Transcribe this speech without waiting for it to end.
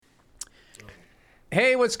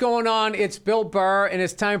Hey, what's going on? It's Bill Burr, and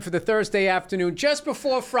it's time for the Thursday afternoon, just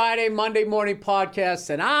before Friday, Monday morning podcast,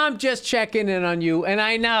 and I'm just checking in on you, and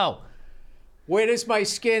I know, where does my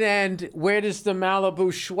skin end? Where does the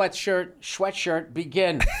Malibu sweatshirt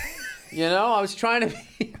begin? You know, I was trying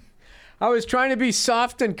to be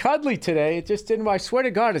soft and cuddly today. It just didn't. I swear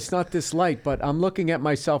to God, it's not this light, but I'm looking at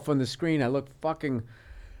myself on the screen. I look fucking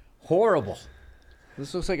horrible.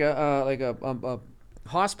 This looks like a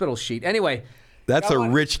hospital sheet. Anyway. That's a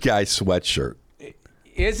rich guy sweatshirt.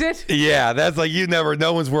 Is it? Yeah, that's like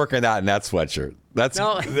no one's working out in that sweatshirt. That's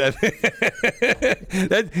no.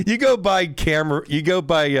 You go buy picture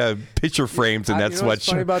frames in that you know sweatshirt. What's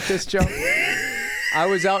funny about this, Joe? I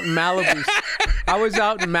was out in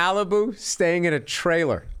Malibu staying in a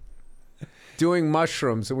trailer doing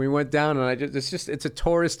mushrooms, and we went down, and it's a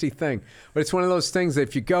touristy thing. But it's one of those things that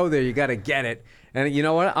if you go there, you got to get it. And you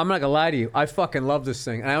know what? I'm not going to lie to you. I fucking love this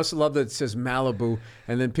thing. And I also love that it says Malibu,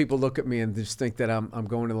 and then people look at me and just think that I'm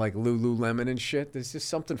going to like Lululemon and shit. There's just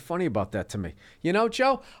something funny about that to me. You know,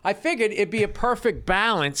 Joe? I figured it'd be a perfect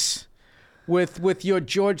balance with your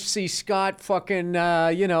George C. Scott fucking,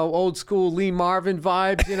 old school Lee Marvin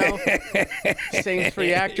vibes, you know? Same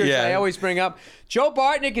three actors I always bring up. Joe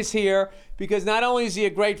Bartnick is here because not only is he a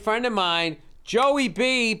great friend of mine, Joey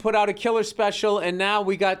B put out a killer special, and now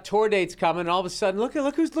we got tour dates coming. And all of a sudden, look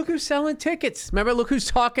who's selling tickets. Remember, look who's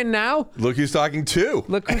talking now. Look who's talking too.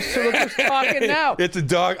 Look who's talking now. It's a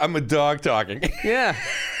dog. I'm a dog talking. Yeah.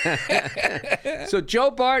 So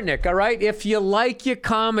Joe Bartnick, all right. If you like your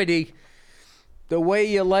comedy the way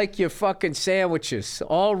you like your fucking sandwiches,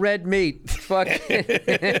 all red meat, fucking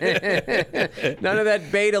none of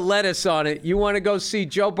that beta lettuce on it. You want to go see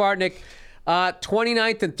Joe Bartnick.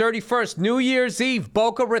 29th and 31st, New Year's Eve,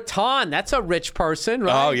 Boca Raton. That's a rich person,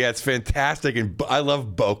 right? Oh, yeah, it's fantastic. And I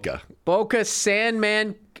love Boca. Boca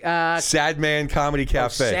Sandman. Sadman Comedy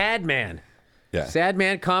Cafe. Sadman. Yeah.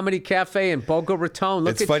 Sadman Comedy Cafe in Boca Raton.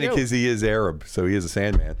 It's funny because he is Arab, so he is a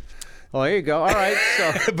Sandman. Oh, there you go. All right.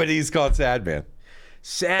 So. But he's called Sadman.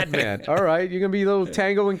 Sadman. All right. You're going to be a little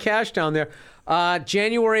Tango and Cash down there.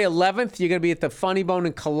 January 11th, you're going to be at the Funny Bone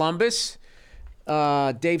in Columbus.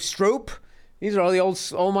 Dave Stroop. These are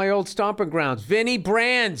all my old stomping grounds. Vinny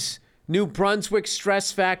Brands, New Brunswick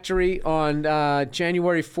Stress Factory on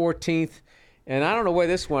January 14th. And I don't know where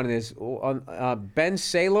this one is. On Ben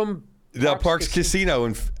Salem. The Parks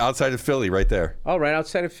Casino outside of Philly, right there. Oh, right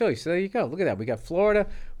outside of Philly. So there you go. Look at that. We got Florida.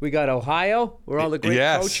 We got Ohio, where all the great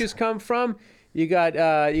coaches come from. You got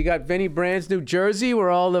Vinny Brands, New Jersey,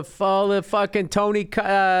 where all the fucking Tony,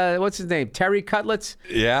 what's his name? Terry Cutlets?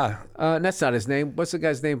 Yeah. That's not his name. What's the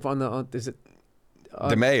guy's name is it?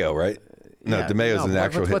 DeMeo, right? No, yeah, DeMeo's an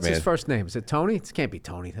actual hitman. What's his first name? Is it Tony? It can't be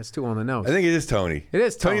Tony. That's too on the nose. I think it is Tony. It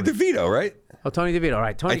is Tony. Tony DeVito, right? Oh, Tony DeVito. All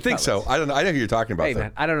right, Tony. I think so. I don't know. I know who you're talking about. Hey,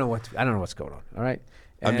 man, I don't know what's going on. All right.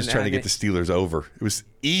 I'm just trying to get the Steelers over. It was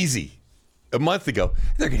easy. A month ago,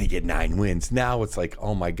 they're going to get 9 wins. Now it's like,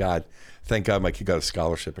 oh my God, thank God my kid got a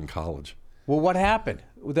scholarship in college. Well, what happened?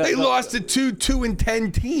 They lost to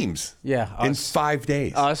 2-10 teams. Yeah, in 5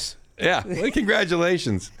 days. Us. Yeah, well,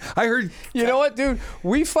 congratulations. I heard. You know what, dude?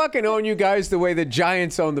 We fucking own you guys the way the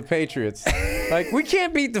Giants own the Patriots. Like, we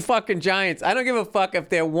can't beat the fucking Giants. I don't give a fuck if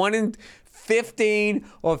they're 1-15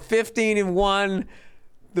 or 15-1.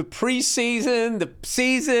 The preseason, the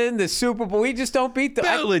season, the Super Bowl. We just don't beat them.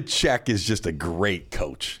 Belichick is just a great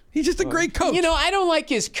coach. He's just a great coach. You know, I don't like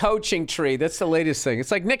his coaching tree. That's the latest thing. It's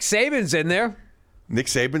like Nick Saban's in there. Nick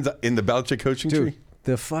Saban's in the Belichick coaching tree?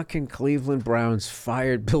 The fucking Cleveland Browns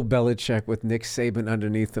fired Bill Belichick with Nick Saban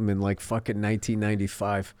underneath them in like fucking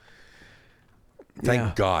 1995.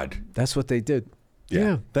 Thank God. That's what they did.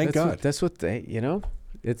 Yeah. Thank God. That's what they,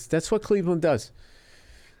 that's what Cleveland does.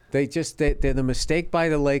 They're the mistake by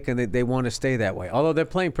the lake, and they want to stay that way. Although they're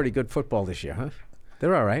playing pretty good football this year, huh?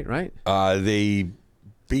 They're all right, right? They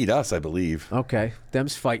beat us, I believe. Okay,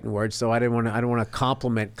 them's fighting words. So I don't want to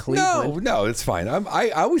compliment Cleveland. No, it's fine. I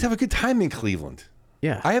always have a good time in Cleveland.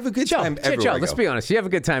 Yeah, I have a good time everywhere. Joe, let's be honest. You have a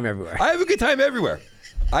good time everywhere. I have a good time everywhere.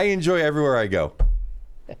 I enjoy everywhere I go.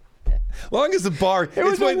 Long as the bar. It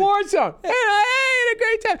was a war zone. Hey, I had a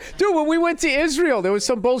great time. Dude, when we went to Israel, there was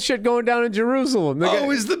some bullshit going down in Jerusalem. It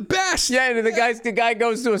was the best. Yeah, and the guy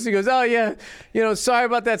goes to us, he goes, oh, yeah, sorry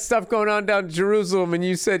about that stuff going on down in Jerusalem. And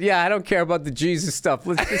you said, yeah, I don't care about the Jesus stuff.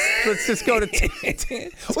 Let's just go to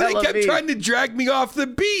Well, they kept trying to drag me off the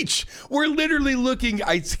beach. We're literally looking,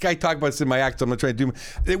 I talk about this in my act, so I'm not trying to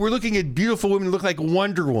do. We're looking at beautiful women who look like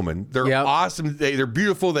Wonder Woman. They're awesome. They're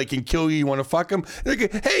beautiful. They can kill you. You want to fuck them. They're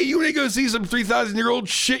like, hey, you want to go see some 3,000-year-old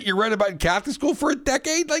shit you read about in Catholic school for a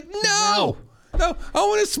decade? Like, no. No, I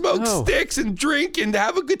want to smoke sticks and drink and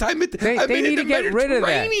have a good time. They need to get rid of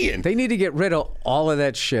that. They need to get rid of all of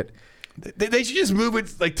that shit. They should just move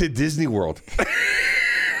it like to Disney World.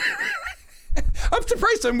 I'm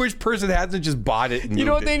surprised some rich person hasn't just bought it. And you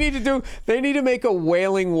know what they need to do? They need to make a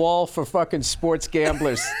wailing wall for fucking sports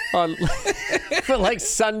gamblers for like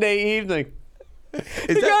Sunday evening. The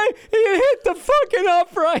guy, he hit the fucking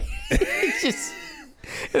upright.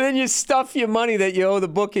 And then you stuff your money that you owe the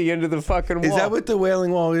bookie into the fucking wall. Is that what the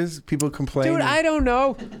wailing wall is? People complain? Dude, I don't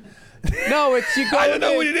know. No, it's you go. I don't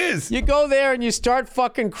know what it is. You go there and you start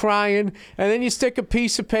fucking crying, and then you stick a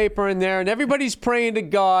piece of paper in there, and everybody's praying to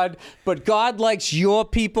God, but God likes your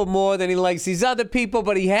people more than he likes these other people,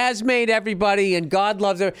 but he has made everybody, and God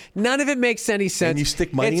loves them. None of it makes any sense. And you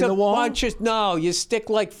stick money in the wall? No, you stick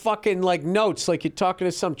like fucking like notes, like you're talking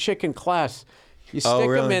to some chick in class. You stick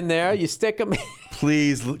them in there. You stick them in.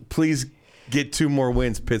 Please get 2 more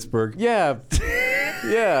wins, Pittsburgh. Yeah.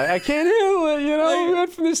 Yeah, I can't handle it, you know. We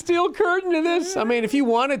went from the steel curtain to this. I mean, if you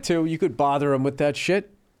wanted to, you could bother him with that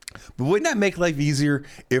shit. But wouldn't that make life easier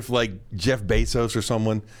if, like, Jeff Bezos or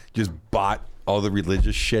someone just bought all the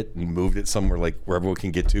religious shit and moved it somewhere, like, where everyone can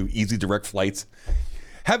get to? Easy direct flights.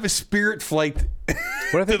 Have a Spirit flight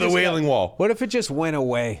to the Wailing Wall. What if it just went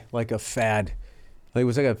away like a fad? Like it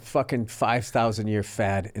was like a fucking 5,000-year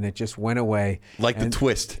fad, and it just went away. Like the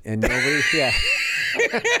twist. And nobody, yeah.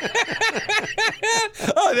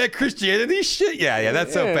 Oh, that Christianity shit? Yeah,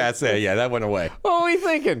 that's so passe. Yeah, that went away. What were we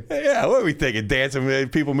thinking? Yeah, what are we thinking? Dancing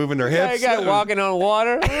with people moving their hips? Yeah, a guy walking on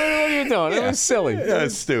water? What are you doing? It was silly. Yeah,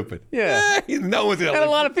 it's stupid. Yeah. No one's gonna. And a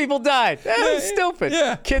lot of people died. That was stupid.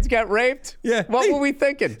 Yeah. Kids got raped. Yeah. What were we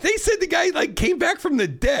thinking? They said the guy like came back from the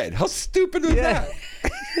dead. How stupid was that?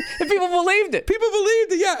 And people believed it. People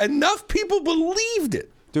believed it, yeah. Enough people believed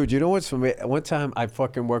it. Dude, you know what's for me? One time I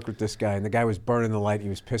fucking worked with this guy, and the guy was burning the light. He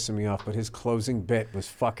was pissing me off, but his closing bit was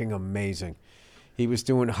fucking amazing. He was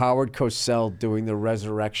doing Howard Cosell doing the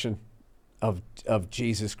resurrection of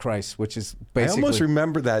Jesus Christ, which is basically... I almost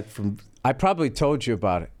remember that from... I probably told you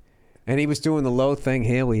about it. And he was doing the low thing.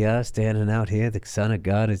 Here we are, standing out here. The Son of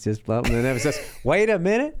God is just... And then it was just, wait a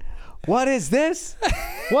minute. What is this?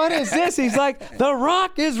 What is this? He's like, the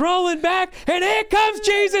rock is rolling back, and here comes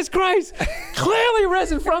Jesus Christ, clearly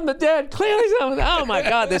risen from the dead. Clearly, oh my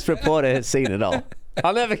God, this reporter has seen it all.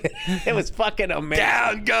 I'll never get it. Was fucking amazing.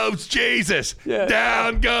 Down goes Jesus. Yeah.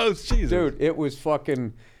 Down goes Jesus. Dude, it was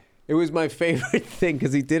fucking, it was my favorite thing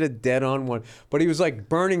because he did a dead on one, but he was like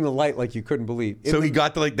burning the light like you couldn't believe. He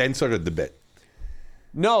got to like then started the bit.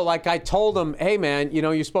 No, like I told him, hey man, you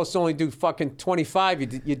know, you're supposed to only do fucking 25.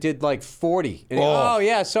 You did like 40. And oh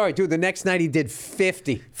yeah, sorry, dude. The next night he did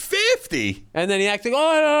 50. 50? And then he acted,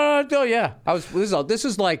 no, yeah. This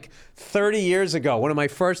is like 30 years ago. One of my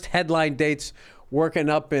first headline dates working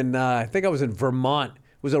up in, I think I was in Vermont. It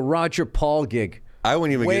was a Roger Paul gig. I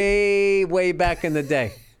wouldn't even way back in the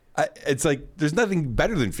day. It's like there's nothing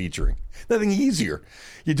better than featuring. Nothing easier.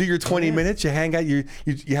 You do your 20 minutes, you hang out, you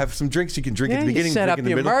have some drinks you can drink at the beginning, you set drink up in the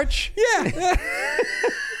your middle. merch. Yeah.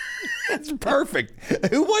 That's perfect.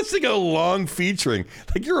 Who wants to go long featuring?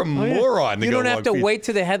 Like you're a moron to go long. You don't have to wait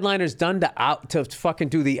till the headliner's done to fucking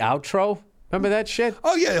do the outro. Remember that shit?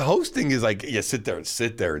 Oh yeah, hosting is like you sit there and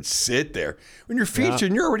sit there and sit there. When you're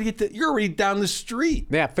featuring, you're already down the street.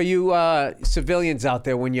 Yeah, for you civilians out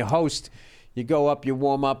there, when you host, you go up, you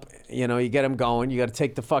warm up, you know, you get them going. You got to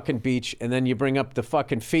take the fucking beach, and then you bring up the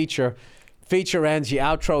fucking feature. Feature ends, you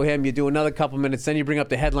outro him, you do another couple minutes, then you bring up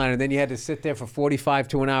the headliner, and then you had to sit there for 45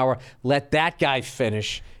 to an hour, let that guy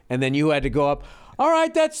finish, and then you had to go up. All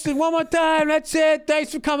right, that's one more time. That's it.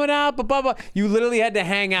 Thanks for coming out. Blah, blah, blah. You literally had to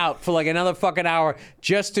hang out for like another fucking hour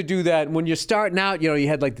just to do that. And when you're starting out, you know, you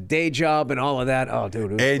had like the day job and all of that. Oh,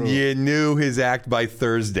 dude. And you knew his act by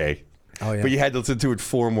Thursday. Oh, yeah. But you had to listen to it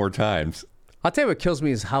 4 more times. I'll tell you what kills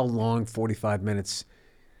me is how long 45 minutes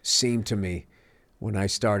seemed to me when I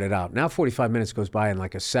started out. Now 45 minutes goes by in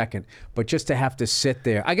like a second. But just to have to sit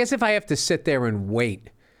there. I guess if I have to sit there and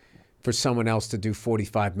wait for someone else to do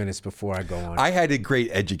 45 minutes before I go on. I had a great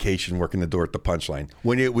education working the door at the Punchline.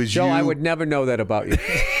 When it was Joe, I would never know that about you.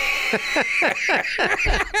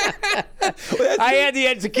 I had the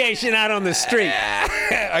education out on the street.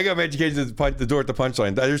 I got my education at the door at the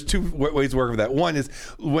Punchline. There's 2 ways to work with that. One is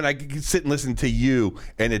when I sit and listen to you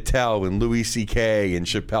and Attell and Louis C.K. and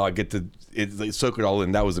Chappelle, I get to soak it all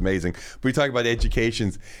in. That was amazing. But we talk about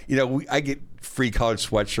educations. You know, I get free college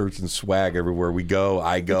sweatshirts and swag everywhere we go.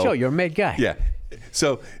 I go. Joe, you're a made guy. Yeah.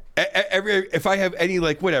 So if I have any,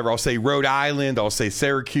 like, whatever, I'll say Rhode Island, I'll say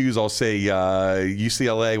Syracuse, I'll say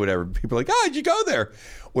UCLA, whatever. People are like, oh, did you go there?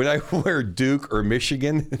 When I wear Duke or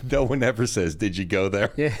Michigan, no one ever says, did you go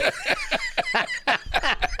there? Yeah.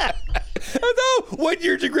 No, what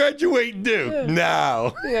year did you graduate and do?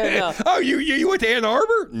 No. Yeah, no. Oh, you went to Ann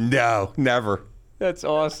Arbor? No, never. That's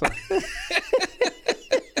awesome.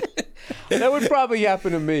 That would probably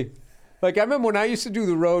happen to me. Like, I remember when I used to do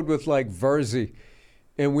the road with, like, Verzi,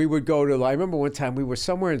 and we would go to, I remember one time we were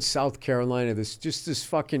somewhere in South Carolina, this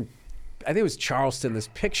fucking, I think it was Charleston, this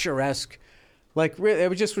picturesque, like, it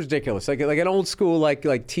was just ridiculous. Like an old school, like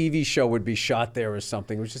TV show would be shot there or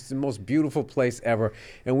something. It was just the most beautiful place ever.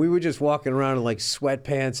 And we were just walking around in, like,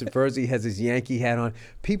 sweatpants, and Verzi has his Yankee hat on.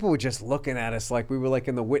 People were just looking at us like we were, like,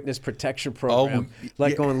 in the witness protection program.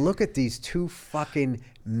 Going, look at these two fucking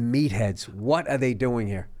meatheads. What are they doing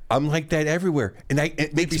here? I'm like that everywhere, and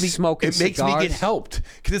it makes me get helped,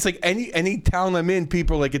 because it's like any town I'm in,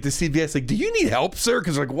 people are like at the CVS, like, do you need help, sir?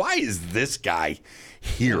 Because like, why is this guy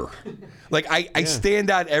here? Like I stand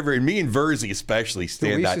out everywhere. Me and Verzi especially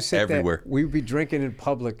stand out everywhere. We would be drinking in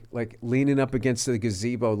public, like leaning up against the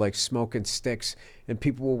gazebo, like smoking sticks, and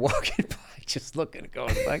people were walking by, just looking,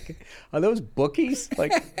 going like, are those bookies?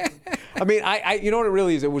 Like, I mean, I you know what it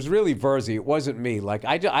really is? It was really Verzi. It wasn't me. Like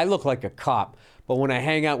I look like a cop. But when I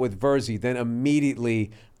hang out with Verzi, then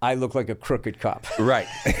immediately I look like a crooked cop. Right.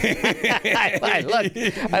 I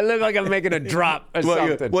look like I'm making a drop or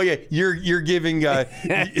something. Well, yeah, you're giving,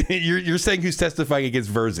 you're saying who's testifying against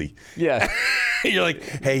Verzi. Yeah. You're like,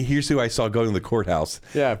 hey, here's who I saw going to the courthouse.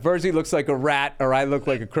 Yeah, Verzi looks like a rat, or I look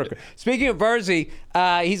like a crooked. Speaking of Verzi,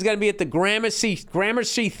 he's going to be at the Gramercy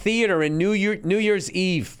Theater in New Year's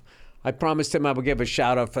Eve. I promised him I would give a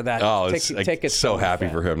shout out for that. Oh, it's so happy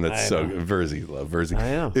for him. That's so Verzi. Love Verzi. I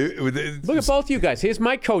know. Look at both you guys. Here's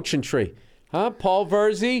my coaching tree. Huh? Paul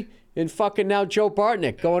Verzi and fucking now Joe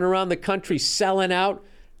Bartnick going around the country selling out.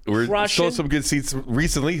 We're sold some good seats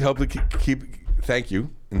recently. Hope to keep. Thank you.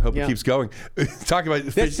 And hope it keeps going. Talking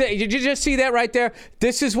about did you just see that right there?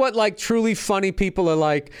 This is what like truly funny people are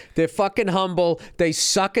like. They're fucking humble. They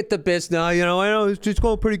suck at the business. No, you know, I know it's just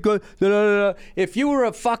going pretty good. Da, da, da. If you were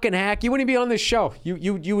a fucking hack, you wouldn't be on this show.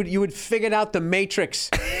 You would figure out the matrix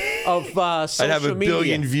of social media. I'd have a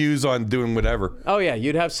billion views on doing whatever. Oh yeah,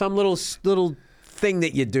 you'd have some little thing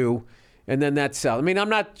that you do. And then that sells. I mean, I'm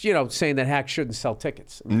not, saying that hacks shouldn't sell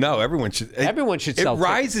tickets. No, everyone should. Everyone should sell tickets.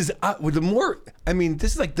 It rises up with the more. I mean,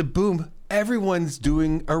 this is like the boom. Everyone's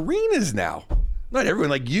doing arenas now. Not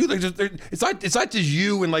everyone like you. It's not just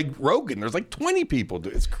you and like Rogan. There's like 20 people.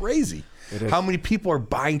 It's crazy. How many people are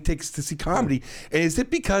buying tickets to see comedy? And is it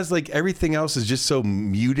because like everything else is just so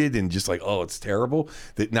muted and just like, oh, it's terrible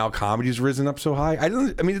that now comedy's risen up so high? I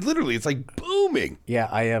mean, literally, it's like booming. Yeah,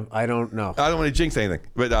 I don't know. I don't want to jinx anything,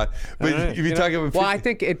 but if you're talking about, well, I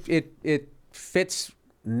think it fits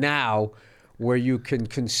now where you can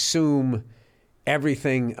consume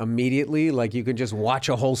everything immediately. Like you can just watch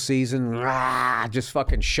a whole season, just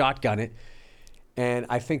fucking shotgun it. And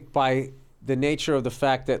I think by the nature of the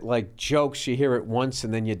fact that like jokes, you hear it once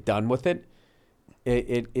and then you're done with it.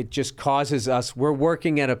 It just causes us, we're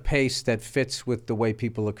working at a pace that fits with the way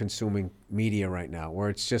people are consuming media right now, where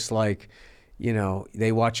it's just like,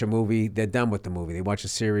 they watch a movie, they're done with the movie. They watch a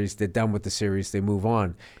series, they're done with the series, they move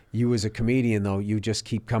on. You as a comedian, though, you just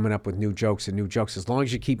keep coming up with new jokes and new jokes. As long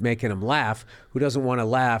as you keep making them laugh, who doesn't want to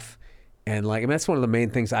laugh? And like, I mean, that's one of the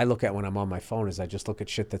main things I look at when I'm on my phone is I just look at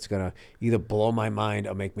shit that's going to either blow my mind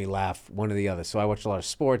or make me laugh, one or the other. So I watch a lot of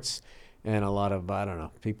sports and a lot of, I don't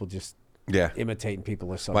know, people just imitating people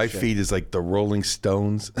or something. My feed is like the Rolling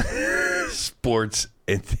Stones, sports,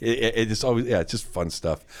 and it just always, it's just fun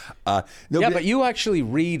stuff. But you actually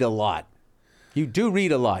read a lot. You do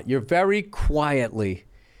read a lot. You're very quietly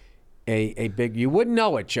a big, you wouldn't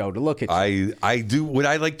know it, Joe, to look at you. I do. What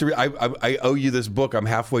I like to read, I owe you this book. I'm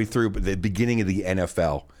halfway through, but the beginning of the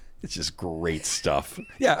NFL. It's just great stuff.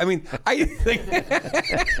 Yeah, I mean, I think.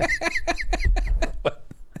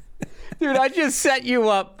 Dude, I just set you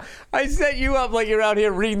up. I set you up like you're out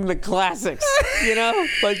here reading the classics,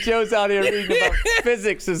 Like Joe's out here reading about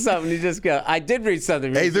physics or something. You just go, I did read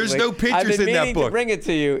something recently. Hey, there's no pictures in that book. I've been meaning to bring it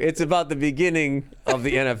to you. It's about the beginning of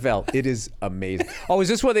the NFL. It is amazing. Oh, is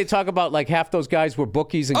this where they talk about like half those guys were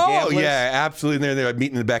bookies and gamblers? Oh, yeah, absolutely. And they're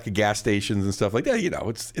meeting in the back of gas stations and stuff like that.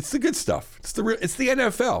 It's the good stuff. It's the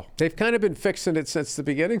NFL. They've kind of been fixing it since the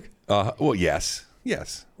beginning. Well, yes.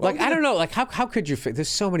 Yes. Well, I don't know. Like, how could you there's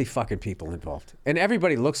so many fucking people involved. And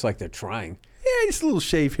everybody looks like they're trying. Yeah, just a little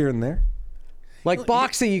shave here and there. Like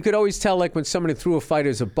boxing, you could always tell like when somebody threw a fight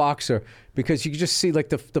as a boxer because you could just see like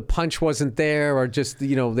the punch wasn't there or just,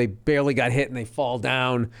 they barely got hit and they fall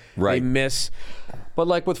down. Right. They miss. But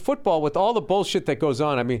like with football, with all the bullshit that goes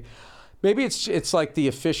on, I mean, Maybe it's like the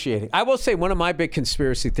officiating. I will say one of my big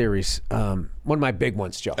conspiracy theories, one of my big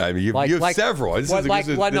ones, Joe. I mean, you have several.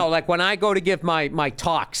 Like when I go to give my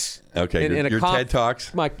talks. Okay, your TED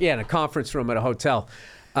Talks? In a conference room at a hotel.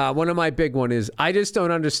 One of my big one is I just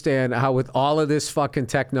don't understand how with all of this fucking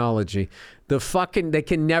technology, they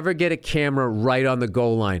can never get a camera right on the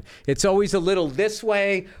goal line. It's always a little this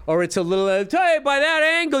way or it's a little, hey, by that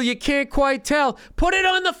angle, you can't quite tell. Put it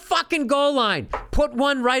on the fucking goal line. Put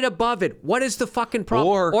one right above it. What is the fucking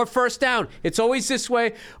problem? Or first down. It's always this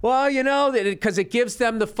way. Well, because it gives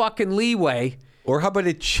them the fucking leeway. Or how about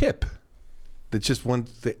a chip that's just one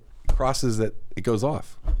that crosses that it goes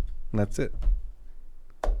off, and that's it.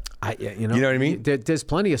 You know what I mean? There's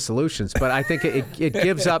plenty of solutions, but I think it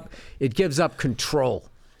gives up control.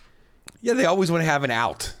 Yeah, they always want to have an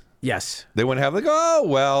out. Yes, they want to have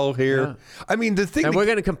here. Yeah. I mean, the thing. And we're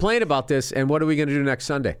going to complain about this, and what are we going to do next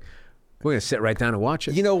Sunday? We're going to sit right down and watch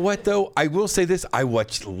it. You know what, though? I will say this. I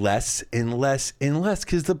watch less and less and less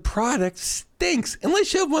because the product stinks.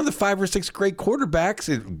 Unless you have one of the 5 or 6 great quarterbacks,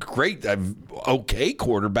 okay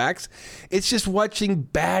quarterbacks, it's just watching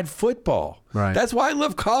bad football. Right. That's why I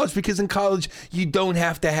love college, because in college, you don't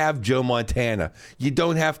have to have Joe Montana. You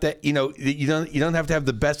don't have to, you don't have to have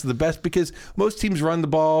the best of the best, because most teams run the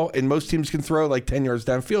ball and most teams can throw like 10 yards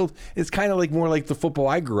downfield. It's kind of like more like the football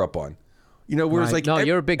I grew up on. Whereas right.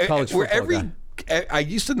 You're a big college football guy. I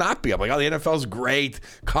used to not be. I'm like, the NFL's great.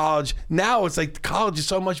 College. Now it's like college is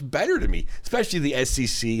so much better to me, especially the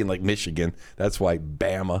SEC and like Michigan. That's why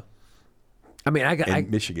Bama.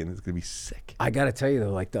 Michigan is going to be sick. I got to tell you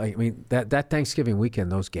though, that Thanksgiving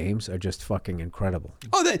weekend, those games are just fucking incredible.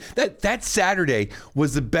 Oh, that Saturday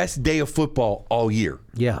was the best day of football all year.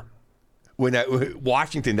 Yeah. When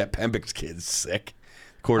Washington, that Pembix kid's sick.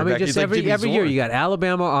 Quarterback. Just every year you got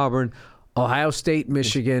Alabama, Auburn, Ohio State,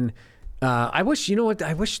 Michigan. I wish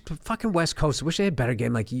the fucking West Coast, I wish they had a better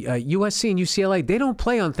game. Like USC and UCLA, they don't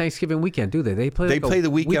play on Thanksgiving weekend, do they? They play the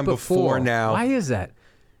weekend before now. Why is that?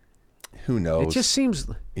 Who knows? It just seems...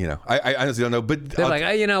 I honestly don't know. But they're like,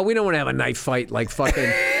 we don't want to have a knife fight like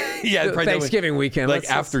fucking... Yeah, Thanksgiving weekend, like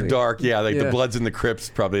after dark. Yeah, the Bloods and the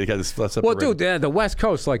Crips probably got this. Well, dude, the West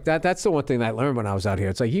Coast, like that's the one thing that I learned when I was out here.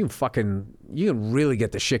 It's like you can really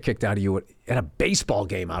get the shit kicked out of you at a baseball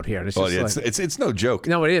game out here. And it's no joke.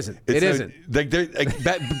 No, it isn't. It isn't.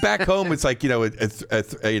 Back home, it's like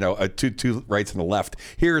a two rights and a left.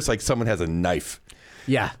 Here, it's like someone has a knife.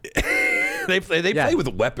 Yeah. They play with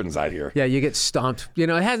weapons out here. Yeah, you get stomped. It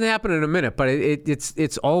hasn't happened in a minute, but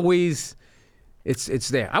it's always. It's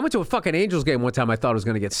there. I went to a fucking Angels game one time. I thought I was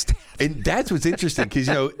going to get stabbed. And that's what's interesting because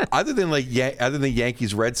other than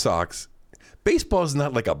Yankees, Red Sox, baseball is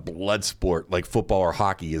not like a blood sport like football or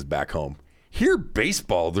hockey is back home. Here,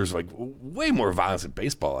 baseball, there's like way more violence in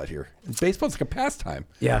baseball out here. And baseball's like a pastime.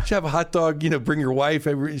 Yeah. You should have a hot dog. Bring your wife.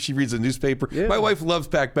 She reads the newspaper. Yeah. My wife loves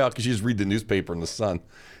Pac-Bell because she just reads the newspaper in the sun.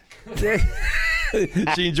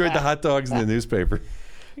 She enjoyed the hot dogs in the newspaper.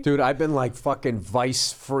 Dude, I've been like fucking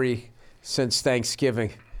vice free since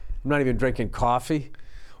Thanksgiving. I'm not even drinking coffee.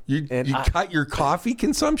 You cut your coffee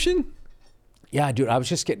consumption? Yeah, dude, I was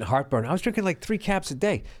just getting heartburn. I was drinking like 3 caps a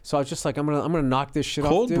day. So I was just like, I'm gonna knock this shit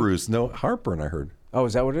off. Cold brews, no heartburn, I heard. Oh,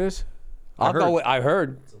 is that what it is? I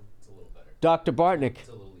heard. It's a little better. Dr. Bartnick. It's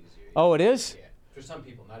a little easier. Oh, it is? Yeah. For some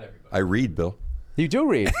people, not everybody. I read, Bill. You do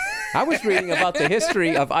read. I was reading about the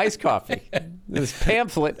history of iced coffee. This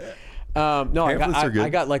pamphlet. I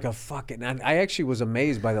got like a fucking... I actually was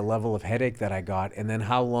amazed by the level of headache that I got and then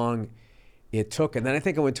how long it took. And then I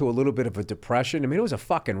think I went to a little bit of a depression. I mean, it was a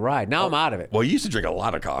fucking ride. Now I'm out of it. Well, you used to drink a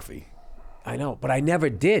lot of coffee. I know, but I never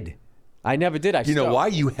did. I You know why?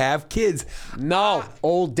 You have kids. No,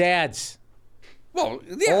 old dads. Well,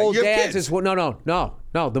 yeah, old you have dads kids. is what? No.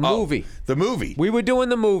 The movie. The movie. We were doing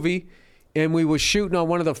the movie. And we were shooting on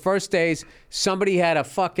one of the first days. Somebody had a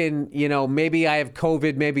fucking, maybe I have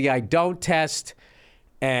COVID, maybe I don't test.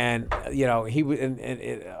 And, he was,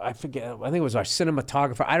 I forget, I think it was our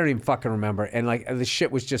cinematographer. I don't even fucking remember. And like the shit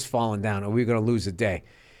was just falling down and we were going to lose a day.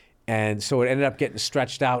 And so it ended up getting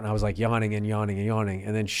stretched out and I was like yawning and yawning and yawning.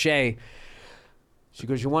 And then Shay, she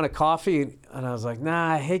goes, you want a coffee? And I was like,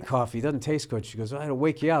 nah, I hate coffee. It doesn't taste good. She goes, I had to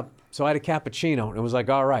wake you up. So I had a cappuccino and it was like,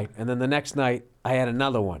 all right. And then the next night I had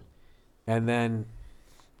another one. And then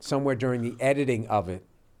somewhere during the editing of it,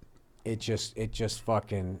 it just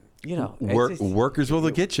fucking... you know, workers will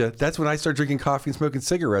get you. That's when I started drinking coffee and smoking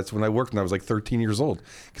cigarettes when I worked when I was like 13 years old.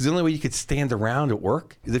 Because the only way you could stand around at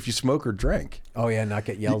work is if you smoke or drink. Oh, yeah, not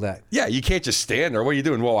get yelled at. Yeah, you can't just stand there. What are you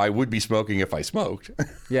doing? Well, I would be smoking if I smoked.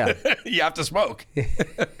 Yeah. You have to smoke.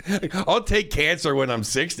 I'll take cancer when I'm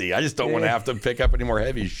 60. I just don't want to have to pick up any more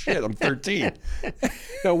heavy shit. I'm 13.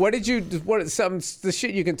 No, the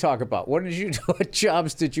shit you can talk about. What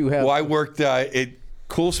jobs did you have? Well, I worked at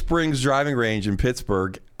Cool Springs Driving Range in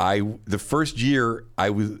Pittsburgh. The first year I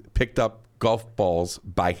picked up golf balls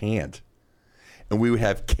by hand, and we would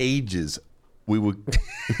have cages. We would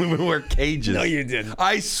wear cages. No, you didn't.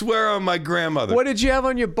 I swear on my grandmother. What did you have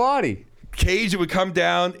on your body? Cage that would come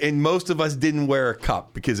down, and most of us didn't wear a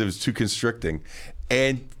cup because it was too constricting.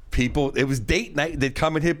 And it was date night. They'd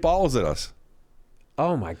come and hit balls at us.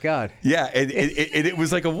 Oh my God! Yeah, and it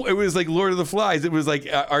was like Lord of the Flies. It was like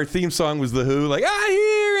our theme song was the Who, like I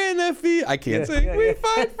hear in the field. I can't sing. We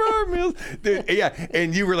fight for our meals. Dude, yeah,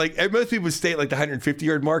 and you were like, most people would stay at like the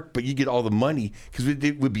 150-yard mark, but you get all the money because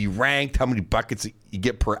it would be ranked how many buckets you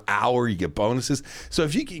get per hour. You get bonuses. So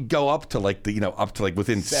if you could go up to like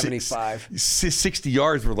within 75, 60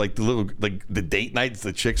 yards, where like the date nights,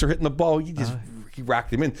 the chicks are hitting the ball, you just. He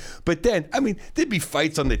racked him in. But then, I mean, there'd be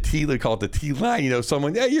fights on the tee. They call it the tee line.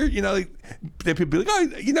 Someone, then people be like,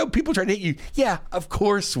 oh, people trying to hit you. Yeah, of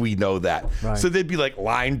course we know that. Right. So there'd be like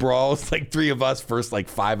line brawls, like 3 of us versus like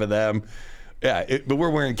 5 of them. Yeah, but we're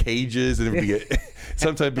wearing cages, and it would be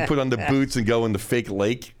sometimes we put on the boots and go in the fake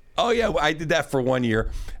lake. Oh, yeah, I did that for 1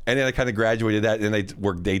 year, and then I kind of graduated that, and I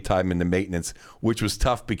worked daytime in the maintenance, which was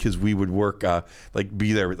tough because we would work,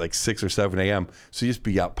 be there at like 6 or 7 a.m., so you just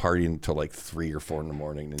be out partying until like 3 or 4 in the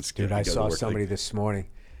morning. And dude, I saw somebody this morning.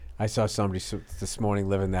 I saw somebody this morning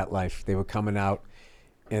living that life. They were coming out,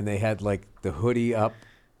 and they had like the hoodie up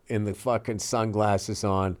and the fucking sunglasses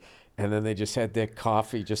on, and then they just had their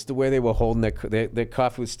coffee, just the way they were holding their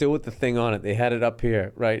coffee was still with the thing on it. They had it up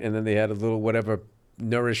here, right, and then they had a little whatever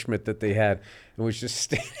nourishment that they had, and was just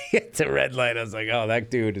standing at the red light. I was like, oh, that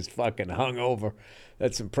dude is fucking hungover.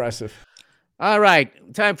 That's impressive. All right,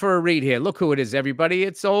 time for a read here. Look who it is, everybody.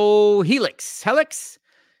 It's old Helix. The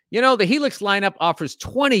Helix lineup offers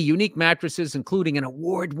 20 unique mattresses, including an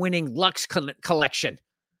award-winning Luxe collection.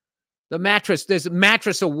 There's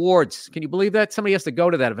mattress awards. Can you believe that? Somebody has to go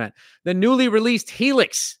to that event. The newly released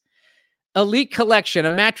Helix Elite Collection,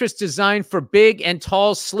 a mattress designed for big and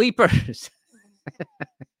tall sleepers.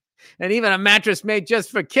 And even a mattress made just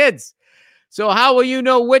for kids. So how will you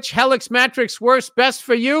know which Helix mattress works best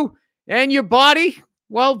for you and your body?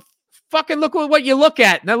 Well, fucking look at what you look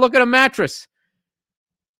at. Now look at a mattress.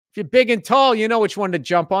 If you're big and tall, you know which one to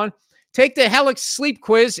jump on. Take the Helix sleep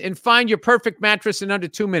quiz and find your perfect mattress in under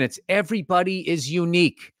 2 minutes. Everybody is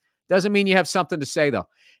unique. Doesn't mean you have something to say, though.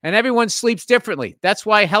 And everyone sleeps differently. That's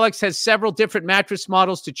why Helix has several different mattress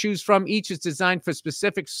models to choose from. Each is designed for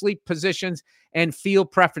specific sleep positions and feel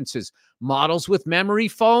preferences. Models with memory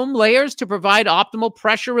foam layers to provide optimal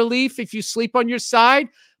pressure relief if you sleep on your side.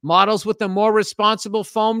 Models with a more responsible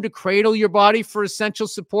foam to cradle your body for essential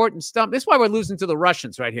support and stomach. This is why we're losing to the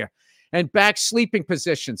Russians right here. And back sleeping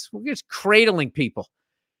positions. We're just cradling people.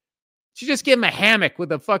 She just gave him a hammock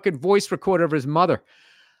with a fucking voice recorder of his mother.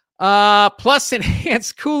 Plus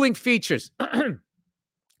enhanced cooling features.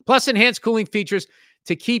 Plus enhanced cooling features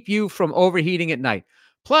to keep you from overheating at night.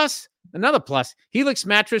 Plus, another plus, Helix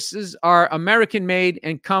mattresses are American-made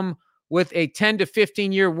and come with a 10 to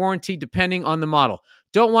 15-year warranty depending on the model.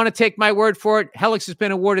 Don't want to take my word for it? Helix has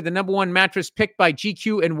been awarded the #1 mattress picked by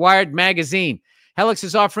GQ and Wired magazine. Helix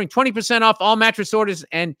is offering 20% off all mattress orders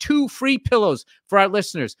and 2 free pillows for our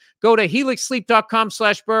listeners. Go to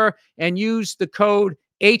helixsleep.com/Burr and use the code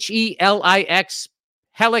HELIX,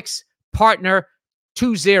 Helix Partner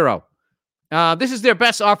 20. This is their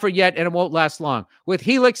best offer yet, and it won't last long. With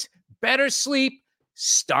Helix, better sleep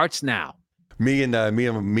starts now. Me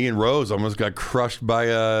and Rose almost got crushed by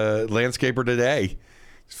a landscaper today,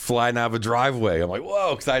 flying out of a driveway. I'm like,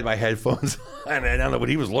 whoa, because I had my headphones on, and I don't know what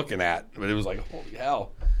he was looking at, but it was like, holy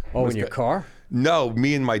hell. Oh, in your car? No,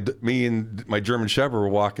 me and my German Shepherd were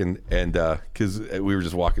walking, and because we were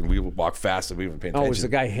just walking, we would walk fast, and we weren't paying attention. Oh, was the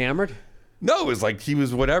guy hammered? No, it was like he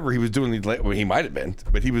was whatever he was doing. Well, he might have been,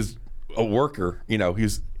 but he was a worker. He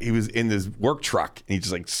was in this work truck, and he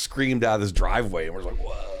just like screamed out of his driveway, and we're like,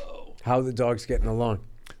 whoa. How are the dogs getting along?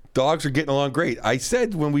 Dogs are getting along great. I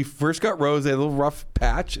said when we first got Rose, they had a little rough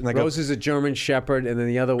patch. And Rose is a German Shepherd, and then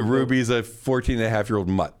the other Ruby's a 14-and-a-half-year-old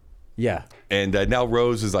mutt. Yeah. And now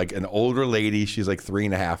Rose is like an older lady. She's like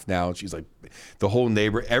 3.5 now. She's like the whole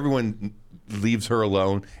neighbor. Everyone leaves her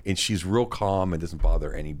alone, and she's real calm and doesn't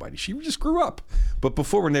bother anybody. She just grew up. But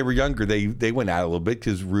before, when they were younger, they went out a little bit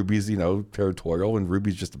because Ruby's, territorial, and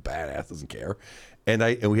Ruby's just a badass, doesn't care. And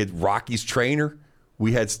we had Rocky's trainer.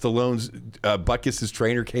 We had Stallone's Butkus'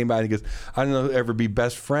 trainer came out and he goes, I don't know if they'll ever be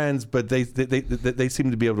best friends, but they seem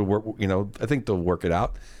to be able to work. I think they'll work it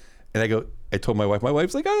out. And I told my wife's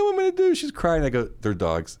like, I don't know what I'm going to do. She's crying. I go, they're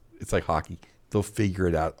dogs. It's like hockey. They'll figure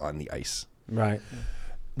it out on the ice. Right.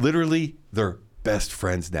 Literally, they're best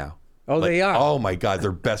friends now. Oh, they are. Oh my God,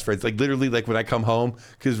 they're best friends. Like literally, like when I come home,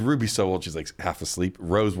 because Ruby's so old, she's like half asleep.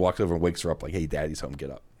 Rose walks over and wakes her up like, hey, Daddy's home, get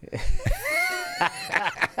up.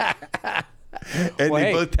 And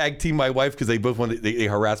they both tag team my wife because they both they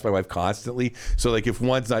harass my wife constantly. So like if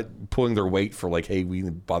one's not pulling their weight for like, hey, we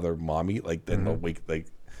didn't bother mommy, like then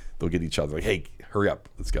they'll get each other like, hey, hurry up,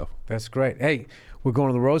 let's go. That's great. Hey, we're going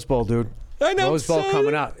to the Rose Bowl, dude. I know. Rose Bowl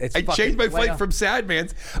coming up. I changed my flight from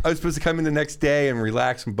Sadman's. I was supposed to come in the next day and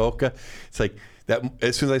relax in Boca. It's like that.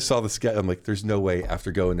 As soon as I saw the schedule, I'm like, there's no way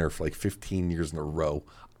after going there for like 15 years in a row,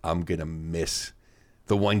 I'm gonna miss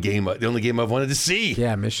the only game I've wanted to see.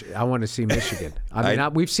 Yeah, I want to see Michigan. I mean,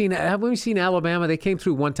 have we seen Alabama? They came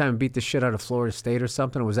through one time and beat the shit out of Florida State or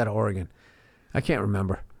something, or was that Oregon? I can't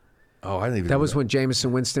remember. Oh, I didn't even. That was when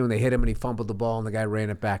Jameson Winston, when they hit him and he fumbled the ball and the guy ran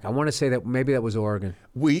it back. I want to say that maybe that was Oregon.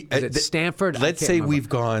 Is it Stanford? Let's say we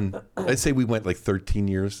went like 13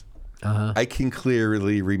 years. I can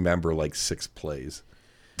clearly remember like 6 plays.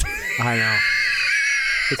 I know.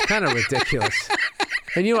 It's kind of ridiculous.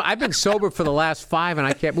 And I've been sober for the last 5 and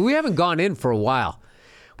I can't, but we haven't gone in for a while.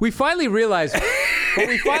 What we finally realized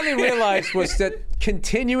was that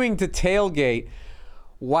continuing to tailgate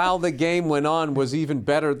while the game went on was even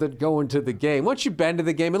better than going to the game. Once you've been to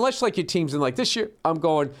the game, unless like your team's in like this year, I'm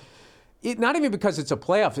going, not even because it's a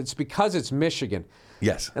playoff, it's because it's Michigan.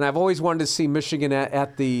 Yes. And I've always wanted to see Michigan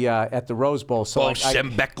at the Rose Bowl. So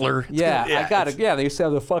Schembechler. Yeah, I got it. Yeah, they used to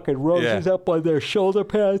have the fucking roses up on their shoulder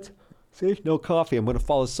pads. See, no coffee. I'm going to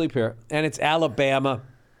fall asleep here. And it's Alabama.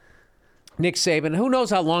 Nick Saban. Who knows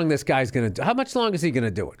how long this guy's going to do? How much longer is he going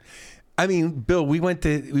to do it? I mean, Bill, we went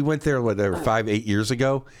there, whatever, 5-8 years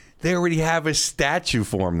ago. They already have a statue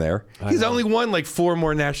for him there. He's only won like 4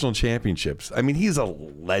 more national championships. I mean, he's a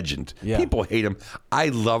legend. Yeah. People hate him. I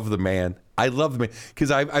love the man. Because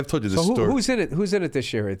I've told you this story. Who's in it? Who's in it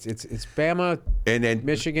this year? It's Bama and then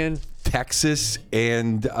Michigan, Texas,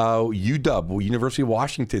 and UW, University of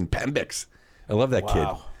Washington, Pembix. I love that kid.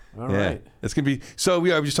 All right. It's gonna be. So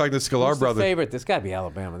I was just talking to the Scalar brother. Favorite? This got to be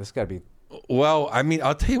Alabama. This got to be. Well, I mean,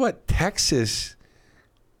 I'll tell you what, Texas.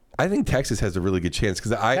 I think Texas has a really good chance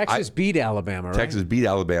because Texas beat Alabama. Right? Texas beat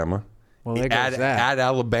Alabama. Well, there goes that. At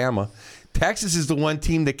Alabama, Texas is the one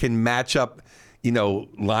team that can match up,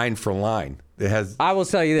 line for line. I will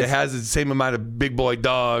tell you this. It has the same amount of big boy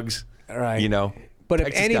dogs. Right. But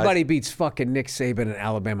Texas, if anybody beats fucking Nick Saban in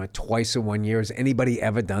Alabama twice in 1 year, has anybody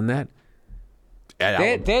ever done that?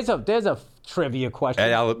 There's a trivia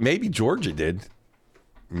question. Maybe Georgia did.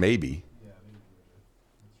 Maybe.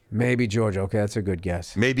 Maybe Georgia. Okay, that's a good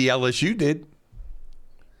guess. Maybe LSU did.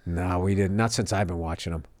 No, we didn't. Not since I've been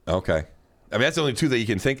watching them. Okay. I mean, that's the only 2 that you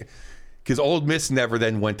can think. Because Ole Miss never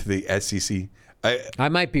then went to the SEC. I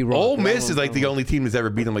might be wrong. Ole Miss is like the only team that's ever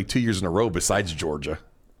beat them like 2 years in a row besides Georgia,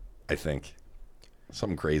 I think.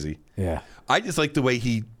 Something crazy. Yeah. I just like the way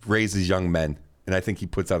he raises young men. And I think he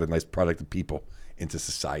puts out a nice product of people into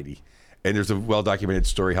society. And there's a well-documented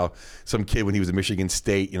story how some kid, when he was at Michigan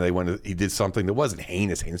State, he did something that wasn't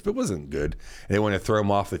heinous, but it wasn't good. And they wanted to throw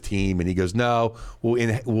him off the team. And he goes, no,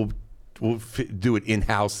 we'll do it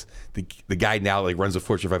in-house. The guy now like runs a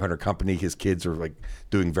Fortune 500 company. His kids are like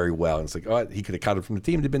doing very well. And it's like, he could have cut him from the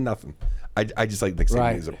team. It'd have been nothing. I just like Nick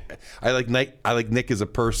Saban. Right. I like Nick as a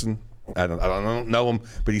person. I don't know him,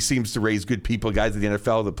 but he seems to raise good people, guys in the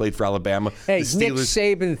NFL that played for Alabama. Hey, Nick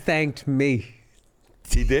Saban thanked me.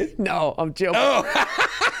 He did? No, I'm joking. Oh.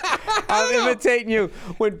 I'm imitating you.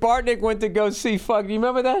 When Bartnick went to go see do you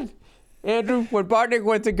remember that, Andrew? When Bartnick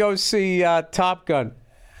went to go see Top Gun,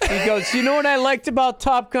 he goes, you know what I liked about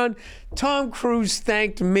Top Gun? Tom Cruise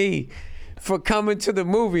thanked me for coming to the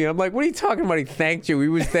movie. I'm like, what are you talking about? He thanked you. He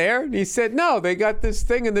was there? And he said, no, they got this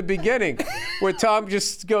thing in the beginning where Tom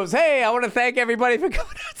just goes, hey, I want to thank everybody for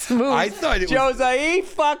coming out to the movie. I thought Joe's like, he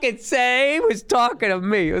fucking say he was talking to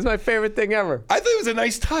me. It was my favorite thing ever. I thought it was a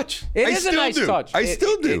nice touch. It is a nice touch. I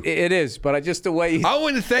still do. It is, but just the way I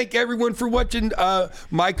want to thank everyone for watching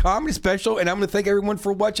my comedy special, and I'm going to thank everyone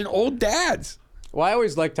for watching Old Dads. Well, I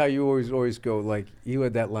always liked how you always go, like, you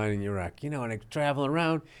had that line in Iraq, and I'm traveling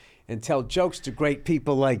around, and tell jokes to great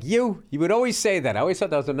people like you. You would always say that. I always thought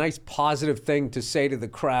that was a nice positive thing to say to the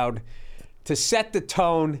crowd, to set the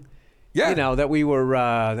tone. Yeah. You know, that we were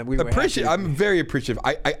appreciative. I'm very appreciative.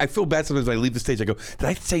 I feel bad sometimes when I leave the stage. I go, did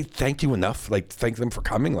I say thank you enough? Like, thank them for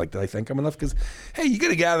coming? Like, did I thank them enough? Because, hey, you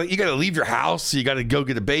gotta leave your house. You gotta go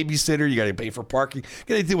get a babysitter. You gotta pay for parking.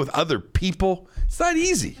 You gotta deal with other people. It's not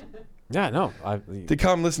easy. Yeah, no. To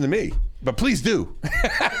come listen to me. But please do.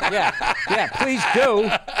 yeah, please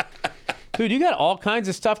do. Dude, you got all kinds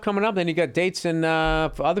of stuff coming up. Then you got dates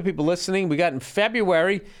for other people listening. We got in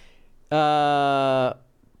February,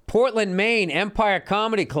 Portland, Maine, Empire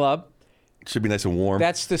Comedy Club. Should be nice and warm.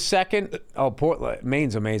 That's the second. Oh, Portland,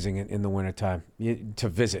 Maine's amazing in the wintertime to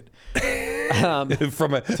visit.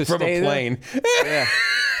 From a plane. Yeah.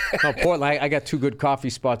 No, Portland, I got 2 good coffee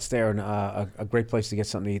spots there and a great place to get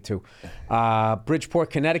something to eat, too. Bridgeport,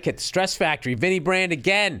 Connecticut, Stress Factory, Vinny Brand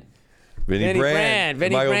again. Vinny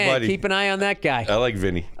Brand. Keep an eye on that guy. I like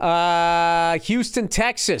Vinny. Houston,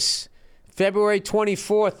 Texas, February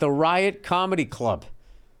 24th, the Riot Comedy Club.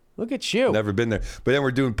 Look at you. Never been there. But then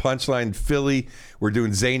we're doing Punchline Philly. We're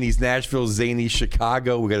doing Zany's Nashville, Zany's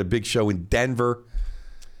Chicago. We got a big show in Denver.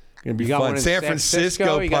 Going to be fun. San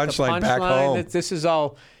Francisco, Punchline back home. This is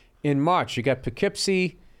all in March. You got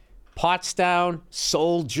Poughkeepsie, Pottstown,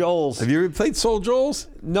 Soul Joel's. Have you ever played Soul Joel's?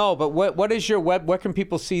 No, but what is your web? Where can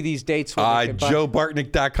people see these dates?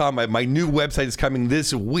 JoeBartnick.com. My new website is coming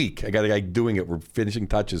this week. I got a guy doing it. We're finishing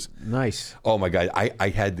touches. Nice. Oh my God. I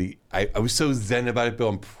was so zen about it, Bill.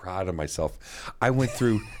 I'm proud of myself. I went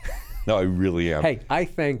through. No, I really am. Hey, I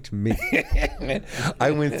thanked me.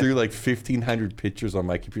 I went through like 1,500 pictures on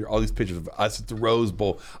my computer. All these pictures of us at the Rose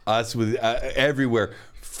Bowl, us with everywhere.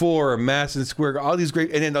 Madison Square, all these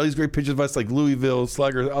great, and then all these great pictures of us like Louisville,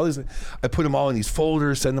 Slugger, all these. I put them all in these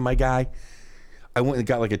folders, send them to my guy. I went and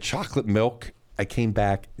got like a chocolate milk. I came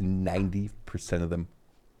back, 90% of them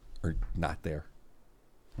are not there.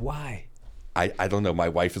 Why? I don't know. My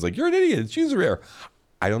wife is like, you're an idiot. She's rare.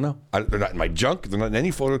 I don't know. They're not in my junk. They're not in any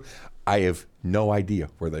photo. I have no idea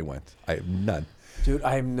where they went. I have none. Dude, you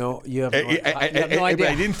have no idea. I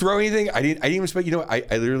didn't throw anything. I didn't even expect. You know,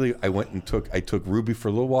 I went and took Ruby for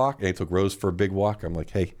a little walk, and I took Rose for a big walk. I'm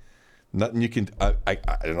like, hey, nothing you can. I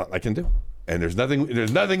can do, and there's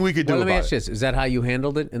nothing we could do. Let me ask you this: is that how you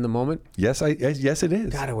handled it in the moment? Yes, yes, it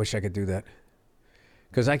is. God, I wish I could do that,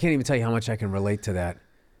 because I can't even tell you how much I can relate to that.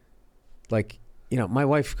 Like, you know, my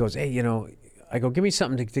wife goes, hey, you know. I go, give me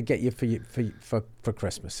something to get you for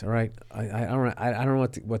Christmas, all right? I don't know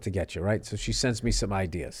what to get you, right? So she sends me some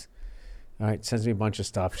ideas, all right? Sends me a bunch of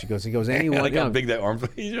stuff. He goes, anyone? Like how big that arm?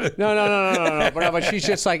 No. But she's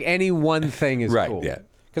just like, any one thing is right, cool. Yeah.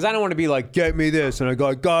 Because I don't want to be like, get me this, and I go,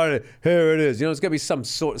 I got it. Here it is. You know, it's gonna be some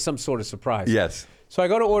sort of surprise. Yes. So I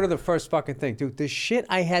go to order the first fucking thing, dude. The shit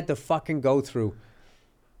I had to fucking go through,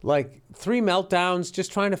 like 3 meltdowns,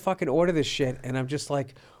 just trying to fucking order this shit, and I'm just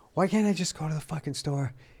like. Why can't I just go to the fucking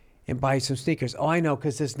store and buy some sneakers? Oh, I know,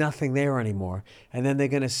 because there's nothing there anymore. And then they're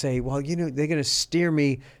going to say, well, you know, they're going to steer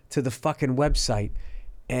me to the fucking website.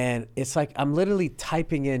 And it's like I'm literally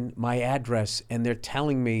typing in my address and they're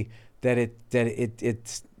telling me that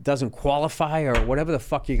it doesn't qualify or whatever the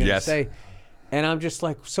fuck you're going to say. And I'm just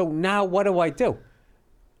like, so now what do I do?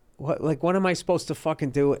 What am I supposed to fucking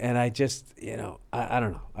do? And I just, you know, I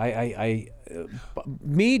don't know.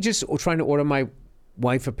 Me just trying to order my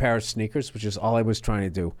wife a pair of sneakers, which is all I was trying to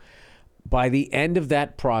do. By the end of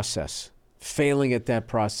that process, failing at that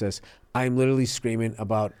process, I'm literally screaming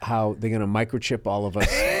about how they're going to microchip all of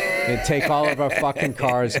us and take all of our fucking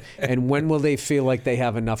cars, and when will they feel like they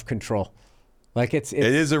have enough control? Like it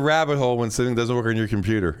is a rabbit hole when something doesn't work on your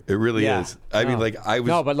computer. It really is. I mean, like I was.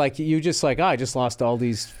 No, but like you just like, I just lost all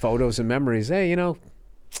these photos and memories. Hey, you know.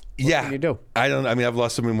 What can you do? I don't. I mean, I've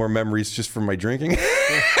lost so many more memories just from my drinking.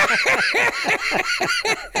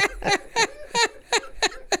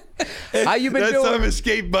 How you been That's doing? some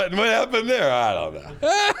escape button. What happened there? I don't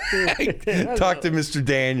know. Talk to Mr.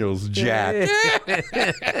 Daniels, Jack.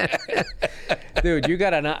 Dude, you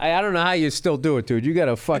got I don't know how you still do it, dude. You got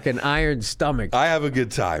a fucking iron stomach. I have a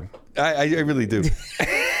good time. I really do.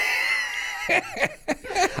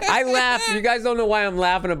 I laugh. You guys don't know why I'm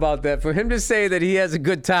laughing about that. For him to say that he has a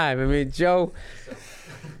good time. I mean, Joe.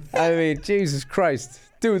 I mean, Jesus Christ.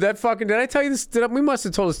 Dude, that fucking, did I tell you this? We must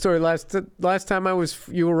have told the story last time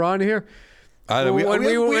you were on here. I know. When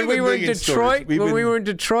we were in Detroit. When we were in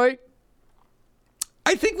Detroit.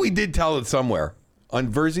 I think we did tell it somewhere on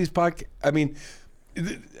Verzi's podcast. I mean,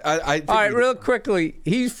 I think all right, real quickly.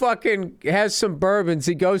 He fucking has some bourbons.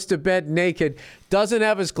 He goes to bed naked. Doesn't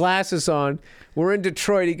have his glasses on. We're in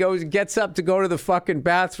Detroit. He gets up to go to the fucking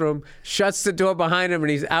bathroom, shuts the door behind him, and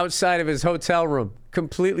he's outside of his hotel room,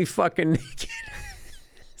 completely fucking naked.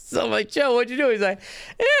 So I'm like, Joe, what'd you do? He's like,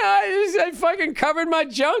 yeah, I fucking covered my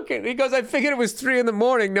junk. And he goes, I figured it was 3 a.m.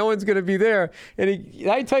 No one's going to be there. And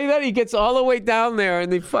I tell you that, he gets all the way down there,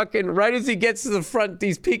 and right as he gets to the front,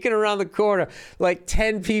 he's peeking around the corner, like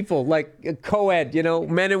 10 people, like co-ed,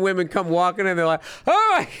 men and women come walking in, they're like,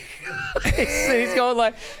 oh my God. He's going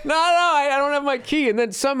like, no, I don't have my key. And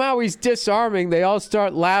then somehow he's disarming. They all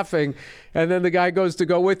start laughing. And then the guy goes to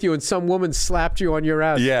go with you, and some woman slapped you on your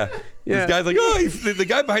ass. Yeah. This guy's like, the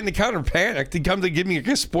guy behind the counter panicked. He comes to give me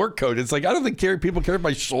a sport coat. It's like, I don't think people care if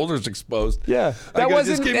my shoulders exposed. Yeah. That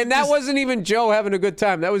wasn't even Joe having a good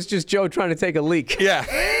time. That was just Joe trying to take a leak. Yeah.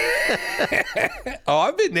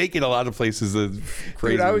 I've been naked a lot of places.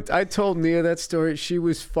 Crazy. Dude, I told Nia that story. She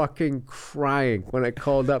was fucking crying when I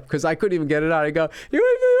called up because I couldn't even get it out. I go, you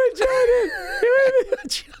with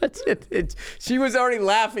Jordan. She was already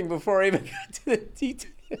laughing before I even got to the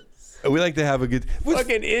details. We like to have a good...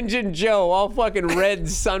 Fucking Injun Joe, all fucking red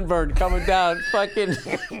sunburned coming down. Fucking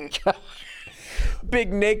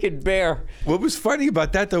big naked bear. What was funny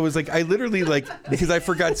about that, though, was like I literally, because I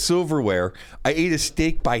forgot silverware, I ate a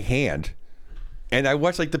steak by hand. And I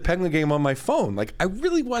watched the Penguin game on my phone. I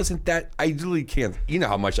really wasn't that... I really can't... You know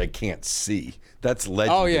how much I can't see. That's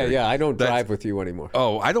legendary. Oh, yeah. I don't drive with you anymore.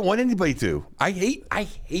 Oh, I don't want anybody to. I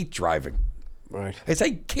hate driving. Right.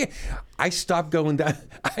 I stopped going down.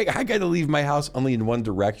 I got to leave my house only in one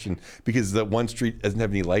direction because the one street doesn't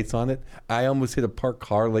have any lights on it. I almost hit a parked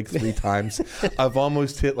car 3 times. I've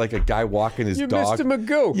almost hit a guy walking his dog. You're Mr.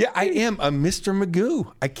 Magoo. Yeah, I am a Mr.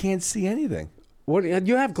 Magoo. I can't see anything. What?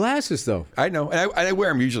 You have glasses though. I know, and I wear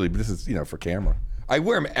them usually, but this is for camera. I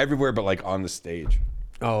wear them everywhere, but on the stage.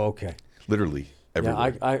 Oh, okay. Literally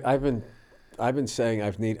everywhere. Yeah, I've been saying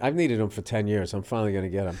I've needed them for 10 years. I'm finally going to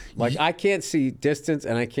get them. I can't see distance,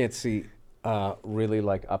 and I can't see really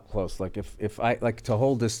up close. If I to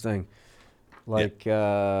hold this thing, right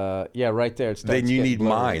there. Then you need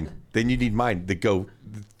mine. Then you need mine that go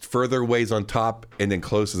further ways on top and then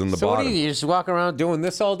closest on the bottom. So what do you just walk around doing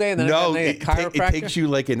this all day and then no, a chiropractor?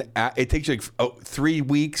 It takes you 3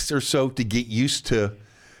 weeks or so to get used to.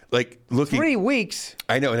 Looking 3 weeks.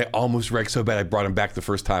 I know, and I almost wrecked so bad I brought them back the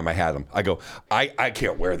first time I had them. I go, I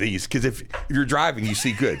can't wear these because if you're driving, you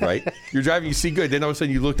see good, right? You're driving, you see good. Then all of a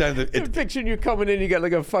sudden you look down at I'm picturing you coming in, you got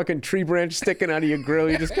a fucking tree branch sticking out of your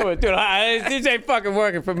grill. You just go, dude, this ain't fucking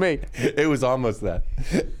working for me. It was almost that.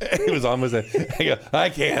 It was almost that. I go, I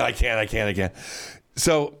can't.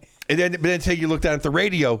 So, but then until you look down at the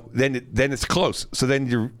radio, then it's close. So then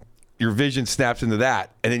your vision snaps into that,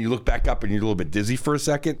 and then you look back up and you're a little bit dizzy for a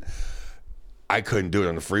second. I couldn't do it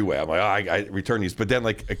on the freeway. I'm like, I return these. But then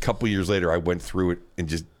a couple years later, I went through it and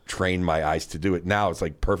just trained my eyes to do it. Now it's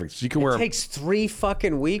perfect. So you can wear them. It takes 3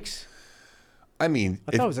 fucking weeks? I mean.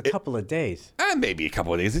 I thought it was a couple of days. Maybe a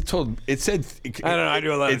couple of days. It said. I don't know. I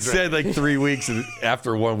do a lot It said 3 weeks, and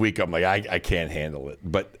after 1 week, I'm like, I can't handle it.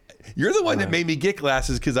 But you're the one that made me get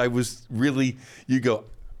glasses because I was really, you go,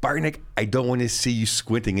 Bartnick, I don't want to see you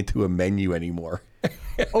squinting into a menu anymore.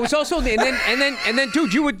 Oh, it's also and then,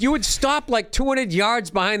 dude, you would stop 200 yards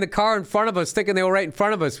behind the car in front of us, thinking they were right in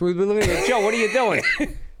front of us. We'd be looking at Joe. What are you doing?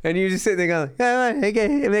 And you just sit there going, "Come on, I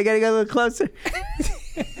gotta go a little closer."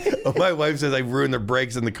 My wife says I ruined the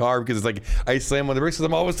brakes in the car because it's I slam on the brakes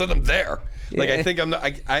because all of a sudden I'm there. Yeah. I think I'm not.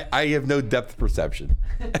 I have no depth perception.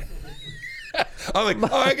 I'm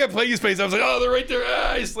like, I got plenty of space. I was like, they're right there.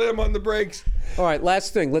 I slam on the brakes. All right,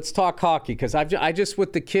 last thing. Let's talk hockey because I just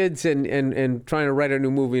with the kids and trying to write a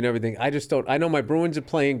new movie and everything. I just don't. I know my Bruins are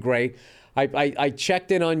playing great. I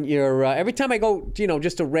checked in on your every time I go,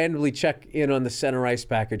 just to randomly check in on the center ice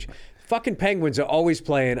package. Fucking Penguins are always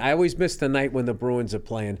playing. I always miss the night when the Bruins are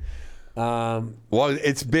playing. Well,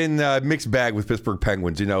 it's been a mixed bag with Pittsburgh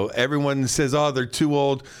Penguins. Everyone says, they're too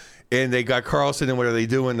old, and they got Carlson, and what are they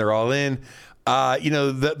doing? They're all in.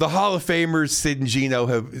 The Hall of Famers, Sid and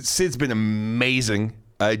Gino Sid's been amazing.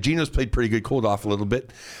 Gino's played pretty good, cooled off a little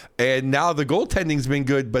bit. And now the goaltending's been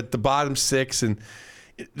good, but the bottom 6, and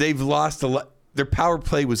they've lost a lot. Their power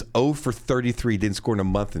play was 0 for 33, didn't score in a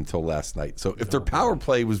month until last night. So if their power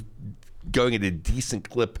play was going at a decent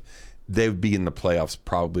clip, they would be in the playoffs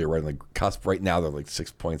probably around the cusp. Right now, they're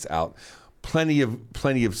 6 points out. Plenty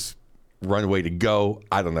of runway to go.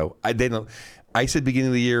 I don't know. I said beginning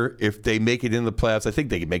of the year, if they make it in the playoffs, I think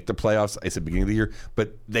they can make the playoffs. I said beginning of the year,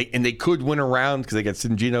 but they could win a round because they got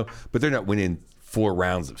Sid and Gino, but they're not winning 4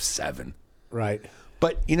 rounds of 7. Right.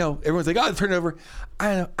 But, everyone's like, oh, turnover.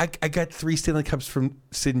 I don't know. I got 3 Stanley Cups from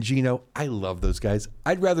Sid and Gino. I love those guys.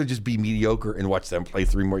 I'd rather just be mediocre and watch them play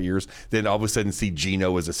 3 more years than all of a sudden see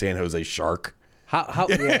Gino as a San Jose Shark.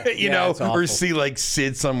 Or see like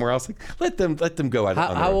Sid somewhere else. Like, let them go out.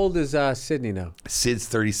 How old is Sidney now? Sid's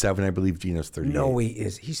 37, I believe. Gino's 38. No, he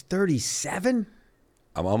is. He's 37.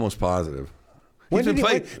 I'm almost positive. When did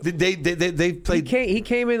they played. He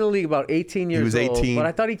came in the league about 18 years old. He was 18, but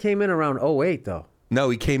I thought he came in around 08 though. No,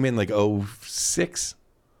 he came in like 06.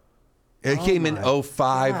 He came in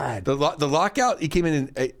 05. The lockout. He came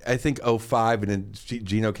in I think 05, and then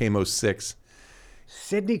Gino came 06.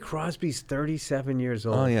 Sidney Crosby's 37 years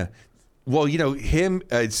old. Oh, yeah. Well, him,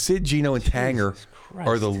 Sid, Gino, and Tanger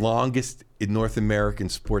are the longest in North American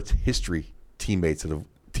sports history teammates, period,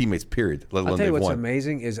 let alone I'll tell you what's won.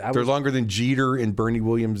 amazing is they're longer than Jeter and Bernie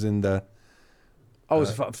Williams and... how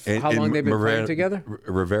long they've been playing together?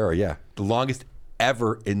 Rivera, yeah. The longest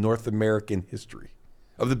ever in North American history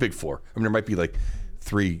of the Big Four. I mean, there might be like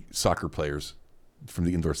 3 soccer players from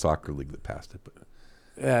the indoor soccer league that passed it, but...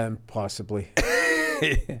 possibly.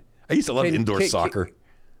 I used to love indoor soccer.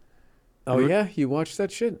 Oh, yeah? You watched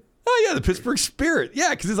that shit? Oh, yeah, the Pittsburgh Spirit. Yeah,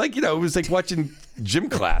 because it's like, it was like watching gym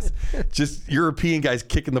class. Just European guys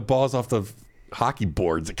kicking the balls off the hockey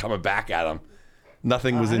boards and coming back at them.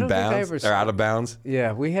 Nothing was in bounds or out of bounds.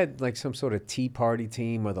 Yeah, we had like some sort of tea party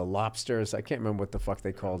team or the Lobsters. I can't remember what the fuck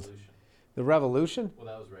they called. The Revolution? Well,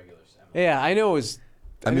 that was regular. Yeah, I know it was.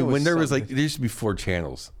 When there was there used to be 4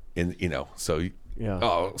 channels, so... Yeah.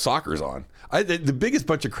 Oh, soccer's on. The biggest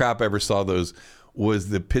bunch of crap I ever saw was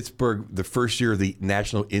the Pittsburgh, the first year of the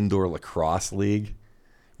National Indoor Lacrosse League.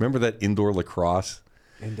 Remember that indoor lacrosse?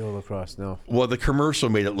 Indoor lacrosse, no. Well, the commercial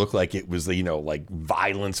made it look like it was, like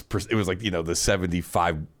violence. It was like, the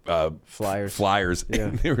 75 Flyers. Yeah.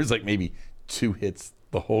 And there was like maybe 2 hits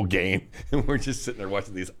the whole game. And we're just sitting there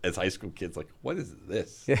watching these as high school kids like, what is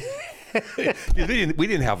this? we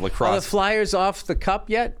didn't have lacrosse. Are the Flyers off the cup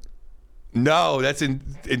yet? No, that's in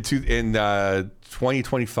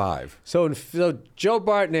 2025. So Joe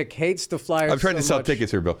Bartnick hates the Flyers. I'm trying to sell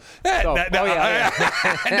tickets here, Bill. Actually,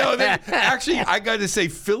 I got to say,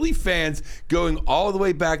 Philly fans going all the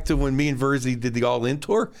way back to when me and Verzi did the All In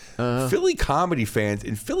tour. Philly comedy fans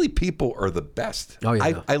and Philly people are the best. Oh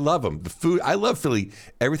yeah, I love them. The food, I love Philly.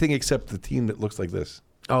 Everything except the team that looks like this.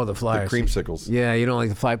 Oh, the Flyers, the creamsicles. Yeah, you don't like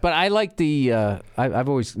the Flyers, but I like the. I've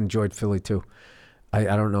always enjoyed Philly too. I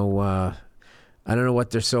don't know. I don't know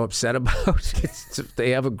what they're so upset about.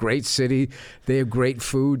 They have a great city. They have great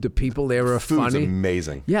food. The people there are Food's funny.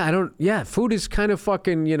 Amazing. Yeah, food is kind of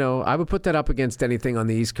fucking. I would put that up against anything on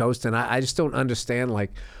the East Coast, and I just don't understand.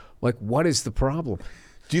 Like, what is the problem?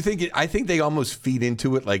 Do you think? I think they almost feed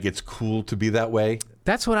into it. Like it's cool to be that way.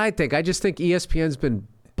 That's what I think. I just think ESPN's been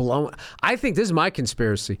blown. I think this is my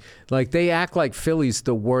conspiracy. Like they act like Philly's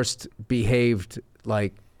the worst behaved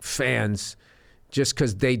fans. Just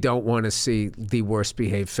because they don't want to see the worst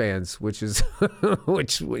behaved fans, which was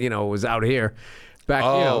out here.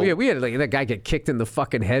 Back, we had that guy get kicked in the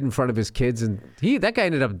fucking head in front of his kids, and that guy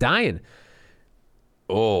ended up dying.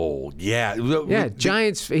 Oh yeah, yeah.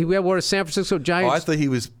 Giants. He wore a San Francisco Giants. Oh, I thought he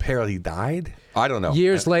was apparently died. I don't know.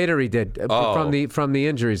 Years later, he did from the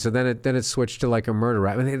injuries. So then it switched to like a murder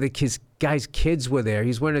rap. I mean, his guy's kids were there.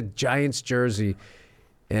 He's wearing a Giants jersey,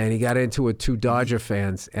 and he got into it 2 Dodger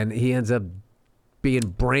fans, and he ends up being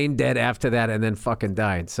brain dead after that and then fucking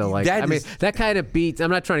died. So that kind of beats.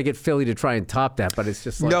 I'm not trying to get Philly to try and top that, but it's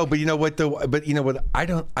just like no. But you know what though? But you know what? I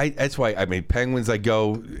don't. That's why Penguins. I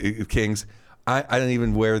go Kings. I don't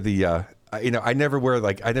even wear the. I never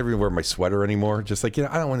wear my sweater anymore. Just I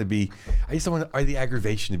don't want to be. I just don't want the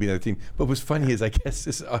aggravation to be another team. But what's funny is I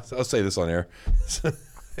guess I'll say this on air.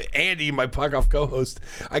 Andy, my puck-off co-host.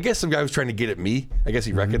 I guess some guy was trying to get at me. I guess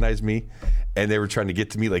he recognized me, and they were trying to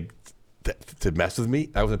get to me to mess with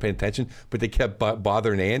me. I wasn't paying attention, but they kept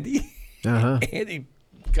bothering Andy. Andy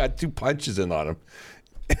got 2 punches in on him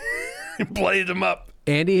and bladed him up.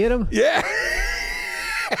 Andy hit him? Yeah.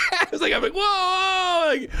 I'm like,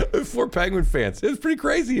 whoa! 4 Penguin fans. It was pretty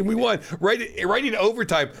crazy, and we won. Right in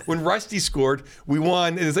overtime, when Rusty scored, we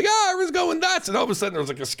won, and it's like, everyone's going nuts. And all of a sudden, there was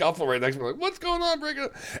like a scuffle right next to me. Like, what's going on? Break it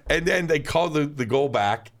up. And then they called the goal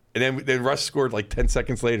back. And then Russ scored like 10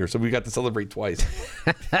 seconds later, so we got to celebrate twice.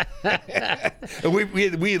 And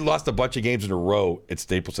we had lost a bunch of games in a row at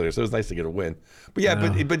Staples Center, so it was nice to get a win. But yeah,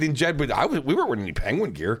 but in Jed, we weren't wearing any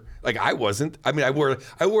Penguin gear. Like I wasn't. I mean, I wore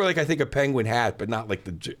like I think a Penguin hat, but not like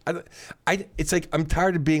it's like I'm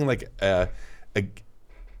tired of being like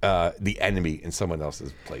the enemy in someone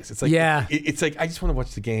else's place. It's like it's like I just want to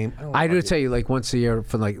watch the game. I do tell you, like once a year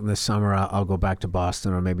for like in the summer, I'll go back to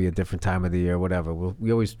Boston or maybe a different time of the year, whatever.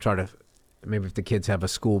 We always try to, maybe if the kids have a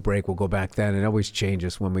school break, we'll go back then. It always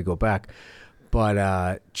changes when we go back.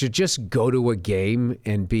 But to just go to a game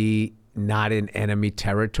and be not in enemy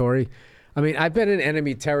territory. I mean, I've been in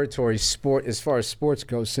enemy territory as far as sports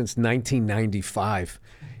goes since 1995.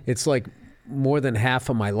 It's like more than half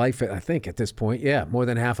of my life, I think, at this point. Yeah, more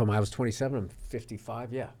than half of I was 27, I'm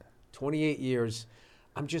 55, 28 years.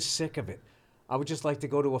 I'm just sick of it. I would just like to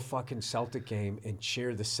go to a fucking Celtic game and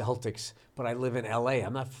cheer the Celtics, but I live in LA.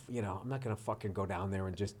 I'm not going to fucking go down there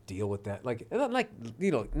and just deal with that. Like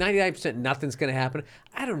 99% nothing's going to happen.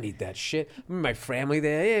 I don't need that shit. My family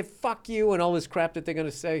there, hey, fuck you, and all this crap that they're going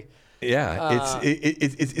to say. Yeah,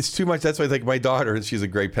 it's too much. That's why, like, my daughter, she's a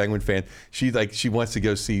great Penguin fan. She wants to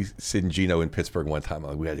go see Sid and Gino in Pittsburgh one time.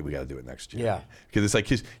 I'm like, we got to do it next year. Yeah, because it's like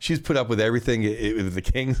she's put up with everything with the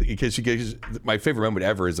Kings. Because my favorite moment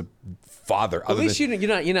ever is a father. At least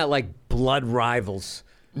you're not like blood rivals.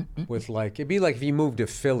 With like, it'd be like if you moved to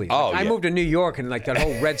Philly. Like, I moved to New York and like that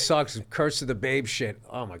whole Red Sox curse of the babe shit.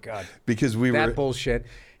 Oh my god, because that bullshit.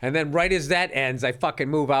 And then right as that ends, I fucking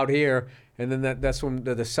move out here. And then that's when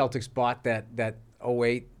the Celtics bought that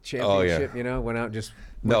 08 championship, went out and just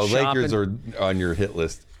went shopping. Lakers are on your hit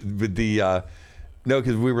list. But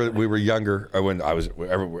because we were younger. When I was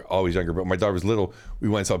always younger, but my daughter was little. We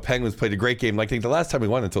went and saw Penguins played a great game. Like, I think the last time we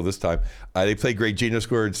won until this time, they played great. Gino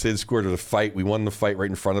scored, Sid scored at a fight. We won the fight right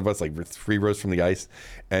in front of us, like 3 rows from the ice.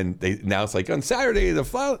 And now it's like on Saturday the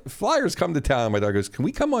Flyers come to town. My daughter goes, "Can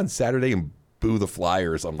we come on Saturday and boo the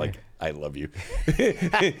Flyers?" I'm like, I love you.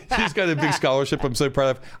 She's got a big scholarship I'm so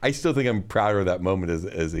proud of. I still think I'm prouder of that moment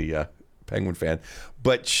as a Penguin fan.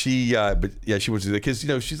 But she wants to do that because,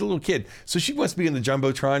 she's a little kid. So she wants to be in the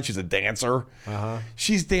Jumbotron. She's a dancer. Uh-huh.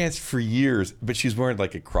 She's danced for years, but she's wearing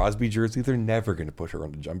like a Crosby jersey. They're never going to put her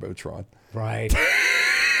on the Jumbotron. Right.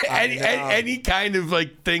 any kind of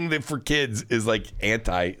like thing that for kids is like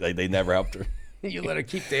they never helped her. You let her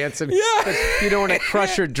keep dancing. Yeah. You don't want to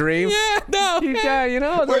crush her dream. Yeah, no.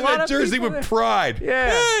 Wear that jersey with pride.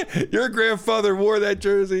 Yeah. Your grandfather wore that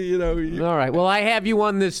jersey, All right. Well, I have you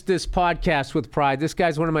on this podcast with pride. This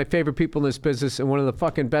guy's one of my favorite people in this business and one of the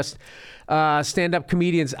fucking best stand-up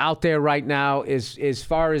comedians out there right now. As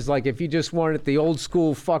far as like if you just wanted the old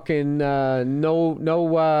school fucking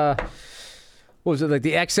what was it, like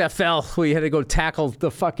the XFL, where you had to go tackle the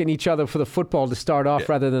fucking each other for the football to start off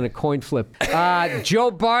rather than a coin flip. Joe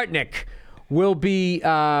Bartnick will be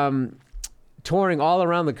touring all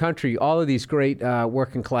around the country, all of these great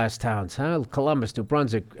working class towns. Columbus, New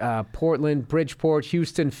Brunswick, Portland, Bridgeport,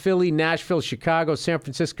 Houston, Philly, Nashville, Chicago, San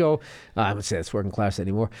Francisco. I wouldn't say that's working class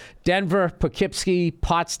anymore. Denver, Poughkeepsie,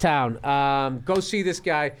 Pottstown. Go see this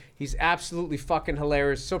guy. He's absolutely fucking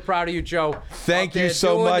hilarious. So proud of you, Joe. Thank you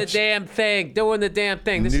so much. Doing the damn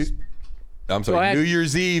thing. I'm sorry, New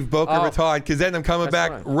Year's Eve, Boca Raton, because then I'm coming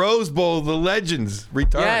back. Right. Rose Bowl, the legends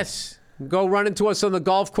return. Yes. Go run into us on the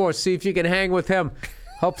golf course. See if you can hang with him.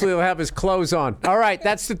 Hopefully he'll have his clothes on. All right,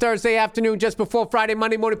 that's the Thursday afternoon just before Friday,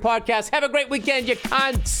 Monday morning podcast. Have a great weekend, you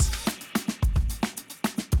cunts.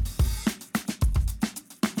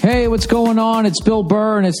 Hey, what's going on? It's Bill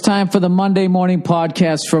Burr, and it's time for the Monday morning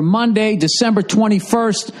podcast for Monday, December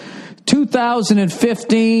 21st,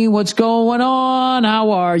 2015. What's going on?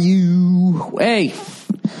 How are you? Hey.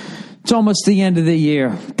 It's almost the end of the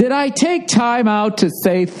year. Did I take time out to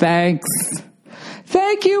say thanks?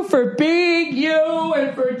 Thank you for being you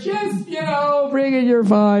and for just, bringing your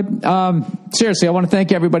vibe. Seriously, I want to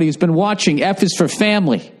thank everybody who's been watching F is for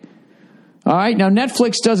Family. All right. Now,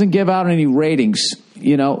 Netflix doesn't give out any ratings,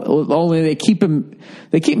 only they keep them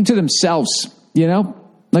to themselves,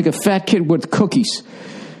 like a fat kid with cookies.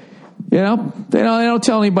 They don't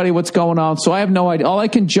tell anybody what's going on, so I have no idea. All I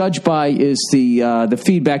can judge by is the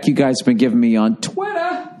feedback you guys have been giving me on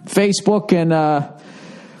Twitter, Facebook, and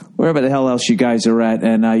wherever the hell else you guys are at.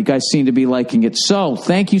 And you guys seem to be liking it. So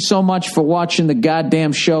thank you so much for watching the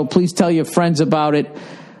goddamn show. Please tell your friends about it.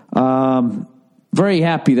 Very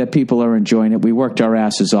happy that people are enjoying it. We worked our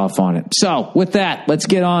asses off on it. So with that, let's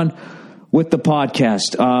get on with the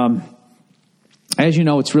podcast. As you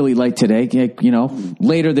know, it's really late today,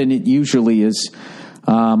 later than it usually is.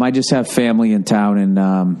 I just have family in town, and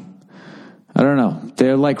I don't know.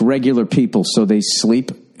 They're like regular people, so they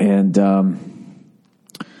sleep, and,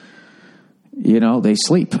 they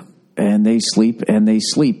sleep, and they sleep, and they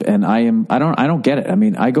sleep. And I don't get it. I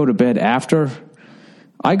mean, I go to bed after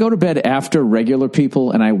regular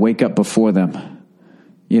people, and I wake up before them,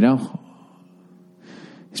 It's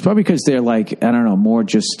probably because they're like, I don't know, more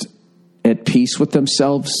just at peace with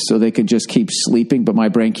themselves so they can just keep sleeping, but my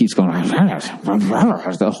brain keeps going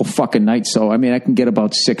the whole fucking night. So, I mean, I can get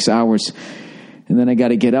about 6 hours, and then I got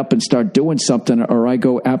to get up and start doing something, or I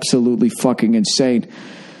go absolutely fucking insane.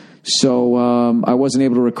 So I wasn't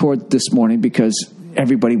able to record this morning because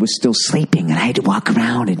everybody was still sleeping, and I had to walk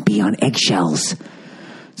around and be on eggshells.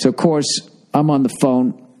 So, of course, I'm on the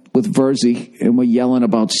phone with Verzi, and we're yelling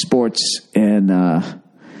about sports, and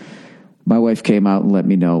my wife came out and let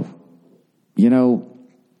me know,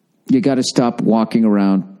 you got to stop walking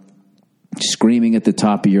around screaming at the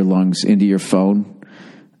top of your lungs into your phone,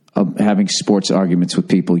 having sports arguments with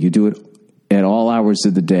people. You do it at all hours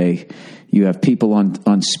of the day. You have people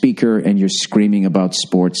on speaker and you're screaming about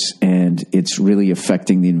sports, and it's really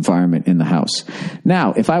affecting the environment in the house.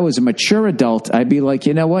 Now, if I was a mature adult, I'd be like,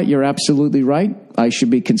 you know what? You're absolutely right. I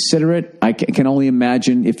should be considerate. I can only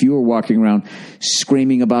imagine if you were walking around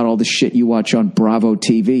screaming about all the shit you watch on Bravo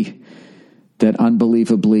TV, that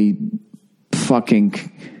unbelievably fucking,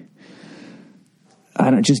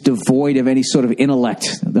 just devoid of any sort of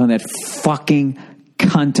intellect on that fucking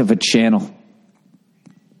cunt of a channel.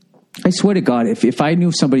 I swear to God, if I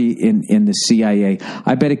knew somebody in the CIA,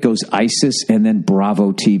 I bet it goes ISIS and then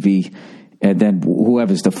Bravo TV and then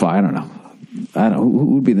whoever's the fire. I don't know.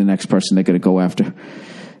 Who would be the next person they're going to go after?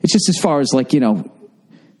 It's just as far as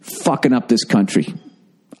fucking up this country.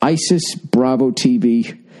 ISIS, Bravo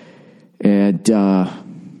TV, and I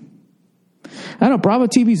don't know, Bravo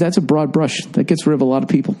TV, that's a broad brush. That gets rid of a lot of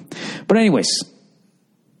people. But anyways,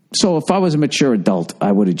 so if I was a mature adult,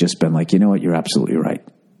 I would have just been like, you know what, you're absolutely right.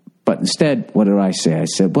 But instead, what did I say? I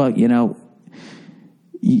said, well,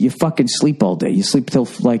 you fucking sleep all day. You sleep till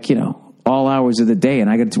all hours of the day, and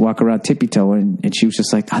I got to walk around tippy-toe, and she was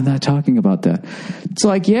just like, I'm not talking about that. It's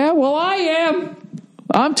like, yeah, well, I am.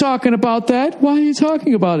 I'm talking about that. Why are you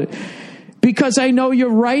talking about it? Because I know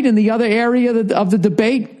you're right in the other area of the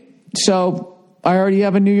debate. So I already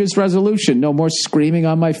have a New Year's resolution. No more screaming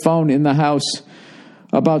on my phone in the house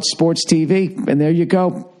about sports TV. And there you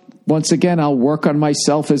go. Once again, I'll work on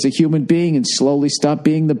myself as a human being and slowly stop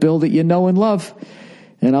being the Bill that you know and love.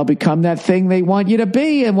 And I'll become that thing they want you to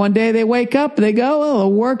be. And one day they wake up and they go, oh, the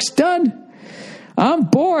work's done. I'm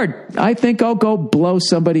bored. I think I'll go blow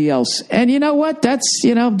somebody else. And you know what? That's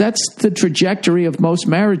the trajectory of most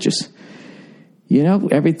marriages.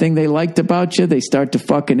 Everything they liked about you, they start to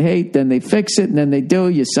fucking hate. Then they fix it, and then they do.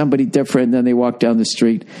 You're somebody different, and then they walk down the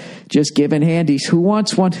street just giving handies. Who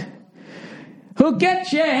wants one? Who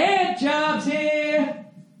gets your hand jobs here?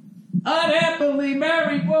 Unhappily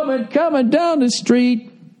married woman coming down the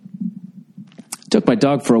street. Took my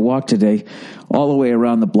dog for a walk today, all the way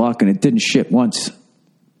around the block, and it didn't shit once.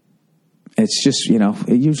 It's just,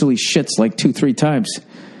 it usually shits like 2-3 times.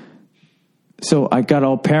 So I got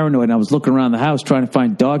all paranoid, and I was looking around the house trying to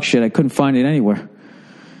find dog shit. I couldn't find it anywhere.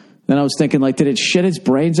 Then I was thinking, did it shit its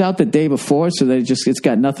brains out the day before so that it's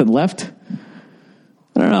got nothing left?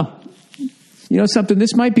 I don't know. You know something?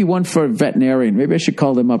 This might be one for a veterinarian. Maybe I should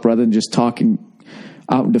call them up rather than just talking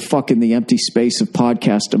out into fucking the empty space of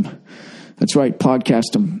podcast them. That's right,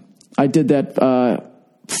 podcast them. I did that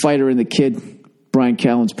Fighter and the Kid, Brian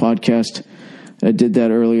Callen's podcast. I did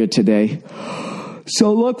that earlier today.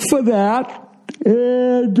 So look for that.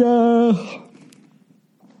 And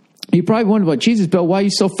you probably wonder about, Jesus, Bill, why are you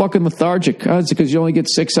so fucking lethargic? Oh, it's because you only get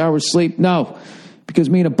 6 hours sleep? No, because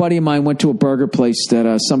me and a buddy of mine went to a burger place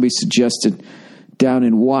that somebody suggested down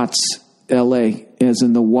in Watts, L.A., as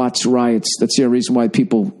in the Watts riots. That's the reason why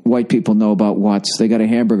white people know about Watts. They got a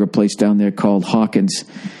hamburger place down there called Hawkins.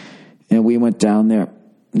 And we went down there.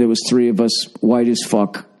 There was 3 of us, white as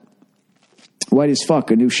fuck. White as fuck,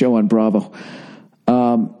 a new show on Bravo.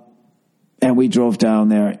 And we drove down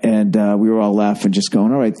there, and we were all laughing, just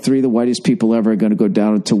going, all right, 3 of the whitest people ever are going to go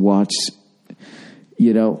down into Watts.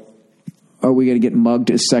 Are we going to get mugged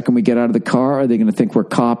the second we get out of the car? Are they going to think we're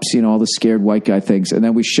cops? All the scared white guy things. And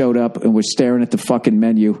then we showed up, and we're staring at the fucking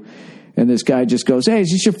menu. And this guy just goes, hey, is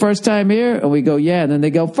this your first time here? And we go, yeah. And then they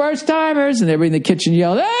go, first timers. And everybody in the kitchen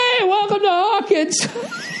yelled, hey, welcome to Hawkins.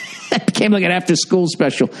 It became like an after school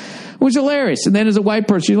special. It was hilarious. And then as a white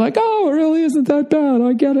person, you're like, oh, it really isn't that bad.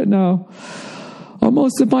 I get it now.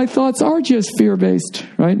 Most of my thoughts are just fear-based,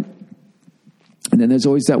 right? And then there's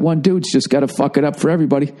always that one dude who's just got to fuck it up for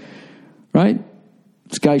everybody, right?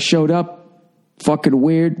 This guy showed up, fucking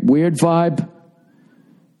weird vibe,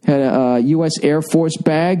 had a U.S. Air Force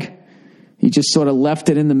bag. He just sort of left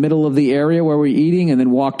it in the middle of the area where we're eating and then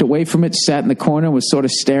walked away from it, sat in the corner and was sort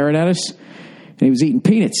of staring at us. And he was eating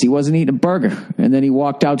peanuts. He wasn't eating a burger. And then he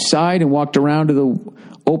walked outside and walked around to the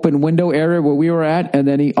open window area where we were at, and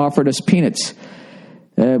then he offered us peanuts.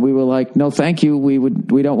 we were like, no, thank you. We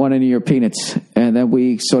don't want any of your peanuts. And then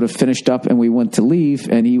we sort of finished up and we went to leave,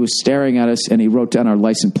 and he was staring at us and he wrote down our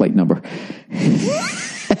license plate number.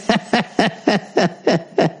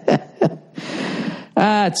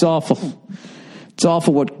 It's awful. It's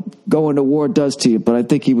awful what going to war does to you, but I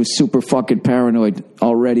think he was super fucking paranoid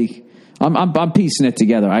already. I'm piecing it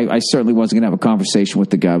together. I certainly wasn't going to have a conversation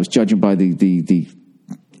with the guy. I was judging by the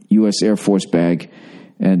U.S. Air Force bag,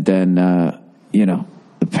 and then, the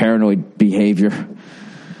paranoid behavior.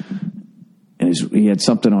 And he had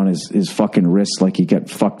something on his fucking wrist, like he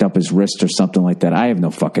got fucked up his wrist or something like that. I have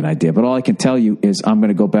no fucking idea. But all I can tell you is I'm going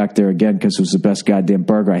to go back there again because it was the best goddamn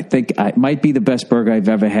burger. I think it might be the best burger I've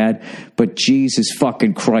ever had, but Jesus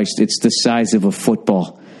fucking Christ, it's the size of a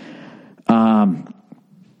football. And,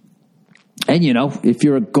 if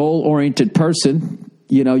you're a goal-oriented person,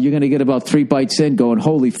 you're going to get about 3 bites in going,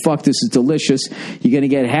 holy fuck, this is delicious. You're going to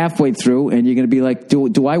get halfway through and you're going to be like,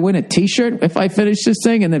 do I win a t-shirt if I finish this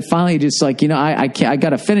thing? And then finally just like, I got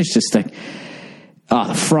to finish this thing.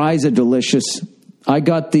 The fries are delicious. I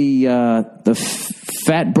got the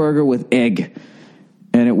fat burger with egg,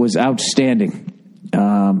 and it was outstanding.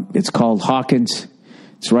 It's called Hawkins.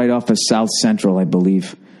 It's right off of South Central, I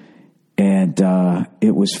believe. And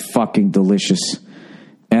it was fucking delicious.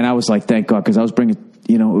 And I was like, thank God, because I was bringing,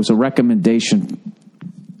 it was a recommendation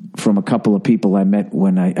from a couple of people I met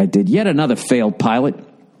when I did yet another failed pilot.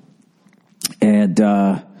 And,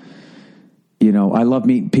 I love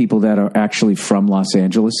meeting people that are actually from Los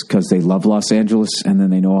Angeles because they love Los Angeles and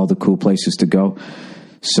then they know all the cool places to go.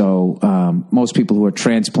 So most people who are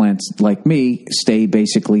transplants like me stay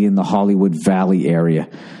basically in the Hollywood Valley area.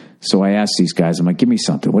 So I asked these guys, I'm like, give me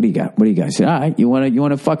something. What do you got? What do you guys say? All right, you want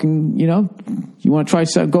to fucking, you want to try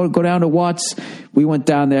something? Go down to Watts. We went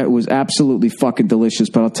down there. It was absolutely fucking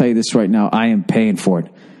delicious. But I'll tell you this right now, I am paying for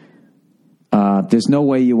it. There's no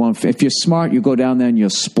way you won't. If you're smart, you go down there and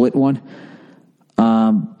you'll split one.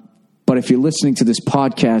 But if you're listening to this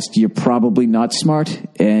podcast, you're probably not smart,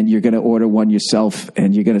 and you're going to order one yourself,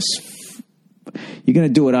 and you're going to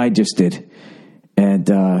do what I just did,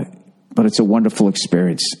 and. But it's a wonderful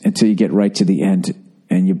experience until you get right to the end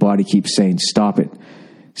and your body keeps saying, stop it.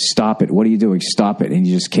 Stop it. What are you doing? Stop it. And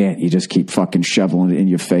you just can't. You just keep fucking shoveling it in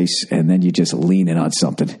your face, and then you just lean in on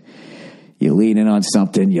something. You lean in on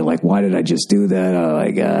something. You're like, why did I just do that? Oh,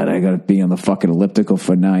 my God. I got to be on the fucking elliptical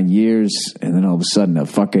for 9 years. And then all of a sudden, a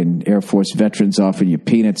fucking Air Force veteran's offering you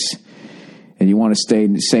peanuts. And you want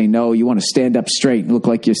to say no. You want to stand up straight and look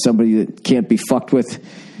like you're somebody that can't be fucked with,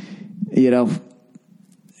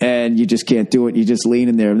 And you just can't do it. You just lean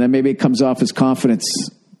in there. And then maybe it comes off as confidence.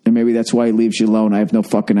 And maybe that's why he leaves you alone. I have no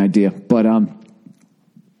fucking idea. But, oh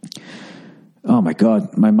my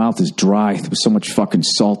God, my mouth is dry. There's so much fucking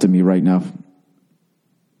salt in me right now.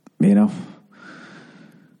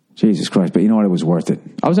 Jesus Christ. But you know what? It was worth it.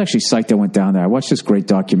 I was actually psyched I went down there. I watched this great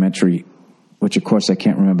documentary, which of course I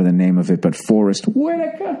can't remember the name of it, but Forrest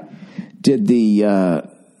Whitaker did the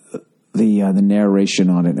narration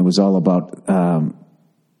on it. It was all about,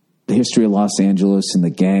 the history of Los Angeles and the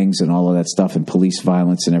gangs and all of that stuff and police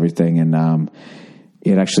violence and everything. And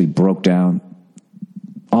it actually broke down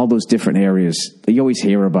all those different areas. You always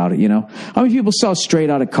hear about it, How many people saw Straight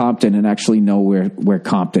Outta Compton and actually know where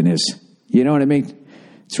Compton is? You know what I mean?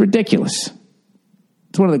 It's ridiculous.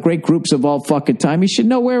 It's one of the great groups of all fucking time. You should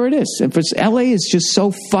know where it is. And for LA is just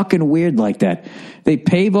so fucking weird like that. They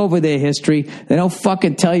pave over their history. They don't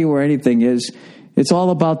fucking tell you where anything is. It's all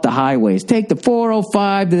about the highways. Take the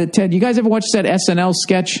 405 to the 10. You guys ever watch that SNL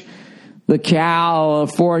sketch? The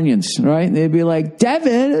Californians, right? And they'd be like,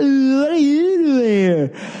 Devin, what are you doing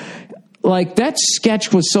here? Like, that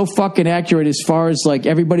sketch was so fucking accurate as far as, like,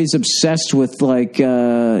 everybody's obsessed with, like,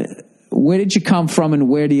 where did you come from and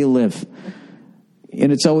where do you live?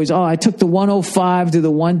 And it's always, I took the 105 to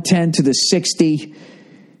the 110 to the 60.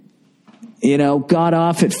 Got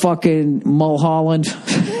off at fucking Mulholland.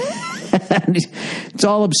 It's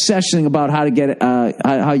all obsessing about how to get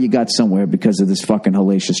how you got somewhere because of this fucking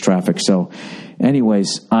hellacious traffic. So,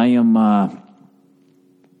 anyways, I am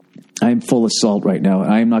full of salt right now.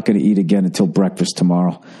 I am not going to eat again until breakfast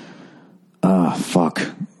tomorrow. Fuck.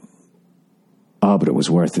 Oh, but it was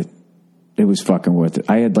worth it. It was fucking worth it.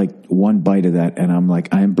 I had like one bite of that, and I'm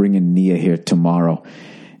like, I am bringing Nia here tomorrow.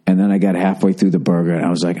 And then I got halfway through the burger, and I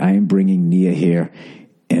was like, I am bringing Nia here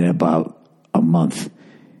in about a month.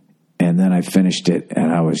 And then I finished it,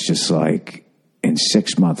 and I was just like, in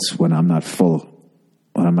 6 months, when I'm not full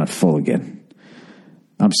again.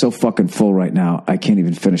 I'm so fucking full right now, I can't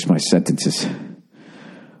even finish my sentences.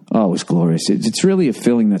 Oh, it was glorious. It's really a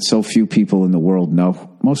feeling that so few people in the world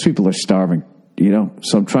know. Most people are starving.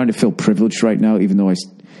 So I'm trying to feel privileged right now, even though it's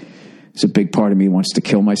a big part of me wants to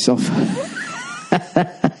kill myself.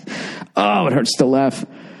 Oh, it hurts to laugh.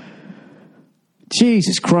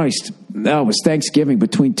 Jesus Christ. No, it was Thanksgiving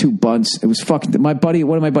between two buns. It was fucking... one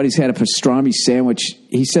of my buddies had a pastrami sandwich.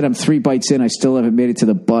 He said, I'm 3 bites in. I still haven't made it to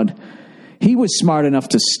the bun. He was smart enough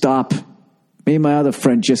to stop. Me and my other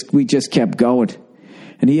friend, we just kept going.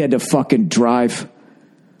 And he had to fucking drive.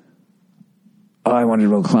 Oh, I wanted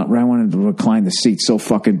to recline the seat so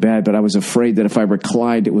fucking bad, but I was afraid that if I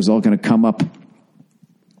reclined, it was all going to come up.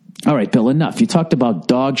 All right, Bill, enough. You talked about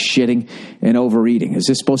dog shitting and overeating. Is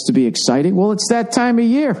this supposed to be exciting? Well, it's that time of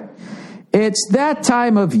year. It's that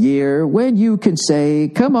time of year when you can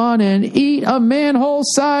say, come on and eat a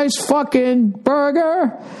manhole-sized fucking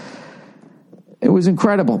burger. It was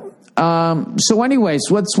incredible. So anyways,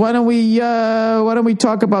 why don't we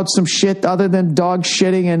talk about some shit other than dog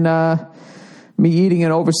shitting and me eating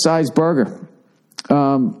an oversized burger?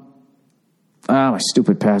 My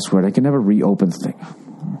stupid password. I can never reopen the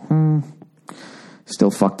thing.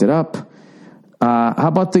 Still fucked it up. How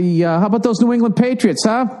about those New England Patriots,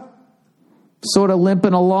 huh? Sort of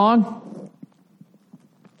limping along.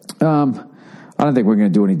 I don't think we're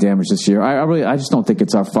going to do any damage this year. I just don't think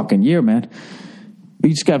it's our fucking year, man. We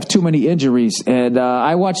just got too many injuries. And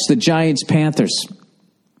I watched the Giants-Panthers.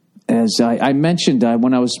 As I mentioned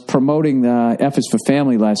when I was promoting F is for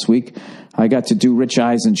Family last week, I got to do Rich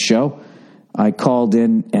Eisen's show. I called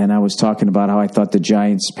in and I was talking about how I thought the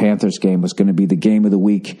Giants-Panthers game was going to be the game of the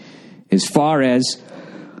week as far as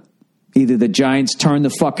either the Giants turn the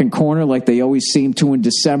fucking corner like they always seem to in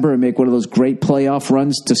December and make one of those great playoff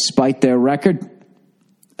runs despite their record,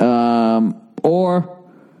 or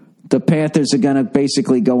the Panthers are going to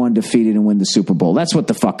basically go undefeated and win the Super Bowl. That's what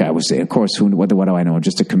the fuck I was saying. Of course, what do I know? I'm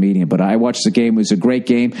just a comedian. But I watched the game. It was a great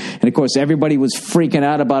game. And, of course, everybody was freaking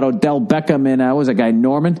out about Odell Beckham and what was that guy,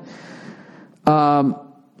 Norman?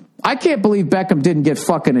 I can't believe Beckham didn't get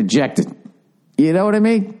fucking ejected. You know what I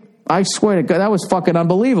mean? I swear to God, that was fucking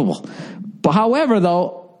unbelievable. But however,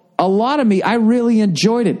 though, a lot of me, I really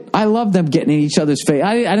enjoyed it. I love them getting in each other's face.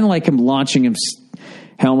 I didn't like him launching him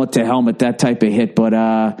helmet to helmet, that type of hit. But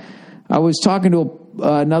I was talking to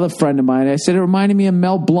another friend of mine. I said it reminded me of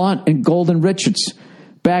Mel Blount and Golden Richards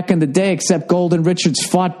back in the day, except Golden Richards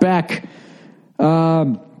fought back.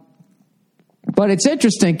 But it's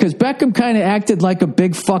interesting because Beckham kind of acted like a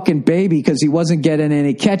big fucking baby because he wasn't getting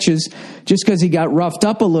any catches just because he got roughed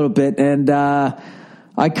up a little bit. And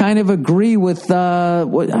I kind of agree with, I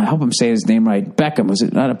hope I'm saying his name right. Beckham, was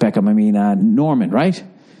it? Not a Beckham, I mean Norman, right?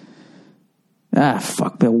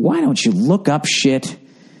 Fuck, Bill, why don't you look up shit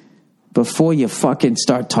before you fucking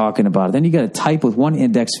start talking about it? Then you got to type with one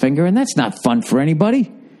index finger, and that's not fun for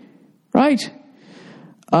anybody, right?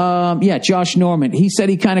 Josh Norman. He said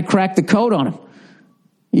he kind of cracked the code on him.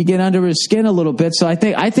 You get under his skin a little bit. So I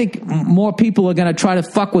think more people are going to try to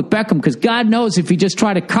fuck with Beckham because God knows if you just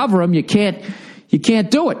try to cover him, you can't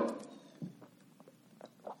do it.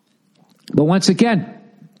 But once again,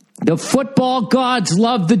 the football gods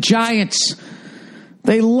love the Giants.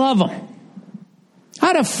 They love them.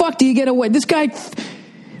 How the fuck do you get away? This guy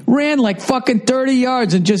ran like fucking 30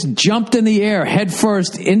 yards and just jumped in the air head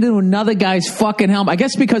first into another guy's fucking helmet. I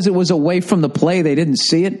guess because it was away from the play, they didn't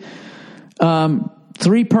see it.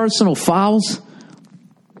 3 personal fouls.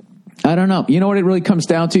 I don't know. You know what it really comes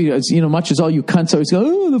down to? It's, much as all you cunts always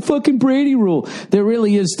go, the fucking Brady rule. There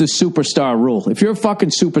really is the superstar rule. If you're a fucking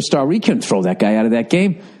superstar, you couldn't throw that guy out of that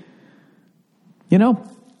game. You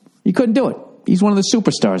couldn't do it. He's one of the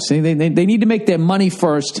superstars. They need to make their money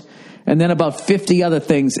first and then about 50 other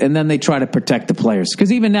things, and then they try to protect the players.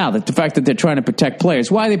 Because even now, the fact that they're trying to protect players,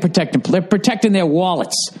 why are they protecting? They're protecting their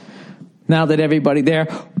wallets. Now that everybody there,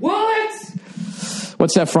 wallets!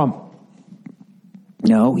 What's that from?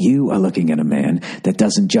 No, you are looking at a man that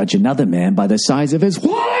doesn't judge another man by the size of his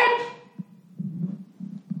wallet.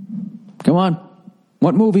 Come on.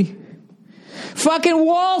 What movie? Fucking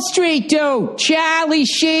Wall Street, dude. Charlie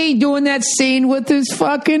Sheen doing that scene with his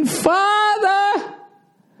fucking father.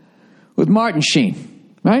 With Martin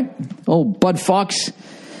Sheen, right? Old Bud Fox.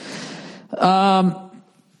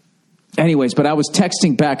 Anyways, but I was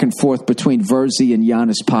texting back and forth between Verzi and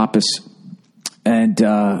Giannis Pappas. And,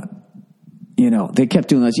 they kept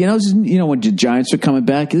doing this. When the Giants are coming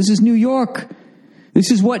back, this is New York.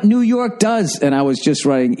 This is what New York does. And I was just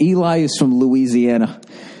writing, Eli is from Louisiana.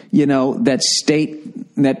 That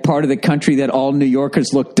state, that part of the country that all New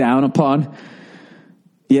Yorkers look down upon.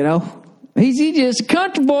 He's just a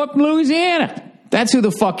country boy from Louisiana. That's who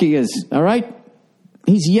the fuck he is, all right?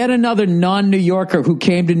 He's yet another non-New Yorker who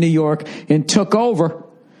came to New York and took over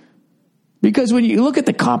Because when you look at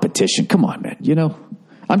the competition, come on, man, you know,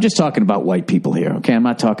 I'm just talking about white people here, okay? I'm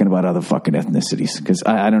not talking about other fucking ethnicities because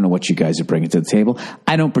I don't know what you guys are bringing to the table.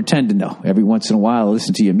 I don't pretend to know. Every once in a while, I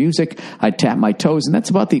listen to your music, I tap my toes, and that's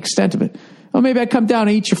about the extent of it. Or maybe I come down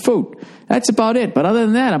and eat your food. That's about it. But other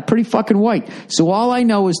than that, I'm pretty fucking white. So all I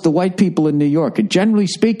know is the white people in New York. And generally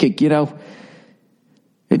speaking, you know,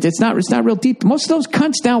 it's not real deep. Most of those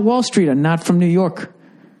cunts down Wall Street are not from New York.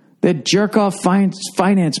 They're jerk-off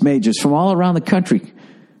finance majors from all around the country.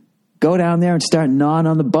 Go down there and start gnawing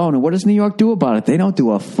on the bone. And what does New York do about it? They don't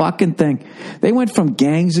do a fucking thing. They went from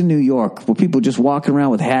gangs in New York where people just walking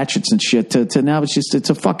around with hatchets and shit to now it's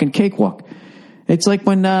a fucking cakewalk. It's like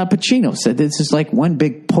when Pacino said this is like one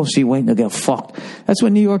big pussy waiting to get fucked. That's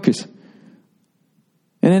what New York is.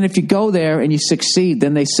 And then if you go there and you succeed,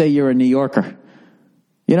 then they say you're a New Yorker.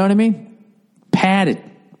 You know what I mean? Padded.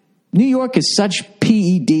 New York is such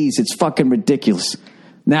PEDs, it's fucking ridiculous.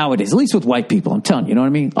 Nowadays, at least with white people, I'm telling you, you know what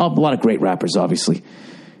I mean? A lot of great rappers, obviously,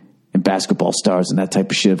 and basketball stars and that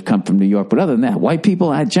type of shit have come from New York. But other than that, white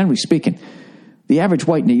people, generally speaking, the average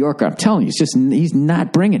white New Yorker, I'm telling you, he's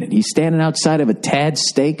not bringing it. He's standing outside of a Tad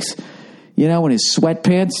Steaks, you know, in his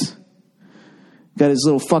sweatpants. Got his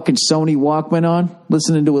little fucking Sony Walkman on,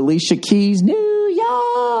 listening to Alicia Keys. New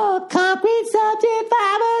York, concrete subject,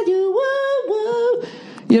 fiber, you woo woo.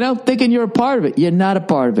 You know, thinking you're a part of it. You're not a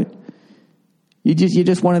part of it. You're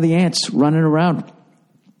just one of the ants running around.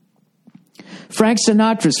 Frank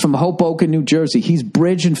Sinatra's from Hoboken, New Jersey. He's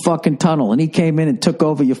bridge and fucking tunnel, and he came in and took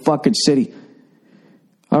over your fucking city.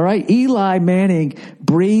 All right? Eli Manning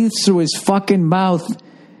breathes through his fucking mouth,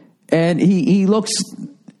 and he looks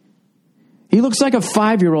like a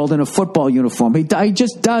 5-year-old in a football uniform. He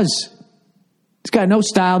just does. He's got no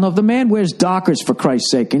style. No, the man wears Dockers, for Christ's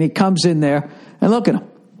sake, and he comes in there, and look at him.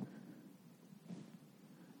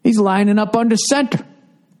 He's lining up under center.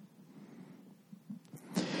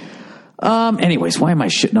 Anyways, why am I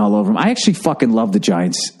shitting all over him? I actually fucking love the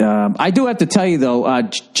Giants. I do have to tell you, though,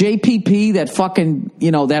 JPP, that fucking, you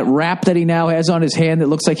know, that wrap that he now has on his hand that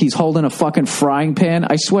looks like he's holding a fucking frying pan.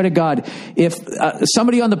 I swear to God, if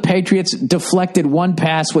somebody on the Patriots deflected one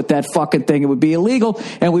pass with that fucking thing, it would be illegal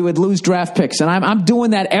and we would lose draft picks. And I'm doing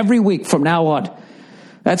that every week from now on.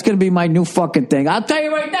 That's going to be my new fucking thing. I'll tell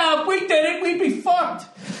you right now, if we did it, we'd be fucked.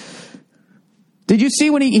 Did you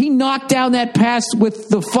see when he knocked down that pass with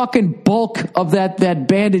the fucking bulk of that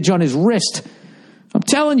bandage on his wrist? I'm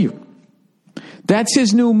telling you. That's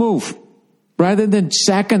his new move. Rather than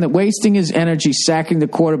wasting his energy sacking the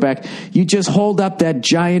quarterback, you just hold up that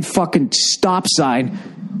giant fucking stop sign.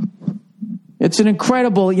 It's an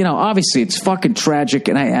incredible, you know, obviously it's fucking tragic,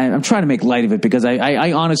 and I'm trying to make light of it because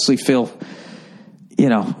I honestly feel, you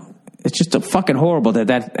know, it's just a fucking horrible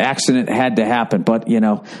that accident had to happen. But, you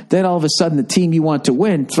know, then all of a sudden the team you want to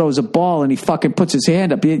win throws a ball and he fucking puts his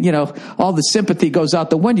hand up. You know, all the sympathy goes out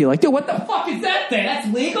the window. You're like, dude, what the fuck is that thing?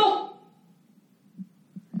 That's legal?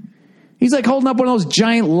 He's like holding up one of those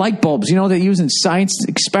giant light bulbs, you know, they use in science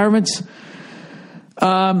experiments.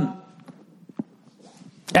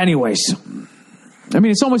 Anyways, I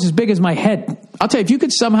mean, it's almost as big as my head. I'll tell you, if you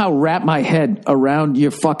could somehow wrap my head around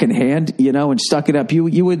your fucking hand, you know, and stuck it up, you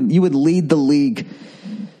would lead the league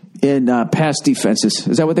in pass defenses.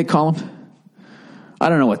 Is that what they call them? I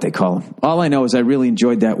don't know what they call them. All I know is I really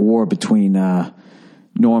enjoyed that war between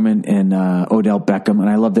Norman and Odell Beckham, and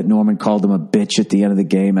I love that Norman called him a bitch at the end of the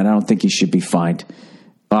game, and I don't think he should be fined.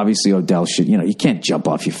 Obviously, Odell should. You know, you can't jump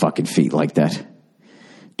off your fucking feet like that,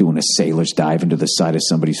 doing a sailor's dive into the side of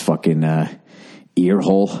somebody's fucking ear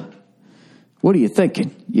hole. What are you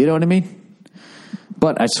thinking? You know what I mean?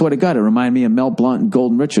 But I swear to God, it reminded me of Mel Blount and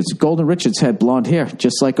Golden Richards. Golden Richards had blonde hair,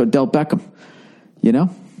 just like Odell Beckham. You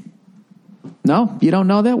know? No? You don't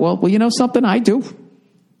know that? Well, you know something? I do.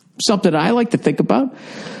 Something I like to think about.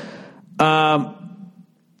 Oh,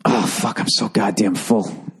 fuck, I'm so goddamn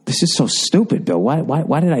full. This is so stupid, Bill.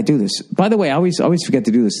 Why did I do this? By the way, I always forget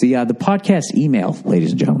to do this. The podcast email,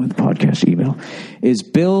 ladies and gentlemen, the podcast email is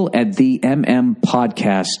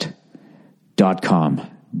bill@themmpodcast.com.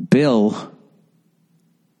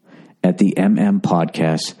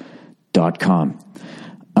 bill@themmpodcast.com.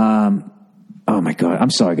 Oh my God.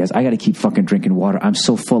 I'm sorry, guys. I got to keep fucking drinking water. I'm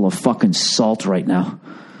so full of fucking salt right now.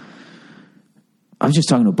 I was just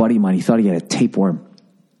talking to a buddy of mine. He thought he had a tapeworm.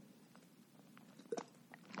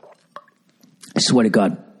 I swear to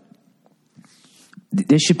God.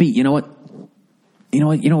 There should be, you know what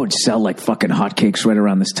would sell like fucking hotcakes right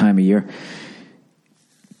around this time of year?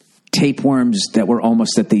 Tapeworms that were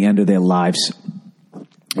almost at the end of their lives.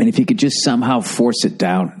 And if you could just somehow force it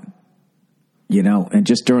down, you know, and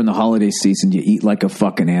just during the holiday season, you eat like a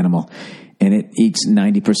fucking animal. and it eats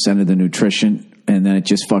 90% of the nutrition, and then it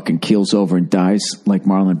just fucking keels over and dies like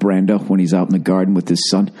Marlon Brando when he's out in the garden with his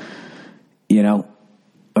son,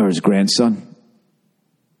 or his grandson.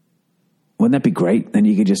 Wouldn't that be great? Then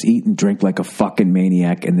you could just eat and drink like a fucking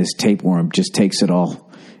maniac, and this tapeworm just takes it all,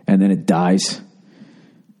 and then it dies.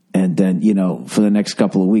 And then, for the next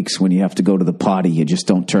couple of weeks when you have to go to the potty, you just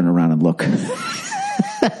don't turn around and look.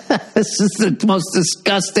 This is the most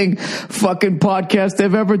disgusting fucking podcast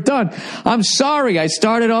I've ever done. I'm sorry. I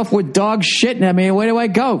started off with dog shit. I mean, where do I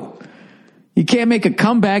go? You can't make a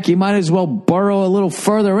comeback. You might as well burrow a little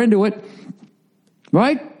further into it.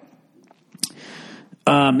 Right?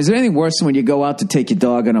 Is there anything worse than when you go out to take your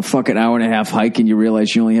dog on a fucking hour and a half hike and you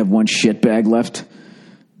realize you only have one shit bag left?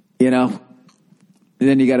 And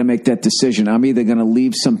then you got to make that decision. I'm either going to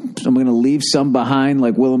leave some behind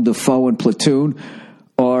like Willem Dafoe in Platoon,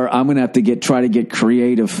 or I'm going to have to try to get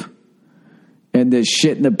creative. And there's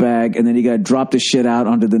shit in the bag, and then you got to drop the shit out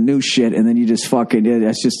onto the new shit, and then you just fucking,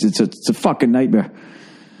 it's a fucking nightmare.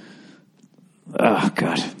 Oh,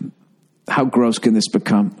 God. How gross can this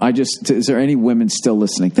become? Is there any women still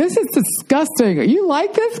listening? This is disgusting. You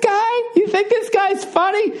like this guy? You think this guy's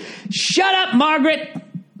funny? Shut up, Margaret.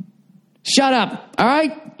 Shut up. All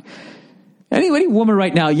right? Any woman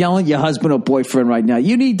right now yelling at your husband or boyfriend right now,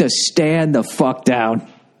 you need to stand the fuck down.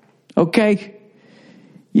 Okay?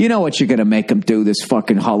 You know what you're going to make him do this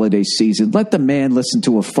fucking holiday season. Let the man listen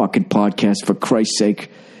to a fucking podcast, for Christ's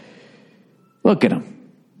sake. Look at him.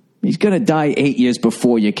 He's going to die 8 years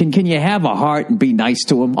before you. Can you have a heart and be nice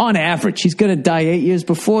to him? On average, he's going to die 8 years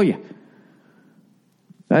before you.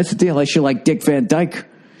 That's the deal. Unless you're like Dick Van Dyke,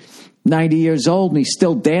 90 years old, and he's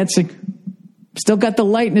still dancing. Still got the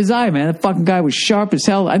light in his eye, man. That fucking guy was sharp as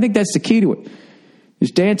hell. I think that's the key to it.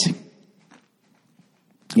 Is dancing.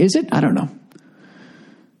 Is it? I don't know.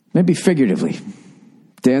 Maybe figuratively.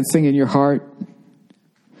 Dancing in your heart.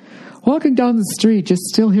 Walking down the street, just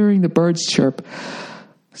still hearing the birds chirp.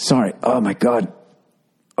 Sorry. Oh, my God.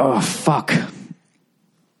 Oh, fuck.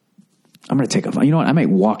 I'm going to take a... You know what? I might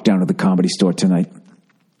walk down to the Comedy Store tonight.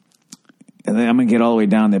 And then I'm going to get all the way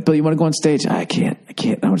down there. Bill, you want to go on stage? I can't.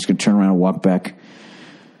 I'm just going to turn around and walk back.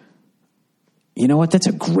 You know what? That's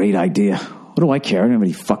a great idea. What do I care? I don't have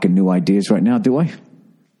any fucking new ideas right now, do I? I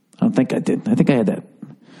don't think I did. I think I had that.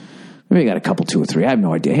 Maybe I got a couple, 2 or 3. I have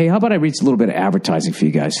no idea. Hey, how about I read a little bit of advertising for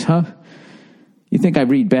you guys, huh? You think I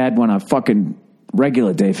read bad when I'm fucking...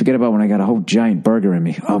 regular day. Forget about when I got a whole giant burger in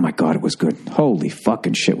me. Oh my God, it was good. Holy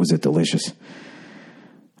fucking shit, was it delicious.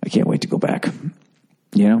 I can't wait to go back.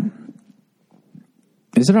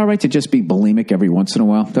 Is it all right to just be bulimic every once in a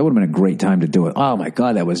while? That would have been a great time to do it. Oh my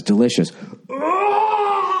God, that was delicious.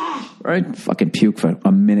 Right? Fucking puke for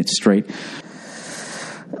a minute straight.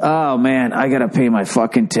 Oh man, I gotta pay my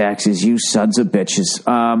fucking taxes, you sons of bitches.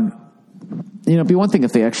 It'd be one thing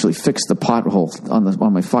if they actually fixed the pothole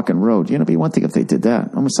on my fucking road. It'd be one thing if they did that.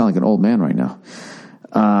 I'm going to sound like an old man right now.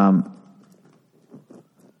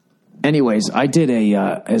 Anyways, I did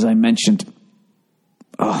as I mentioned,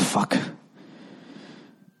 oh, fuck.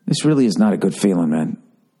 This really is not a good feeling, man.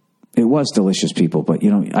 It was delicious, people, but,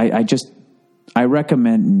 I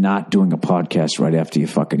recommend not doing a podcast right after you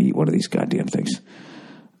fucking eat one of these goddamn things.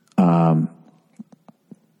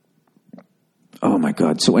 Oh my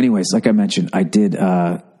God. So anyways, like I mentioned, I did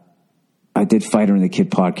Fighter and the Kid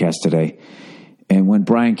podcast today. And when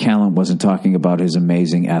Brian Callen wasn't talking about his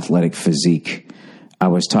amazing athletic physique, I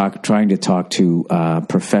was trying to talk to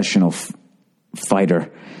professional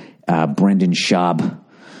fighter, Brendan Schaub.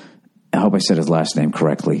 I hope I said his last name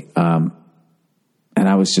correctly. And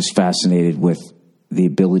I was just fascinated with the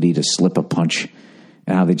ability to slip a punch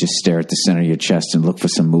and how they just stare at the center of your chest and look for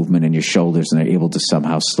some movement in your shoulders, and they're able to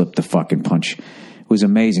somehow slip the fucking punch. It was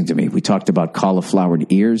amazing to me. We talked about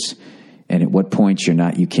cauliflowered ears, and at what point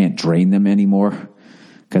you can't drain them anymore,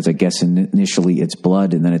 because I guess initially it's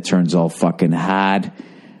blood, and then it turns all fucking hard.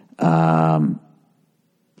 I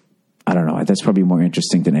don't know. That's probably more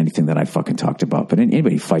interesting than anything that I fucking talked about. But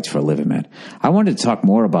anybody fights for a living, man. I wanted to talk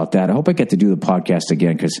more about that. I hope I get to do the podcast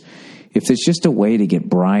again, because if there's just a way to get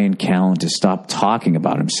Brian Callen to stop talking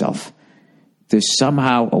about himself, there's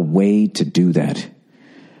somehow a way to do that.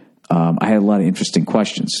 I had a lot of interesting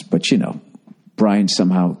questions, but Brian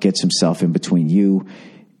somehow gets himself in between you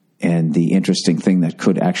and the interesting thing that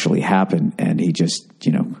could actually happen. And he just,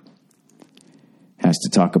 has to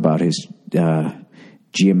talk about his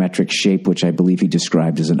geometric shape, which I believe he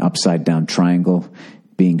described as an upside down triangle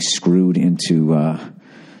being screwed into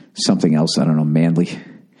something else. I don't know, manly.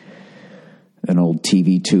 An old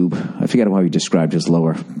TV tube. I forget how he described his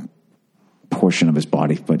lower portion of his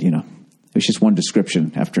body, but It was just one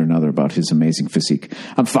description after another about his amazing physique.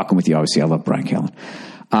 I'm fucking with you, obviously. I love Brian Callen.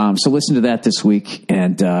 So listen to that this week.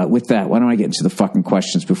 And with that, why don't I get into the fucking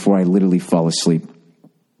questions before I literally fall asleep?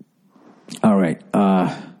 All right.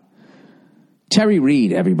 Terry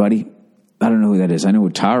Reed, everybody. I don't know who that is. I know who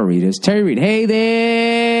Tara Reid is. Terry Reid. Hey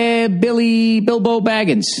there, Bilbo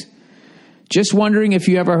Baggins. Just wondering if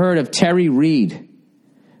you ever heard of Terry Reid.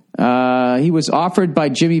 He was offered by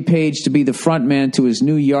Jimmy Page to be the frontman to his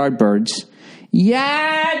new Yardbirds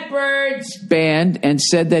band and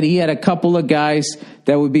said that he had a couple of guys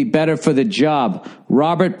that would be better for the job.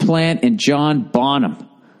 Robert Plant and John Bonham.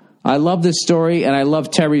 I love this story and I love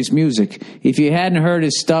Terry's music. If you hadn't heard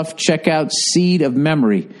his stuff, check out Seed of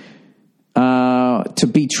Memory. To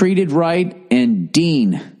Be Treated Right and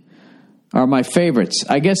Dean are my favorites.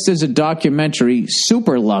 I guess there's a documentary,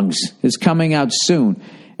 Super Lungs, is coming out soon.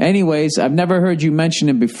 Anyways, I've never heard you mention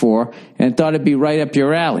him before and thought it'd be right up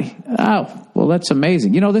your alley. Oh, well, that's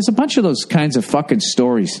amazing. You know, there's a bunch of those kinds of fucking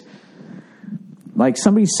stories. Like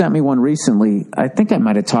somebody sent me one recently. I think I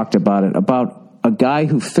might have talked about it, about a guy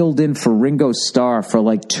who filled in for Ringo Starr for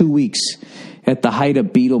like 2 weeks at the height of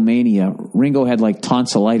Beatlemania. Ringo had like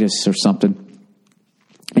tonsillitis or something.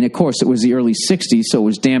 And of course, it was the early 60s, so it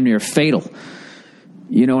was damn near fatal.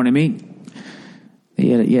 You know what I mean?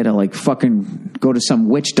 You had to like fucking go to some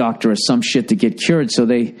witch doctor or some shit to get cured. So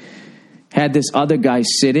they had this other guy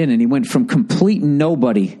sit in, and he went from complete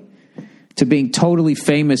nobody to being totally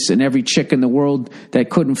famous, and every chick in the world that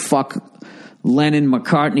couldn't fuck Lennon,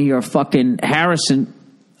 McCartney, or fucking Harrison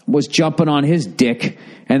was jumping on his dick.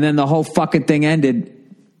 And then the whole fucking thing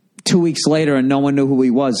ended 2 weeks later, and no one knew who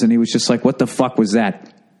he was. And he was just like, what the fuck was that?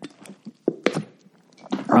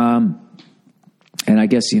 And I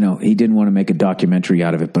guess, you know, he didn't want to make a documentary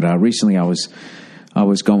out of it. But recently I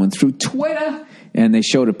was going through Twitter, and they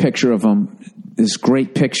showed a picture of him, this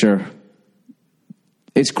great picture.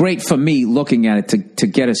 It's great for me looking at it to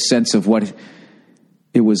get a sense of what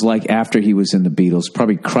it was like after he was in the Beatles.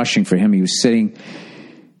 Probably crushing for him. He was sitting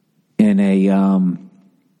in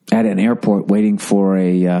at an airport waiting for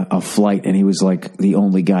a flight, and he was like the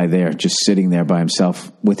only guy there, just sitting there by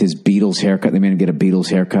himself with his Beatles haircut. They made him get a Beatles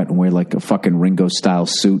haircut and wear like a fucking Ringo style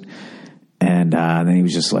suit. And then he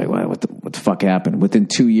was just like, well, what the fuck happened? Within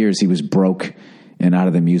 2 years, he was broke and out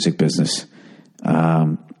of the music business.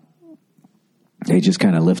 They just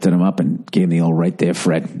kind of lifted him up and gave him the old right there,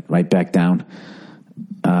 Fred, right back down.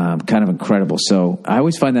 Kind of incredible. So I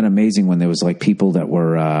always find that amazing when there was like people that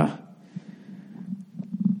were,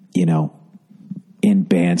 you know, in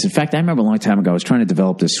bands. In fact, I remember a long time ago, I was trying to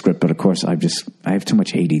develop this script, but of course I have too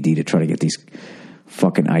much ADD to try to get these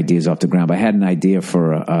fucking ideas off the ground. But I had an idea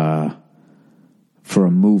for a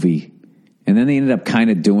movie, and then they ended up kind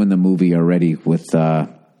of doing the movie already with one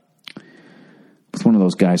of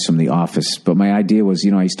those guys from The Office. But my idea was,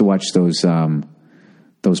 you know, I used to watch those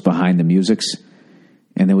behind the musics,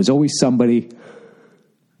 and there was always somebody.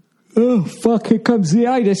 Oh fuck! Here comes the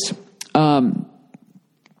itis.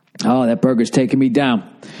 Oh, that burger's taking me down.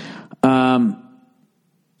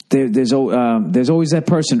 There's always that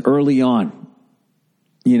person early on.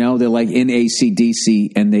 You know, they're like in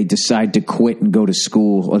AC/DC and they decide to quit and go to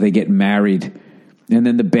school, or they get married, and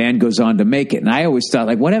then the band goes on to make it. And I always thought,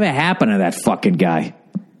 like, whatever happened to that fucking guy?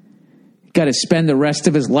 Got to spend the rest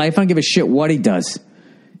of his life. I don't give a shit what he does.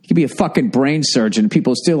 He could be a fucking brain surgeon. And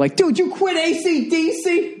people are still like, dude, you quit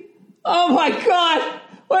AC/DC? Oh my God,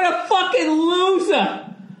 what a fucking loser.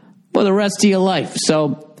 For the rest of your life.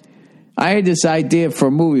 So I had this idea for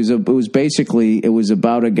movies. It was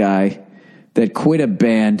about a guy that quit a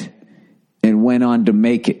band and went on to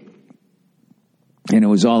make it. And it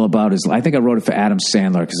was all about I think I wrote it for Adam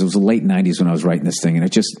Sandler because it was the late 90s when I was writing this thing. And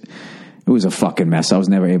it was a fucking mess. I was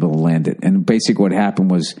never able to land it. And basically what happened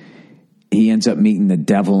was he ends up meeting the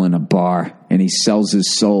devil in a bar, and he sells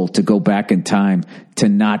his soul to go back in time to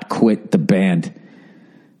not quit the band.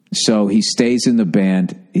 So he stays in the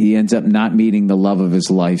band. He ends up not meeting the love of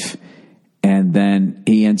his life. And then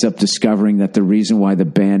he ends up discovering that the reason why the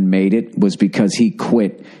band made it was because he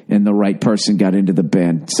quit and the right person got into the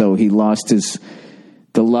band. So he lost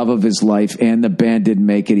the love of his life, and the band didn't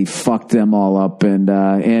make it. He fucked them all up,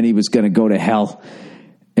 and he was going to go to hell.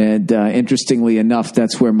 And interestingly enough,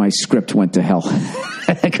 that's where my script went to hell.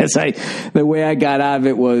 Because the way I got out of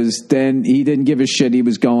it was, then he didn't give a shit. He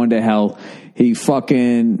was going to hell. He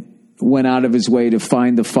fucking went out of his way to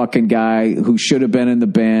find the fucking guy who should have been in the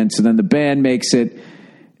band. So then the band makes it.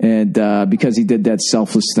 And because he did that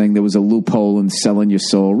selfless thing, there was a loophole in selling your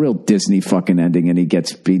soul. Real Disney fucking ending. And he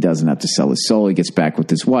doesn't have to sell his soul. He gets back with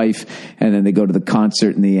his wife. And then they go to the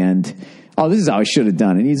concert in the end. oh, this is how I should have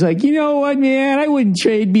done it. He's like, you know what, man? I wouldn't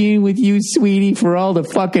trade being with you, sweetie, for all the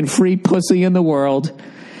fucking free pussy in the world.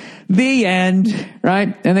 The end,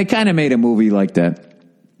 right? And they kind of made a movie like that.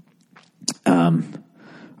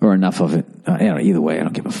 Or enough of it. Either way, I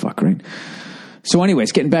don't give a fuck, right? So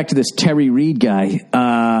anyways, getting back to this Terry Reid guy.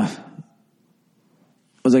 What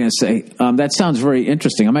was I going to say? That sounds very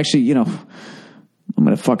interesting. I'm actually, I'm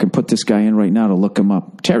going to fucking put this guy in right now to look him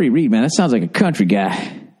up. Terry Reid, man, that sounds like a country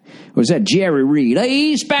guy. Or is that Jerry Reid?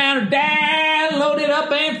 Eastbound or down, loaded up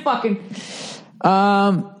and fucking...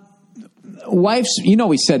 Wife's,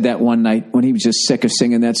 we said that one night when he was just sick of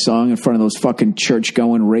singing that song in front of those fucking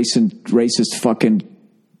church-going, racist fucking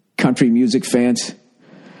country music fans.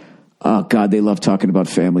 Oh, God, they love talking about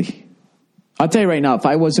family. I'll tell you right now, if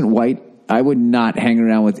I wasn't white, I would not hang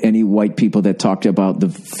around with any white people that talked about the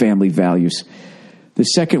family values. The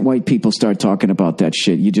second white people start talking about that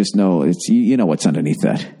shit, you just know, you know what's underneath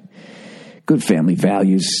that. Good family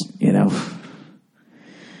values,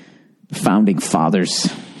 Founding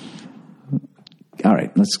fathers. All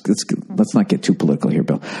right, let's not get too political here,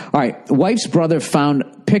 Bill. All right, wife's brother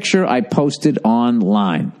found picture I posted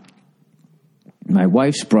online. My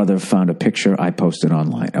wife's brother found a picture I posted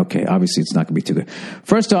online. Okay, obviously it's not going to be too good.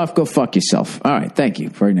 First off, go fuck yourself. All right, thank you.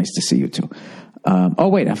 Very nice to see you too. Oh,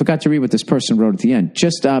 wait, I forgot to read what this person wrote at the end.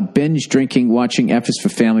 Just binge drinking, watching F is for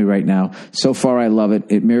Family right now. So far, I love it.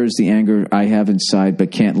 It mirrors the anger I have inside but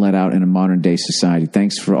can't let out in a modern-day society.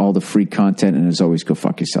 Thanks for all the free content, and as always, go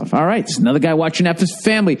fuck yourself. All right, there's another guy watching F is for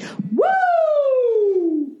Family.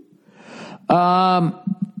 Woo! All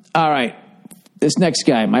right, this next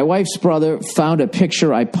guy. My wife's brother found a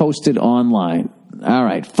picture I posted online. All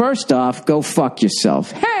right, first off, go fuck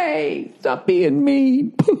yourself. Hey, stop being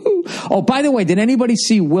mean. Oh, by the way, did anybody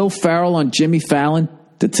see Will Ferrell on Jimmy Fallon,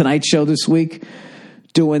 the Tonight Show this week?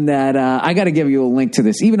 Doing that, I got to give you a link to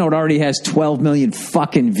this, even though it already has 12 million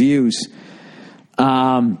fucking views.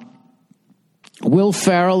 Will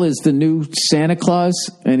Ferrell is the new Santa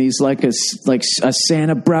Claus, and he's like a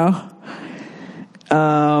Santa bro.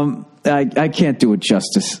 I can't do it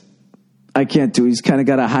justice. I can't do. He's kind of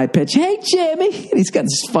got a high pitch. Hey, Jimmy. And he's got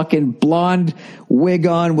this fucking blonde wig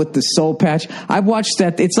on with the soul patch. I've watched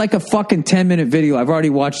that. It's like a fucking 10-minute video. I've already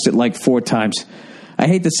watched it like 4 times. I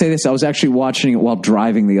hate to say this. I was actually watching it while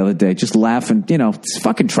driving the other day, just laughing. It's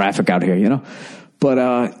fucking traffic out here,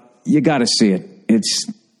 But you got to see it. It's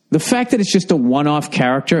the fact that it's just a one-off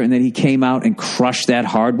character and then he came out and crushed that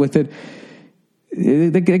hard with it.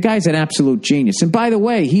 The guy's an absolute genius. And by the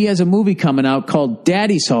way, he has a movie coming out called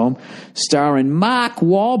Daddy's Home, starring Mark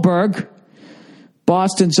Wahlberg,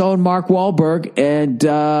 Boston's own Mark Wahlberg, and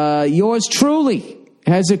yours truly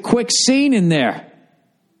has a quick scene in there.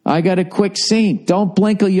 I got a quick scene. Don't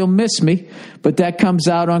blink or you'll miss me. But that comes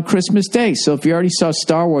out on Christmas Day. So if you already saw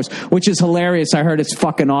Star Wars, which is hilarious, I heard it's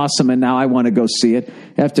fucking awesome, and now I want to go see it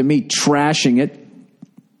after me trashing it.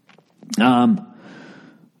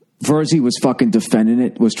 Verzi was fucking defending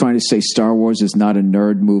it, was trying to say Star Wars is not a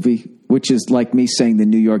nerd movie, which is like me saying the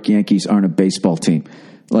New York Yankees aren't a baseball team.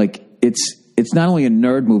 Like, it's not only a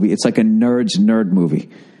nerd movie, it's like a nerd's nerd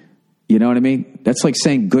movie. You know what I mean? That's like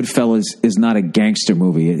saying Goodfellas is not a gangster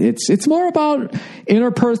movie. It's more about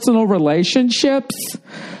interpersonal relationships.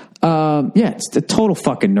 It's a total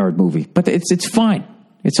fucking nerd movie, but it's fine.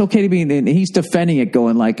 It's okay to be, and he's defending it,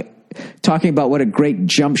 going like, talking about what a great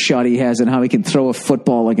jump shot he has and how he can throw a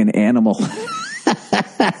football like an animal.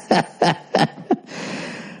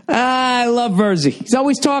 I love Verzi. He's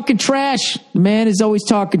always talking trash. The man is always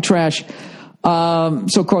talking trash. So,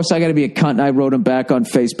 of course, I got to be a cunt. I wrote him back on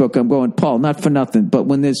Facebook. I'm going, Paul, not for nothing, but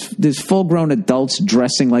when there's full-grown adults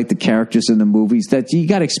dressing like the characters in the movies, that you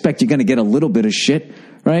got to expect you're going to get a little bit of shit,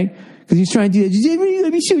 right? Because he's trying to do that. Does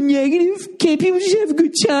everybody be so negative? Can't people just have a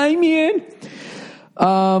good time, man?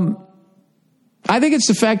 I think it's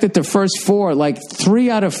the fact that the first 4, like 3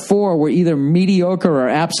 out of 4 were either mediocre or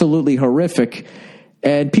absolutely horrific.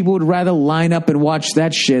 And people would rather line up and watch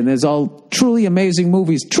that shit. And there's all truly amazing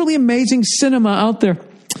movies, truly amazing cinema out there.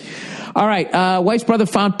 All right. Wife's brother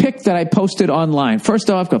found pic that I posted online. First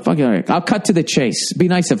off, I'll cut to the chase. It'd be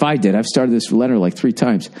nice if I did. I've started this letter like 3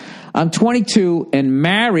 times. I'm 22 and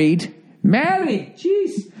married,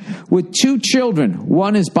 jeez, with 2 children.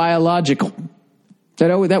 One is biological.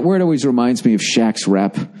 That word always reminds me of Shaq's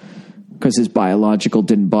rap because his biological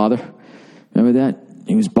didn't bother. Remember that?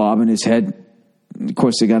 He was bobbing his head. Of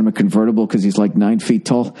course, they got him a convertible because he's like 9 feet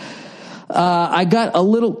tall. I got a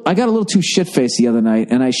little too shit-faced the other night,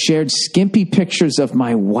 and I shared skimpy pictures of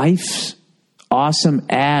my wife's awesome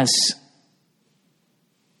ass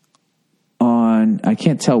on, I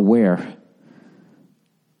can't tell where.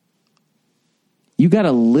 you got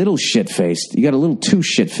a little shit-faced. You got a little too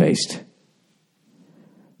shit-faced.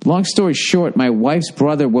 Long story short, my wife's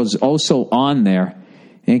brother was also on there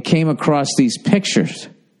and came across these pictures.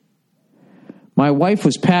 My wife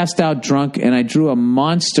was passed out drunk, and I drew a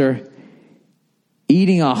monster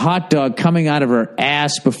eating a hot dog coming out of her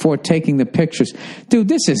ass before taking the pictures. Dude,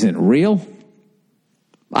 this isn't real.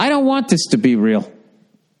 I don't want this to be real.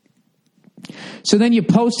 So then you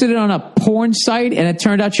posted it on a porn site, and it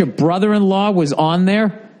turned out your brother-in-law was on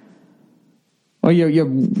there? Or your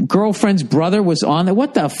girlfriend's brother was on there?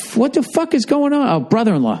 What the fuck is going on? Oh,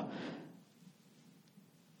 brother-in-law.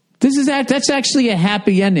 That's actually a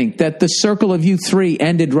happy ending, that the circle of you three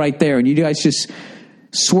ended right there, and you guys just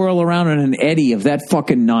swirl around in an eddy of that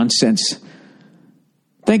fucking nonsense.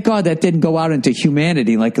 Thank God that didn't go out into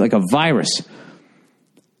humanity like a virus.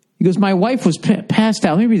 He goes, my wife was passed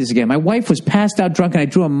out. Let me read this again. My wife was passed out drunk, and I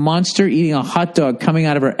drew a monster eating a hot dog coming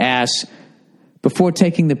out of her ass before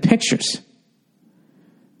taking the pictures.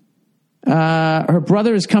 Her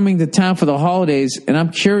brother is coming to town for the holidays, and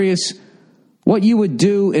I'm curious what you would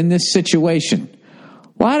do in this situation.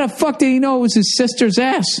 Well, how the fuck did he know it was his sister's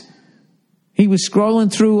ass? He was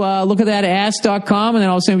scrolling through lookatthatass.com, and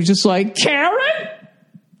then all of a sudden he was just like, Karen?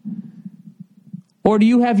 Or do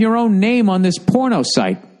you have your own name on this porno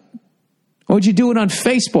site? Or would you do it on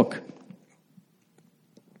Facebook?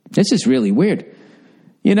 This is really weird.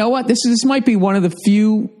 You know what? This might be one of the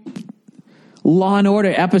few Law and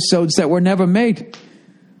Order episodes that were never made.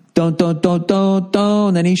 Don't.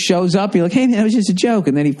 And then he shows up. You're like, hey, man, that was just a joke.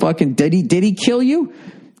 And then he fucking, did he kill you?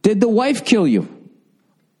 Did the wife kill you?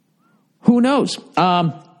 Who knows?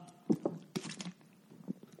 All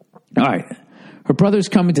right. Her brother's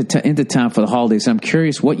coming into town for the holidays. I'm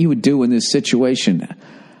curious what you would do in this situation.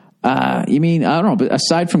 You mean, I don't know, but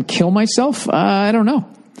aside from kill myself? I don't know.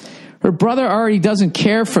 Her brother already doesn't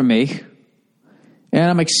care for me, and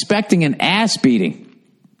I'm expecting an ass beating.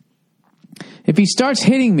 If he starts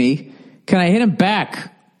hitting me, can I hit him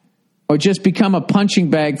back or just become a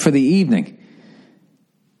punching bag for the evening?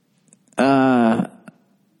 How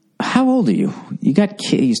old are you? You got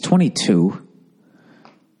kids. He's 22.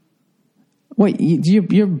 Wait,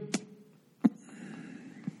 you're...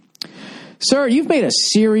 Sir, you've made a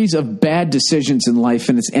series of bad decisions in life,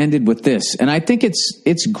 and it's ended with this. And I think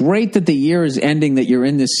it's great that the year is ending, that you're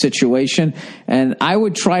in this situation, and I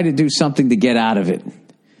would try to do something to get out of it.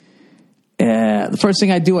 The first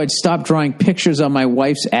thing I'd do, I'd stop drawing pictures on my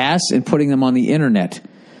wife's ass and putting them on the internet.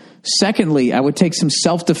 Secondly, I would take some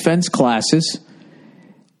self-defense classes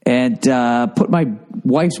and put my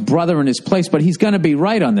wife's brother in his place, but he's going to be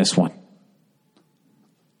right on this one.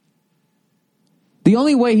 The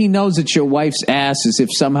only way he knows it's your wife's ass is if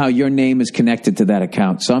somehow your name is connected to that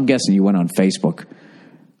account. So I'm guessing you went on Facebook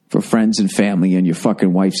for friends and family and your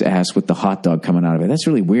fucking wife's ass with the hot dog coming out of it. That's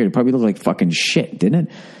really weird. It probably looked like fucking shit, didn't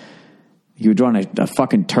it? You were drawing a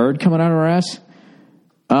fucking turd coming out of her ass?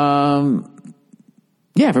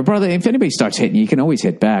 Yeah, if anybody starts hitting you, you can always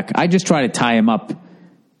hit back. I just try to tie him up.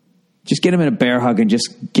 Just get him in a bear hug and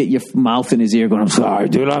just get your mouth in his ear going, I'm sorry,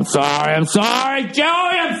 dude, I'm sorry, Joey,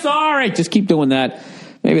 I'm sorry. Just keep doing that.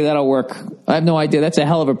 Maybe that'll work. I have no idea. That's a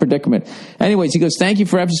hell of a predicament. Anyways, he goes, thank you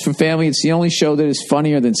for Episodes for Family. It's the only show that is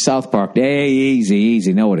funnier than South Park. Hey,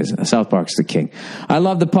 easy. No, it isn't. South Park's the king. I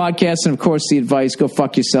love the podcast and, of course, the advice. Go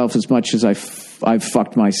fuck yourself as much as I've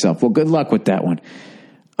fucked myself. Well, good luck with that one.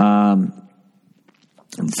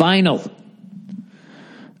 Vinyl.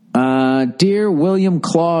 Dear William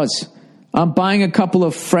Claus, I'm buying a couple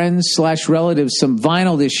of friends/relatives some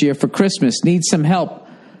vinyl this year for Christmas. Need some help.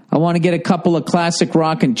 I want to get a couple of classic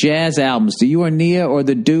rock and jazz albums. Do you or Nia or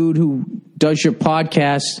the dude who does your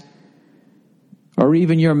podcast or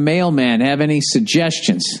even your mailman have any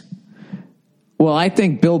suggestions? Well, I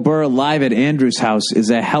think Bill Burr live at Andrew's house is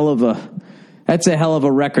a hell of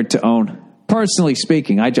a record to own. Personally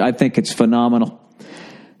speaking, I think it's phenomenal.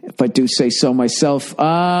 If I do say so myself.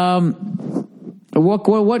 What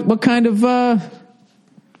kind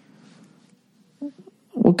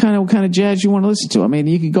of jazz you want to listen to? I mean,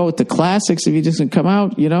 you could go with the classics if he doesn't come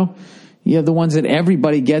out, you know. You have the ones that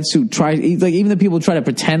everybody gets who try, like even the people who try to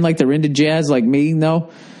pretend like they're into jazz, like me, no.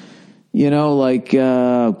 You know, like,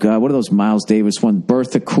 oh God, what are those Miles Davis ones?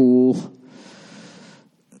 Bertha Cool.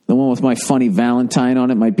 The one with My Funny Valentine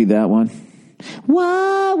on it might be that one.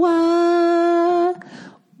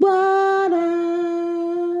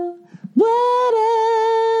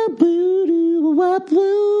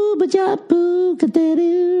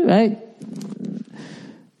 Right?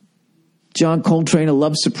 John Coltrane, A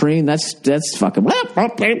Love Supreme. That's fucking, you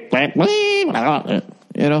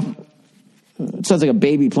know. It sounds like a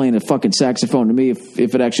baby playing a fucking saxophone to me if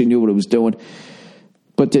it actually knew what it was doing.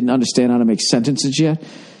 but didn't understand how to make sentences yet.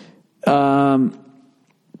 I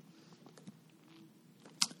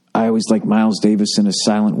always like Miles Davis in a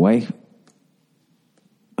silent way.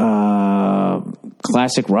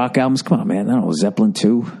 Classic rock albums. Come on, man. I don't know. Zeppelin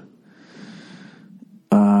 2.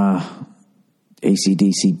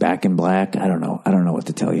 AC/DC, Back in Black. I don't know. I don't know what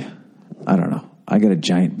to tell you. I don't know. I got a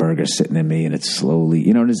giant burger sitting in me, and it's slowly.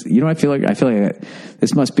 You know what it is? You know what I feel like? I feel like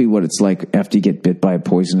this must be what it's like after you get bit by a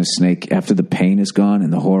poisonous snake. After the pain is gone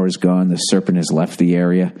and the horror is gone, the serpent has left the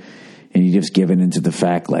area, and you just given into the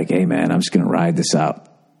fact, like, hey, man, I'm just going to ride this out.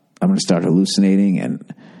 I'm going to start hallucinating, and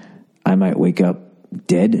I might wake up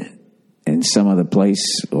dead in some other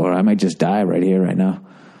place, or I might just die right here, right now.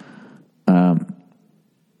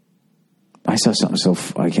 I saw something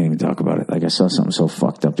I can't even talk about it. Like, I saw something so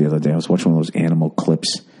fucked up the other day. I was watching one of those animal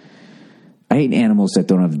clips. I hate animals that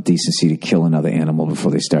don't have the decency to kill another animal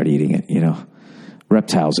before they start eating it, you know?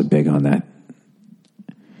 Reptiles are big on that.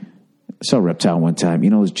 I saw a reptile one time. You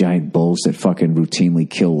know those giant bulls that fucking routinely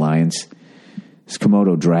kill lions? This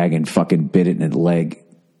Komodo dragon fucking bit it in the leg,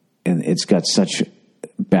 and it's got such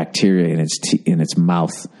bacteria in its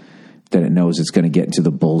mouth that it knows it's going to get into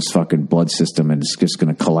the bull's fucking blood system and it's just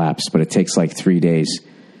going to collapse. But it takes like 3 days.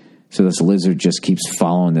 So this lizard just keeps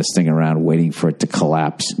following this thing around, waiting for it to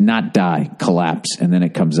collapse. Not die, collapse. And then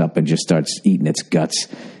it comes up and just starts eating its guts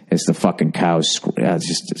as the fucking cows.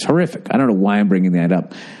 It's horrific. I don't know why I'm bringing that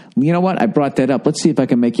up. You know what? I brought that up. Let's see if I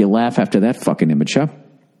can make you laugh after that fucking image, huh?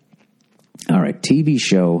 All right, TV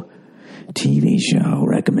show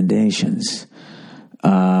recommendations.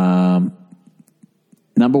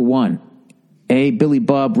 Number one, Hey Billy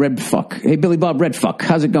Bob Redfuck.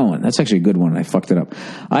 How's it going? That's actually a good one. I fucked it up.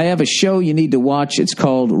 I have a show you need to watch. It's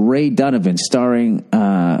called Ray Donovan, starring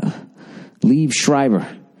Liev Schreiber.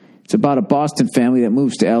 It's about a Boston family that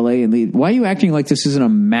moves to L.A. and why are you acting like this isn't a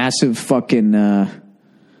massive fucking a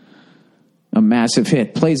massive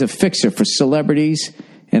hit? Plays a fixer for celebrities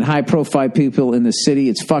and high-profile people in the city.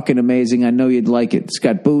 It's fucking amazing. I know you'd like it. It's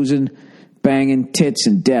got boozing, banging, tits,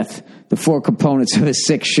 and death. The 4 components of a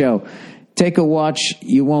sick show. Take a watch.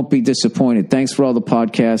 You won't be disappointed. Thanks for all the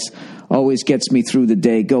podcasts. Always gets me through the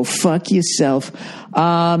day. Go fuck yourself.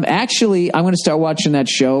 Actually, I'm going to start watching that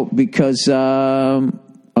show because a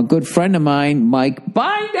good friend of mine, Mike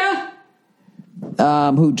Binder,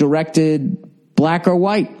 who directed Black or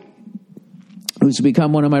White, who's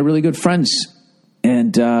become one of my really good friends.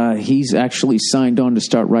 And he's actually signed on to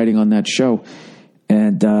start writing on that show.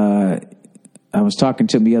 And I was talking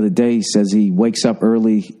to him the other day. He says he wakes up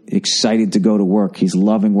early, excited to go to work. He's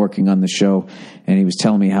loving working on the show. And he was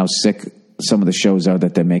telling me how sick some of the shows are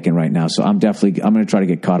that they're making right now. So I'm going to try to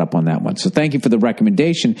get caught up on that one. So thank you for the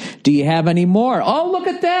recommendation. Do you have any more? Oh, look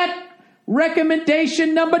at that.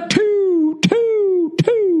 Recommendation number 2.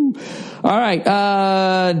 All right.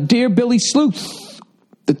 Dear Billy Sleuth,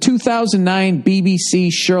 the 2009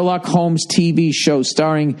 BBC Sherlock Holmes TV show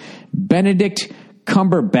starring Benedict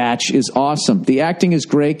Cumberbatch is awesome. The acting is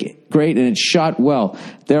great, and it's shot well.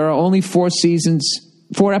 There are only 4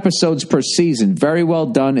 episodes per season. Very well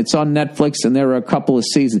done. It's on Netflix, and there are a couple of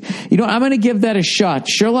seasons. You know, I'm going to give that a shot.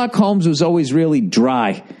 Sherlock Holmes was always really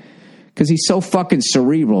dry because he's so fucking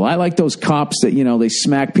cerebral. I like those cops that, you know, they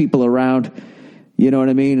smack people around, you know what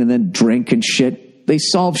I mean, and then drink and shit. They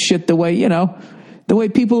solve shit the way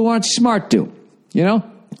people who aren't smart do, you know?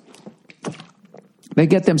 They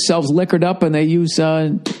get themselves liquored up and they use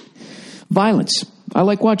violence. I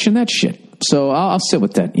like watching that shit. So I'll sit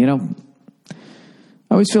with that, you know.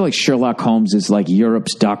 I always feel like Sherlock Holmes is like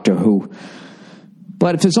Europe's Doctor Who.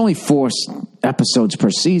 But if there's only 4 episodes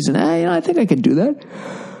per season, I think I could do that.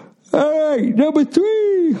 All right, number 3.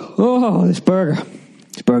 Oh, this burger.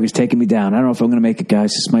 This burger's taking me down. I don't know if I'm going to make it,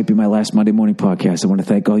 guys. This might be my last Monday morning podcast. I want to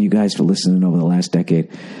thank all you guys for listening over the last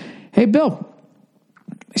decade. Hey, Bill.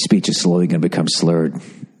 My speech is slowly going to become slurred.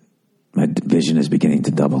 My vision is beginning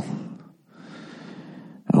to double.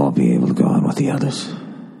 I won't be able to go on with the others.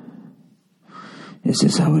 Is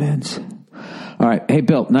this how it ends? All right. Hey,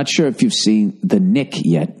 Bill, not sure if you've seen The Nick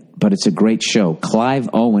yet, but it's a great show. Clive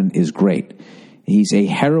Owen is great. He's a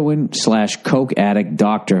heroin/coke addict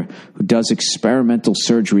doctor who does experimental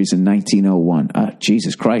surgeries in 1901.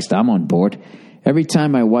 Jesus Christ, I'm on board. Every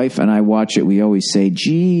time my wife and I watch it, we always say,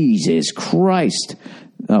 Jesus Christ.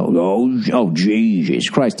 Oh, Jesus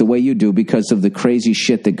Christ, the way you do because of the crazy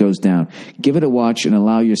shit that goes down. Give it a watch and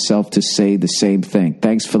allow yourself to say the same thing.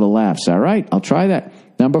 Thanks for the laughs. All right, I'll try that.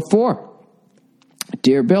 Number 4.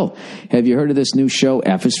 Dear Bill, have you heard of this new show,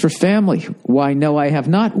 F is for Family? Why, no, I have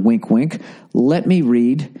not. Wink, wink. Let me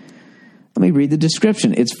read the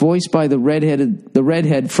description. It's voiced by the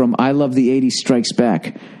redhead from I Love the 80s Strikes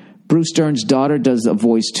Back. Bruce Dern's daughter does a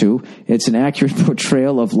voice too. It's an accurate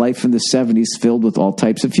portrayal of life in the 70s filled with all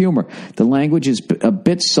types of humor. The language is a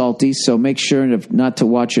bit salty, so make sure not to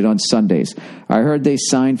watch it on Sundays. I heard they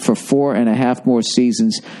signed for 4.5 more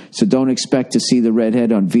seasons, so don't expect to see the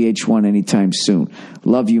redhead on VH1 anytime soon.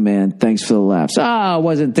 Love you, man. Thanks for the laughs.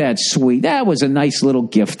 Wasn't that sweet? That was a nice little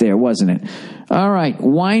gift there, wasn't it? All right,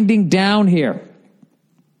 winding down here.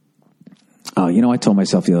 I told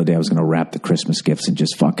myself the other day I was going to wrap the Christmas gifts and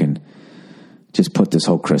just put this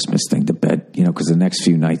whole Christmas thing to bed, because the next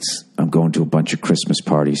few nights I'm going to a bunch of Christmas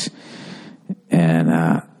parties. And,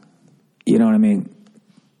 you know what I mean?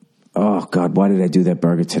 Oh, God, why did I do that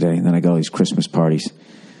burger today? And then I got all these Christmas parties,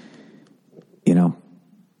 All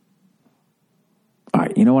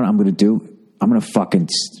right, you know what I'm going to do? I'm going to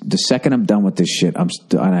the second I'm done with this shit, and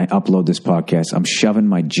I upload this podcast, I'm shoving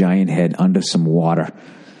my giant head under some water.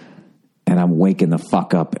 And I'm waking the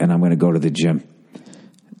fuck up, and I'm going to go to the gym.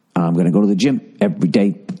 I'm going to go to the gym every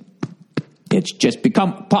day. It's just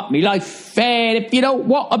become part of my life. And if you don't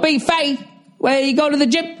want to be fat, well, you go to the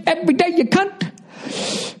gym every day, you cunt.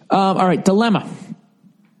 All right, dilemma.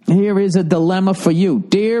 Here is a dilemma for you.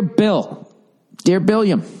 Dear Bill. Dear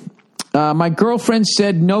Billiam. My girlfriend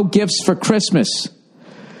said no gifts for Christmas.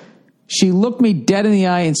 She looked me dead in the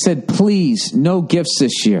eye and said, please, no gifts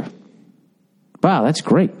this year. Wow, that's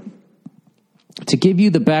great. To give you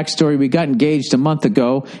the backstory, we got engaged a month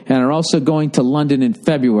ago and are also going to London in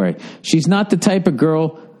February. She's not the type of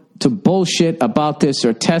girl to bullshit about this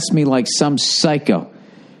or test me like some psycho.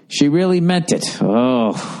 She really meant it.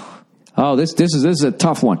 This is a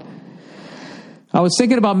tough one. I was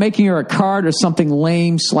thinking about making her a card or something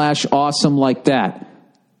lame/awesome like that.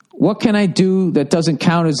 What can I do that doesn't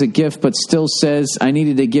count as a gift but still says I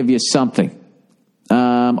needed to give you something?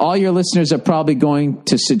 All your listeners are probably going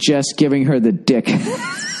to suggest giving her the dick.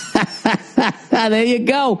 There you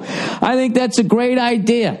go. I think that's a great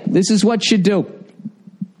idea. This is what you do.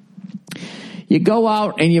 You go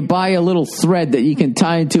out and you buy a little thread that you can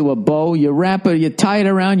tie into a bow. You wrap it, you tie it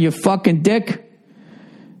around your fucking dick.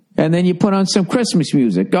 And then you put on some Christmas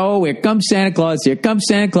music. Oh, here comes Santa Claus. Here comes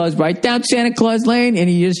Santa Claus. Right down Santa Claus Lane. And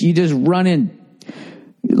you just run in.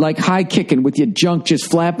 Like high kicking with your junk just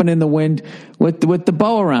flapping in the wind with the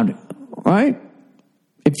bow around it, right?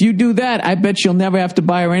 If you do that, I bet you'll never have to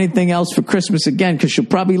buy her anything else for Christmas again because she'll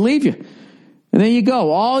probably leave you. And there you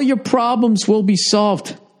go. All your problems will be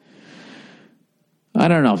solved. I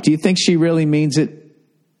don't know. Do you think she really means it?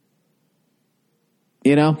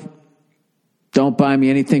 Don't buy me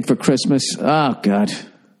anything for Christmas. Oh, God.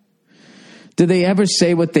 Do they ever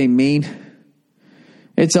say what they mean?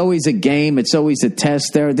 It's always a game. It's always a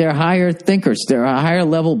test. They're higher thinkers. They're a higher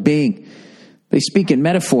level being. They speak in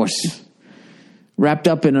metaphors wrapped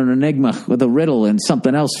up in an enigma with a riddle and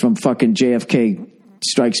something else from fucking JFK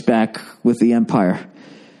Strikes Back with the Empire.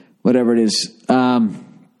 Whatever it is.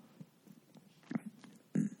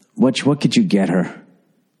 What could you get her?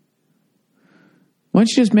 Why don't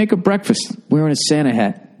you just make her breakfast wearing a Santa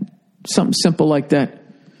hat? Something simple like that.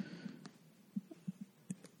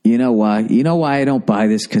 You know why? You know why I don't buy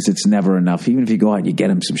this? Because it's never enough. Even if you go out and you get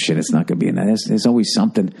him some shit, it's not going to be enough. There's always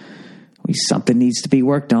something. Something needs to be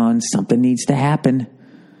worked on. Something needs to happen.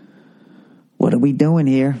 What are we doing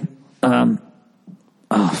here? Oh,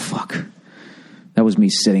 fuck. That was me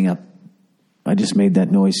sitting up. I just made that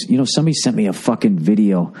noise. Somebody sent me a fucking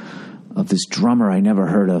video of this drummer I never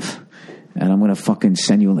heard of. And I'm going to fucking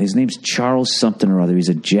send you. His name's Charles something or other. He's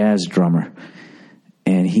a jazz drummer.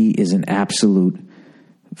 And he is an absolute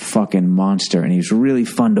fucking monster, and he's really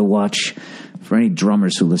fun to watch for any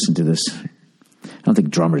drummers who listen to this. I don't think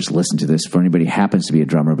drummers listen to this. For anybody who happens to be a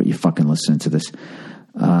drummer, but you're fucking listening to this.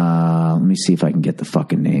 Let me see if I can get the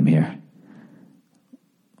fucking name here.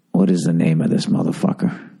 What is the name of this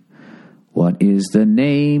motherfucker? What is the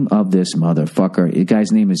name of this motherfucker? The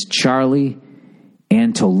guy's name is Charlie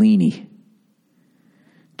Antolini.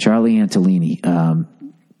 Charlie Antolini.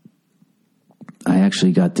 I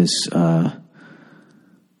actually got this...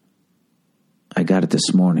 I got it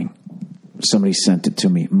this morning. Somebody sent it to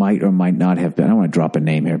me. Might or might not have been. I don't want to drop a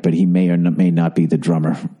name here, but he may or may not be the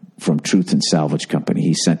drummer from Truth and Salvage Company.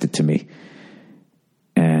 He sent it to me.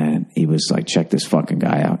 And he was like, check this fucking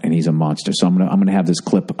guy out. And he's a monster. So I'm gonna have this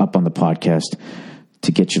clip up on the podcast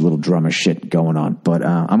to get your little drummer shit going on. But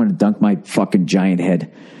I'm going to dunk my fucking giant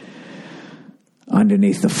head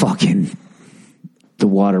underneath the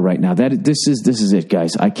water right now. This is it,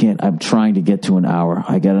 guys. I'm trying to get to an hour.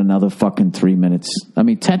 I got another fucking 3 minutes. I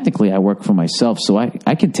mean, technically I work for myself, so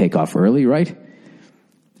I can take off early, right?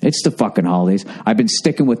 It's the fucking holidays. I've been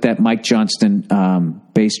sticking with that Mike Johnston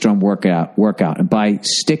bass drum workout. And by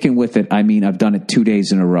sticking with it, I mean I've done it 2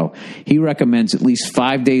 days in a row. He recommends at least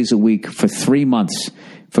 5 days a week for 3 months.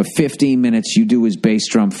 For 15 minutes, you do his bass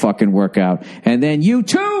drum fucking workout. And then you,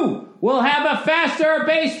 too, will have a faster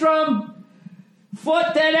bass drum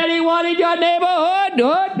foot than anyone in your neighborhood.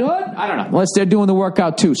 I don't know. Unless they're doing the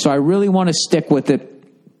workout, too. So I really want to stick with it.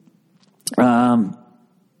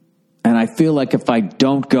 And I feel like if I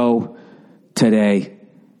don't go today,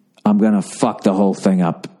 I'm going to fuck the whole thing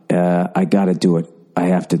up. I got to do it. I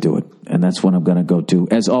have to do it. And that's what I'm going to go do.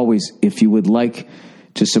 As always, if you would like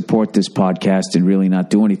to support this podcast and really not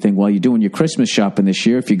do anything while you're doing your Christmas shopping this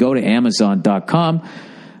year, if you go to Amazon.com,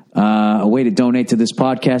 a way to donate to this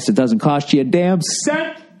podcast that doesn't cost you a damn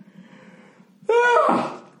cent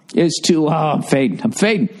is to, I'm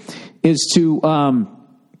fading, is to,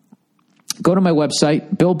 go to my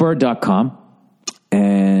website, billburr.com,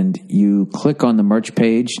 and you click on the merch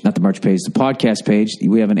page, not the merch page, the podcast page.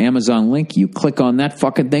 We have an Amazon link. You click on that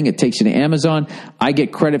fucking thing. It takes you to Amazon. I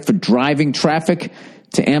get credit for driving traffic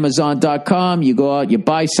to Amazon.com. You go out, you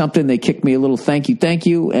buy something. They kick me a little thank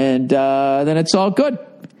you. And then it's all good.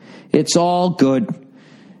 It's all good.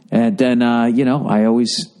 And then, I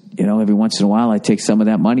always, every once in a while, I take some of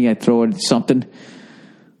that money. I throw it at something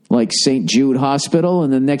like St. Jude Hospital,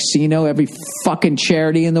 and the next thing you know, every fucking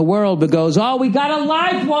charity in the world goes, oh, we got a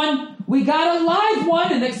live one. We got a live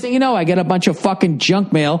one. And next thing you know, I get a bunch of fucking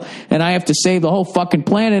junk mail, and I have to save the whole fucking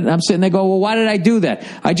planet. And I'm sitting there going, well, why did I do that?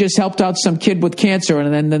 I just helped out some kid with cancer,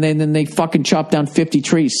 and then they fucking chopped down 50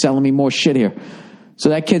 trees selling me more shit here. So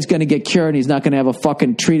that kid's going to get cured, and he's not going to have a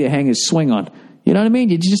fucking tree to hang his swing on. You know what I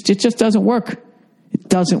mean? It just doesn't work. It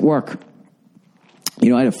doesn't work. I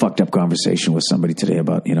had a fucked up conversation with somebody today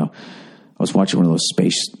about, I was watching one of those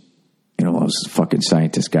space, those fucking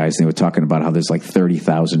scientist guys. And they were talking about how there's like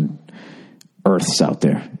 30,000 Earths out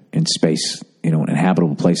there in space, in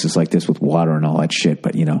inhabitable places like this with water and all that shit.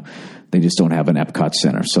 But, they just don't have an Epcot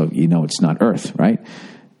Center. So, it's not Earth, right?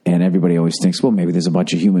 And everybody always thinks, well, maybe there's a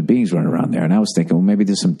bunch of human beings running around there. And I was thinking, well, maybe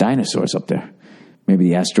there's some dinosaurs up there. Maybe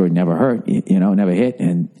the asteroid never hurt, never hit.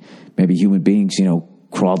 And maybe human beings,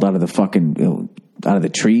 crawled out of the fucking... out of the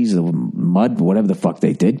trees, the mud, whatever the fuck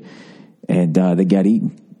they did, and they got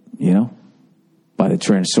eaten, by the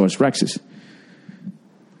Tyrannosaurus Rexes,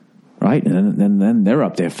 right? And then they're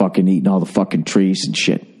up there fucking eating all the fucking trees and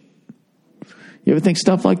shit. You ever think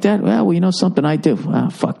stuff like that? Well, something I do.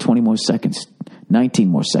 20 more seconds, 19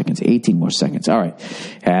 more seconds, 18 more seconds. All right.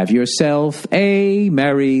 Have yourself a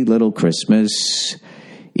merry little Christmas,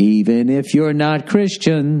 even if you're not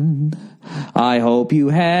Christian. I hope you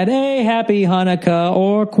had a happy Hanukkah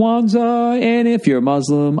or Kwanzaa. And if you're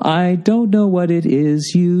Muslim, I don't know what it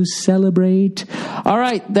is you celebrate. All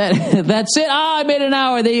right, that's it. I made an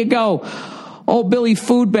hour. There you go. Old Billy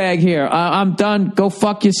Foodbag here. I'm done. Go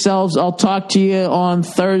fuck yourselves. I'll talk to you on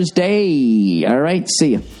Thursday. All right,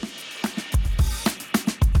 see you.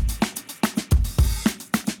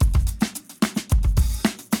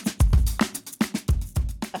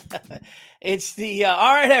 It's the,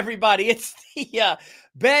 all right, everybody, it's the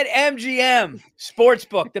BetMGM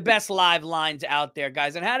Sportsbook, the best live lines out there,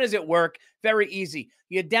 guys. And how does it work? Very easy.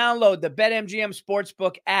 You download the BetMGM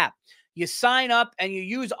Sportsbook app. You sign up and you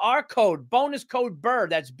use our code, bonus code BURR,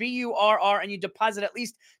 that's BURR, and you deposit at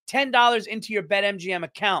least $10 into your BetMGM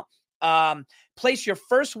account. Place your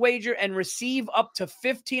first wager and receive up to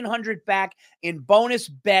 $1,500 back in bonus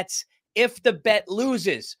bets if the bet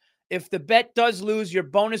loses. If the bet does lose, your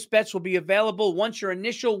bonus bets will be available once your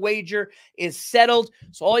initial wager is settled.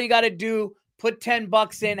 So all you got to do, put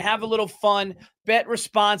 $10 in, have a little fun, bet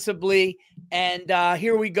responsibly. And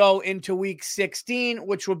here we go into week 16,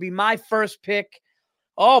 which will be my first pick.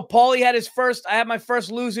 Oh, Paulie had his first. I had my first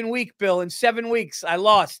losing week, Bill. In 7 weeks, I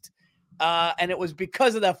lost. And it was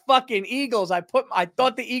because of the fucking Eagles. I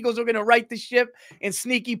thought the Eagles were going to right the ship in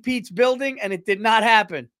Sneaky Pete's building, and it did not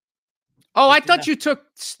happen. Oh, I thought you took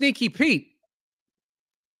Sneaky Pete.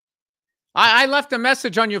 I left a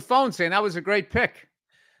message on your phone saying that was a great pick.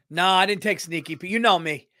 No, I didn't take Sneaky Pete. You know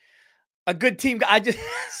me. A good team.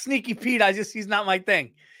 Sneaky Pete, he's not my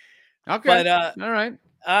thing. Okay. But, all right.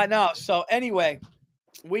 No. So anyway,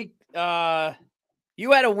 you had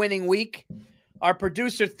a winning week. Our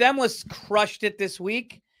producer Themlis crushed it this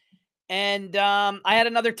week. And I had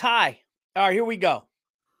another tie. All right, here we go.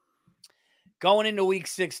 Going into week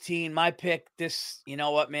 16, my pick, you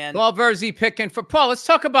know what, man? Well, Verzi picking for Paul. Let's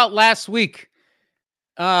talk about last week.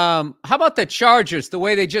 How about the Chargers, the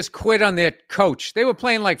way they just quit on their coach? They were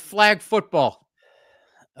playing like flag football.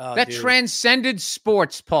 That transcended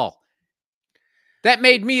sports, Paul. That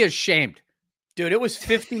made me ashamed. Dude, it was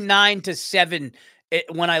 59-7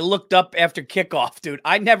 when I looked up after kickoff, dude.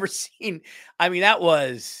 I never seen. I mean, that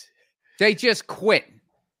was. They just quit.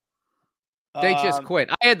 They just quit.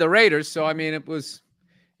 I had the Raiders, so I mean, it was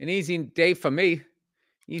an easy day for me,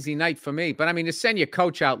 easy night for me. But I mean, to send your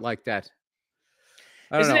coach out like that,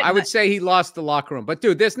 I don't know. I would say he lost the locker room. But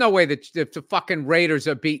dude, there's no way that the fucking Raiders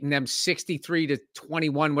are beating them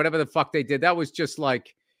 63-21, whatever the fuck they did. That was just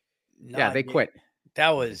like, they quit. That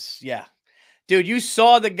was, Dude, you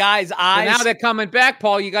saw the guy's eyes. And now they're coming back,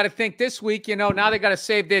 Paul. You got to think this week, now they got to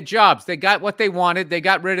save their jobs. They got what they wanted. They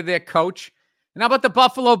got rid of their coach. And how about the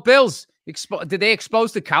Buffalo Bills? Did they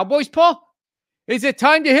expose the Cowboys, Paul? Is it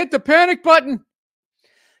time to hit the panic button?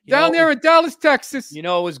 Down there in Dallas, Texas. You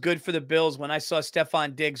know, it was good for the Bills when I saw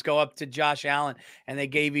Stephon Diggs go up to Josh Allen and they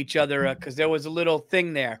gave each other because there was a little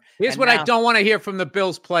thing there. Here's what I don't want to hear from the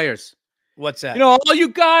Bills players. What's that? All you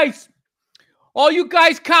guys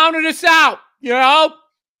counted us out. You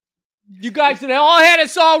guys, they all had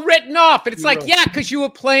us all written off. And it's like, because you were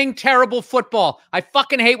playing terrible football. I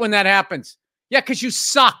fucking hate when that happens. Yeah, because you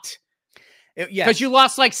sucked. Because you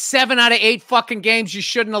lost like 7 out of 8 fucking games you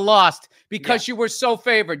shouldn't have lost because you were so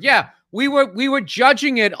favored. Yeah, we were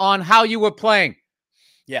judging it on how you were playing.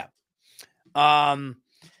 Yeah. Are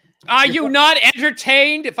you not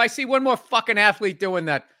entertained? If I see one more fucking athlete doing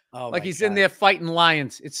that, like he's in there fighting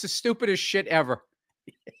lions, it's the stupidest shit ever.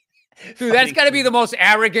 Dude, that's got to be the most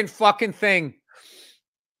arrogant fucking thing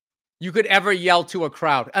you could ever yell to a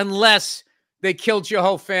crowd, unless they killed your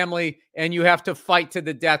whole family and you have to fight to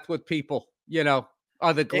the death with people,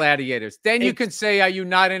 other gladiators. Then you can say, are you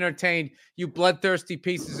not entertained, you bloodthirsty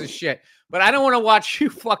pieces of shit? But I don't want to watch you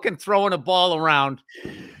fucking throwing a ball around.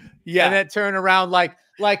 Yeah. And then turn around like,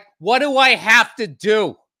 what do I have to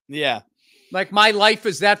do? Yeah. Like my life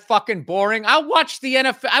is that fucking boring. I'll watch the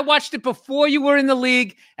NFL. I watched it before you were in the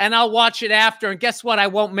league, and I'll watch it after. And guess what? I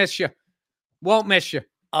won't miss you. Won't miss you.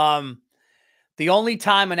 The only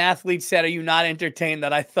time an athlete said, "Are you not entertained?"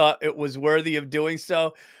 that I thought it was worthy of doing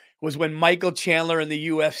so was when Michael Chandler in the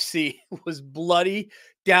UFC was bloody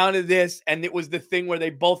down to this, and it was the thing where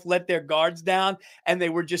they both let their guards down and they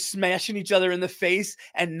were just smashing each other in the face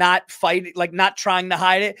and not fighting, like not trying to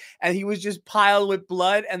hide it, and he was just piled with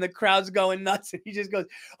blood and the crowd's going nuts and he just goes,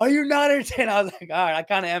 "Are you not entertained?" I was like, all right, I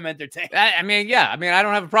kind of am entertained. I mean, I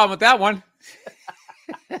don't have a problem with that one.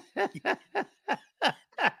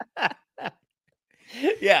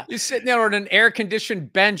 Yeah, you're sitting there on an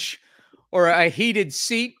air-conditioned bench or a heated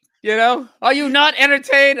seat. Are you not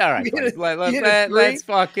entertained? All right, let's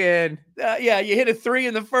fucking. You hit a 3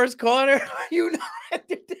 in the first quarter. Are you not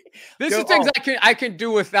entertained? This is things I can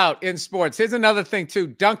do without in sports. Here's another thing too: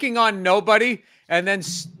 dunking on nobody, and then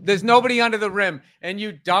there's nobody under the rim, and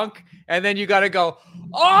you dunk, and then you got to go,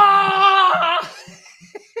 oh!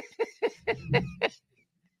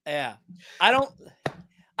 Yeah, I don't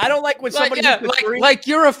like when somebody hits a 3. Like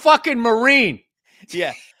you're a fucking Marine.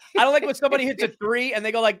 Yeah. I don't like when somebody hits a 3 and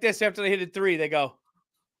they go like this after they hit a 3. They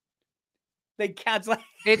count like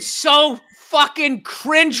it's so fucking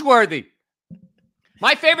cringeworthy.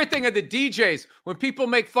 My favorite thing are the DJs. When people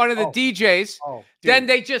make fun of the DJs, then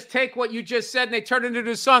they just take what you just said and they turn it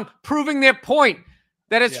into a song, proving their point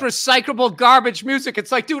that it's recyclable garbage music.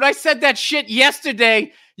 It's like, dude, I said that shit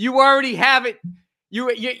yesterday. You already have it.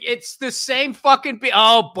 It's the same fucking beat.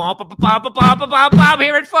 Oh, bump, bump, bump, bump, bump, bump, bump.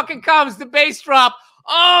 Here it fucking comes. The bass drop.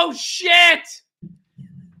 Oh, shit.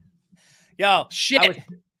 Yo, shit.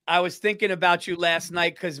 I was thinking about you last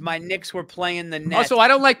night because my Knicks were playing the Nets. Also, I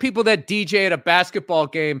don't like people that DJ at a basketball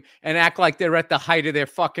game and act like they're at the height of their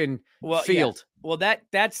fucking field. Yeah. Well,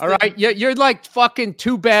 that's all right. You're like fucking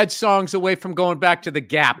 2 bad songs away from going back to the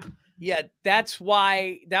Gap. Yeah, that's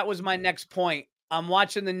why that was my next point. I'm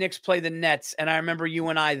watching the Knicks play the Nets, and I remember you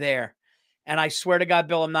and I there. And I swear to God,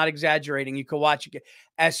 Bill, I'm not exaggerating. You can watch it.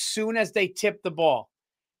 As soon as they tipped the ball,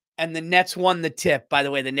 and the Nets won the tip. By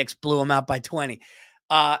the way, the Knicks blew them out by 20.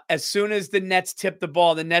 As soon as the Nets tip the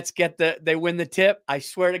ball, the Nets they win the tip. I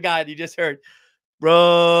swear to God, you just heard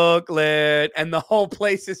Brooklyn, and the whole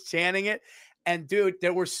place is chanting it. And dude,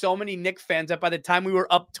 there were so many Knicks fans that by the time we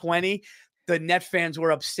were up 20, the Net fans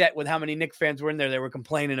were upset with how many Knicks fans were in there. They were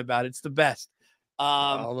complaining about it. It's the best.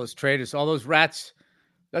 All those traitors, all those rats.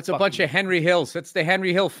 That's a bunch of Henry Hills. That's the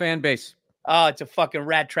Henry Hill fan base. Oh, it's a fucking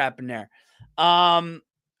rat trap in there.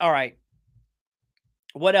 All right.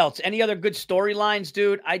 What else? Any other good storylines,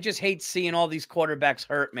 dude? I just hate seeing all these quarterbacks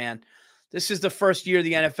hurt, man. This is the first year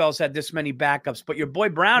the NFL's had this many backups, but your boy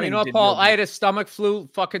Browning. Paul, I had a stomach flu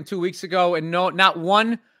fucking 2 weeks ago, and not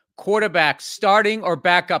one quarterback, starting or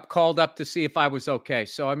backup, called up to see if I was okay.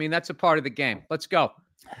 So, I mean, that's a part of the game. Let's go.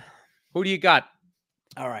 Who do you got?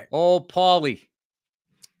 All right. Oh, Paulie.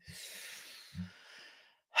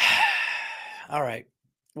 All right.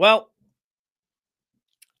 Well,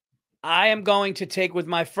 I am going to take with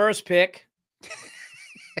my first pick.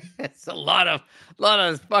 It's a lot of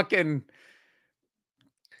fucking.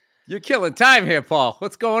 You're killing time here, Paul.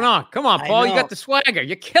 What's going on? Come on, Paul. You got the swagger.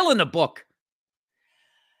 You're killing the book.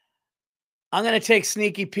 I'm going to take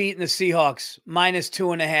Sneaky Pete and the Seahawks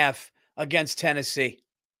 -2.5 against Tennessee.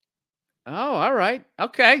 Oh, all right.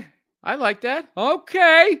 Okay. I like that.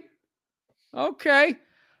 Okay.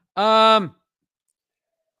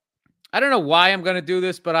 I don't know why I'm going to do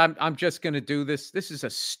this, but I'm just going to do this. This is a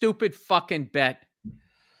stupid fucking bet.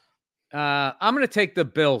 I'm going to take the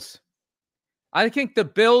Bills. I think the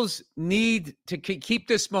Bills need to keep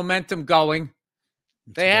this momentum going.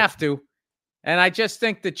 They have to. And I just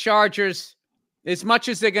think the Chargers, as much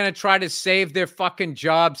as they're going to try to save their fucking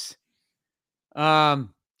jobs,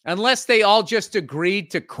 unless they all just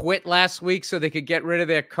agreed to quit last week so they could get rid of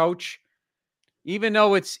their coach, even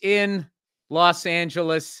though it's in Los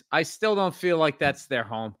Angeles, I still don't feel like that's their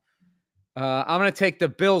home. I'm going to take the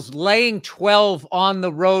Bills laying 12 on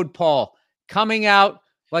the road, Paul, coming out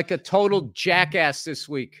like a total jackass this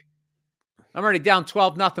week. I'm already down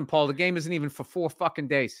 12-0, Paul. The game isn't even for 4 fucking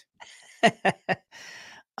days.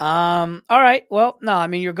 All right. Well, no, I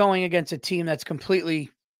mean, you're going against a team that's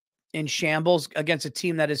completely in shambles, against a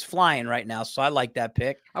team that is flying right now. So I like that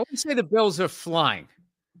pick. I wouldn't say the Bills are flying.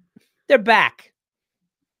 They're back.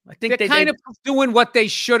 I think they're kind of doing what they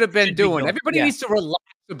should have been doing. Everybody needs to relax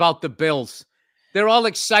about the Bills. They're all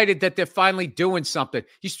excited that they're finally doing something.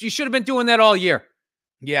 You should have been doing that all year.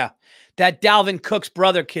 Yeah. That Dalvin Cook's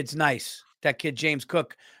brother kid's nice. That kid, James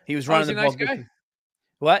Cook, he was running the ball. Nice guy?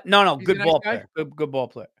 What? No. He's good nice ball guy? player. Good ball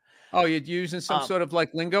player. Oh, you're using some sort of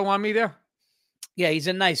like lingo on me there? Yeah, he's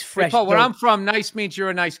a nice, fresh. Hey, Paul, where I'm from, nice means you're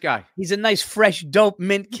a nice guy. He's a nice, fresh, dope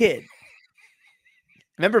mint kid.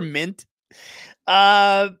 Remember mint?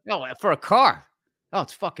 No, for a car. Oh,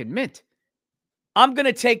 it's fucking mint. I'm going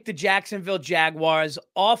to take the Jacksonville Jaguars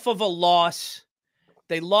off of a loss.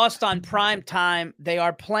 They lost on prime time. They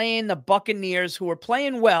are playing the Buccaneers, who are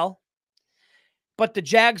playing well, but the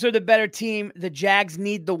Jags are the better team. The Jags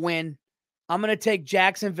need the win. I'm going to take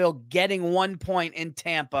Jacksonville getting 1 point in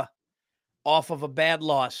Tampa off of a bad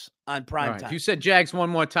loss on prime time. If you said Jags one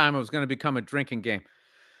more time, it was going to become a drinking game.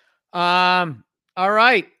 All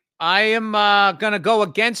right. I am going to go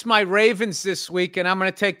against my Ravens this week, and I'm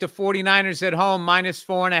going to take the 49ers at home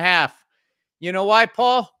 -4.5. You know why,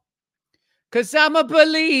 Paul? Because I'm a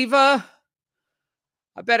believer.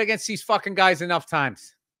 I bet against these fucking guys enough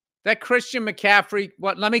times. That Christian McCaffrey,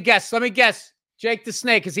 what? Let me guess. Jake the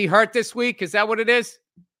Snake, is he hurt this week? Is that what it is?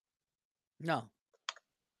 No.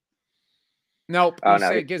 Nope. Oh,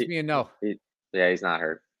 no. It gives me a no. He's not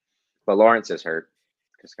hurt. But Lawrence is hurt.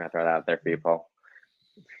 Just going to throw that out there for you, Paul.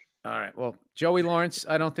 All right. Well, Joey Lawrence,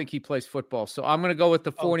 I don't think he plays football. So I'm going to go with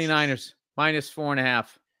the 49ers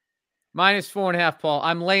 -4.5. -4.5, Paul.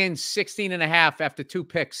 I'm laying 16.5 after 2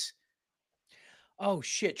 picks. Oh,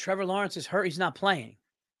 shit. Trevor Lawrence is hurt. He's not playing.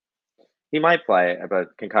 He might play,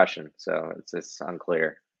 but concussion. So it's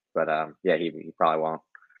unclear. But, yeah, he probably won't.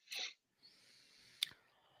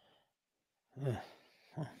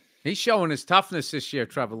 He's showing his toughness this year,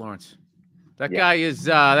 Trevor Lawrence. That guy's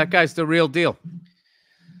the real deal.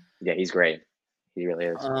 Yeah, he's great. He really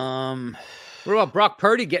is. What about Brock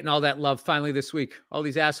Purdy getting all that love finally this week? All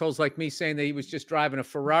these assholes like me saying that he was just driving a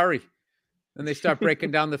Ferrari. And they start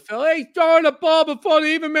breaking down the film. Hey, throwing the ball before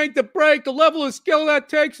they even make the break. The level of skill that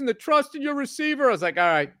takes and the trust in your receiver. I was like,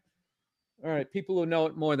 all right. People who know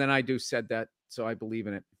it more than I do said that, so I believe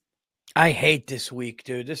in it. I hate this week,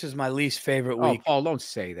 dude. This is my least favorite week. Oh, Paul, don't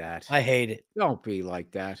say that. I hate it. Don't be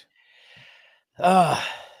like that.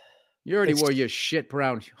 You already wore your shit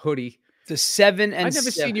brown hoodie. The 7 and I've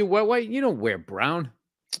never seen you wear white. You don't wear brown.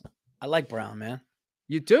 I like brown, man.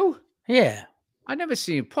 You do? Yeah. I never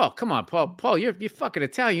seen you. Paul, come on, Paul. Paul, you're fucking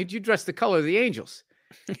Italian. You dress the color of the Angels.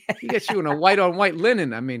 You get you in a white on white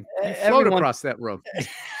linen. I mean, you float across that room.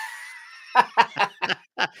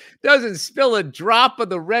 Doesn't spill a drop of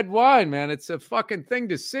the red wine, man. It's a fucking thing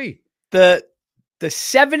to see. The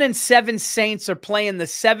 7-7 Saints are playing the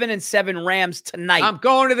 7-7 Rams tonight. I'm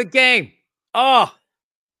going to the game. Oh,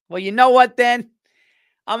 well, you know what then?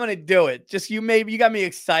 I'm going to do it. Just you got me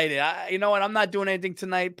excited. You know what? I'm not doing anything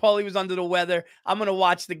tonight. Paulie was under the weather. I'm going to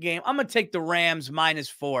watch the game. I'm going to take the Rams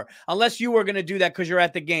 -4. Unless you were going to do that because you're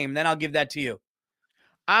at the game. Then I'll give that to you.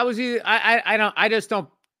 I just don't.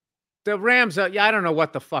 The Rams are, I don't know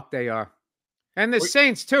what the fuck they are. And the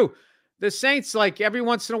Saints too. The Saints, like every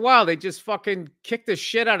once in a while, they just fucking kick the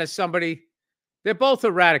shit out of somebody They're both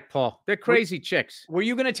erratic, Paul. They're crazy chicks. Were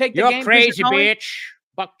you going to take the You're game? Crazy, you're going? bitch.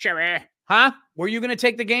 Buck cherry. Huh? Were you going to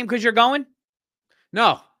take the game because you're going?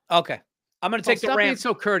 No. Okay. I'm going to take the Stop Rams. being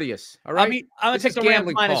so courteous. All right. I'm going to take the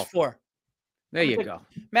Rams -4. There you go.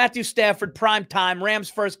 Matthew Stafford, prime time. Rams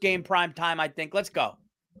first game, prime time, I think. Let's go.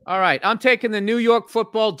 All right. I'm taking the New York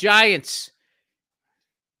Football Giants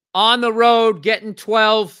on the road, getting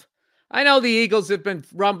 12. I know the Eagles have been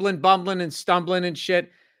rumbling, bumbling, and stumbling and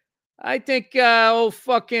shit. I think old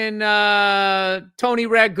fucking Tony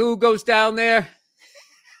Ragu goes down there.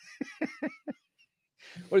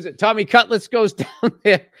 What is it? Tommy Cutlets goes down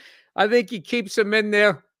there. I think he keeps him in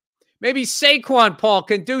there. Maybe Saquon, Paul,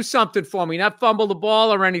 can do something for me, not fumble the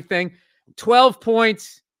ball or anything. 12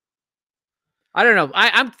 points. I don't know.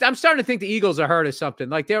 I'm starting to think the Eagles are hurt or something.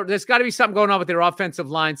 Like there's got to be something going on with their offensive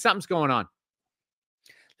line. Something's going on.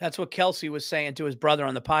 That's what Kelsey was saying to his brother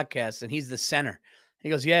on the podcast, and he's the center. He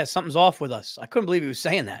goes, yeah, something's off with us. I couldn't believe he was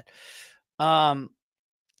saying that.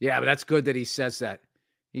 Yeah, but that's good that he says that.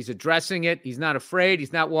 He's addressing it. He's not afraid.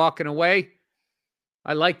 He's not walking away.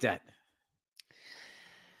 I like that.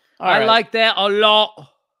 I like that a lot.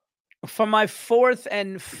 For my fourth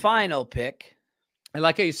and final pick. I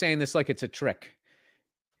like how you're saying this like it's a trick.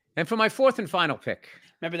 And for my fourth and final pick.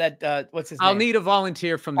 Remember that, what's his name? I'll need a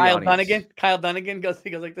volunteer from the audience. Dunnigan. Kyle Dunnigan goes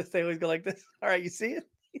like this. They always go like this. All right, you see it?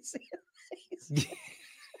 You see it?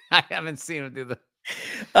 I haven't seen him do the.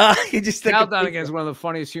 You just Kyle Dunnigan is one of the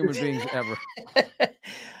funniest human beings ever.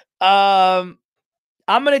 I'm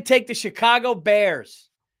going to take the Chicago Bears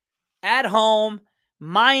at home,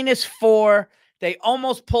 -4. They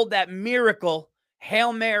almost pulled that miracle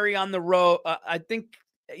Hail Mary on the road. I think,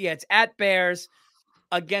 it's at Bears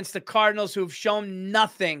against the Cardinals, who've shown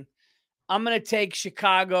nothing. I'm going to take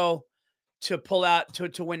Chicago to pull out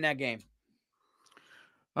to win that game.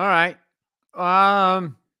 All right. I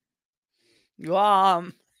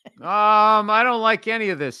don't like any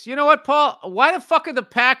of this. You know what, Paul? Why the fuck are the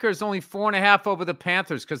Packers only 4.5 over the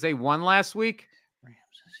Panthers? Because they won last week?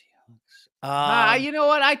 You know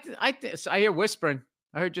what? I hear whispering.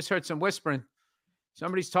 I just heard some whispering.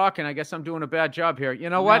 Somebody's talking. I guess I'm doing a bad job here. You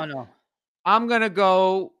know what? No. I'm going to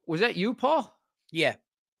go. Was that you, Paul? Yeah.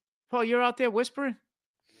 Paul, you're out there whispering?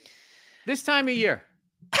 This time of year.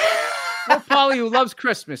 Poor Paulie, who loves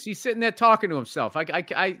Christmas. He's sitting there talking to himself.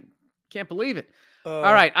 I can't believe it. All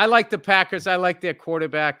right. I like the Packers. I like their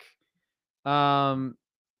quarterback. That's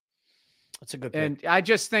a good pick. And I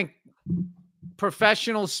just think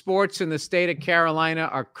professional sports in the state of Carolina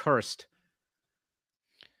are cursed.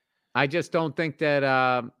 I just don't think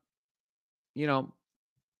that,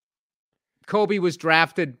 Kobe was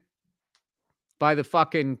drafted by the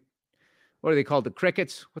fucking, what are they called? The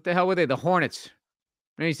Crickets? What the hell were they? The Hornets.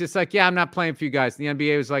 And he's just like, yeah, I'm not playing for you guys. And the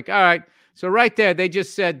NBA was like, all right. So right there, they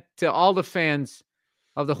just said to all the fans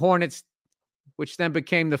of the Hornets, which then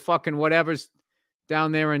became the fucking whatevers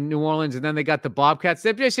down there in New Orleans, and then they got the Bobcats.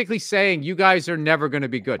 They're basically saying, you guys are never going to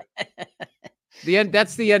be good.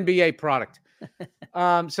 That's the NBA product.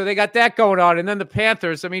 So they got that going on. And then the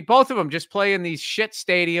Panthers, I mean, both of them just play in these shit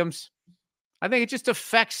stadiums. I think it just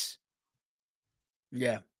affects.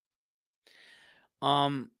 Yeah.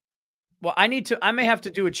 Well, I may have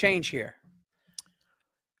to do a change here.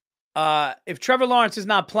 If Trevor Lawrence is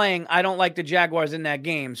not playing, I don't like the Jaguars in that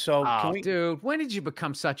game. So, dude, when did you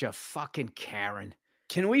become such a fucking Karen?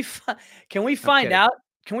 Can we find out?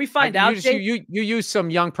 Can we find out? You used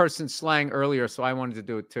some young person slang earlier, so I wanted to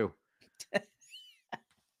do it too.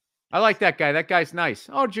 I like that guy. That guy's nice.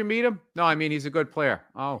 Oh, did you meet him? No, I mean he's a good player.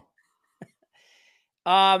 Oh.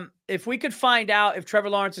 If we could find out if Trevor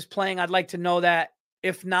Lawrence is playing, I'd like to know that.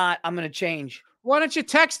 If not, I'm going to change. Why don't you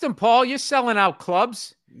text him, Paul? You're selling out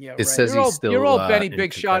clubs. Yeah, it says he's still. You're old Benny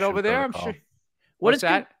Big Shot over there. Protocol. I'm sure. What's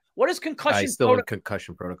that? What is concussion? He's still in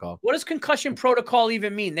concussion protocol. What does concussion protocol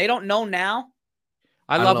even mean? They don't know now.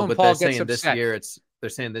 I love when Paul gets upset. They're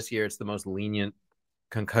saying this year it's the most lenient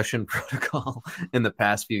concussion protocol in the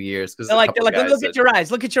past few years. They're like, look at your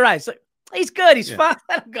eyes. Look at your eyes. He's good. He's fine.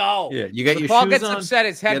 Let him go. Yeah, you got your Paul shoes gets on, upset.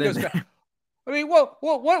 His head goes back. I mean, what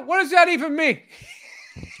does that even mean?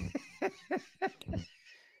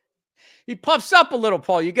 He puffs up a little,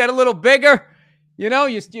 Paul. You get a little bigger. You know,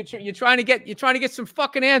 you're trying to get some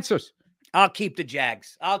fucking answers. I'll keep the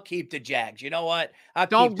Jags. You know what?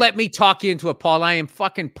 Don't let me talk you into it, Paul. I am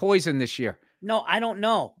fucking poisoned this year. No, I don't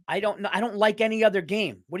know. I don't like any other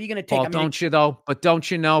game. What are you going to take? Paul, don't you though? But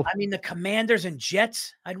don't you know? I mean, the Commanders and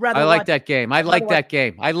Jets. I'd rather. I like that game. I like that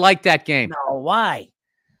game. No, why?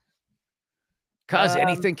 Because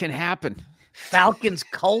anything can happen. Falcons,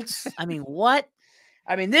 Colts. I mean, what?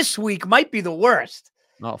 I mean, this week might be the worst.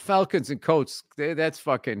 No, Falcons and Colts. That's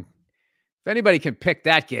fucking. If anybody can pick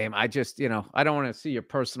that game, I just, I don't want to see your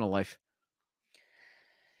personal life.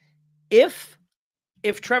 If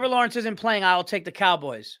Trevor Lawrence isn't playing, I'll take the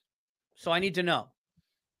Cowboys. So I need to know.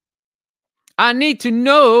 I need to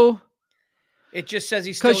know. It just says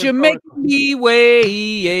he's still because you're making me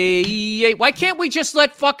wait. Why can't we just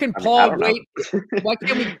let fucking Paul wait? Why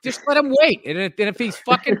can't we just let him wait? And if he's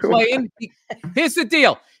fucking playing, here's the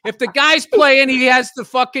deal. If the guy's playing, he has the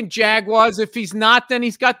fucking Jaguars. If he's not, then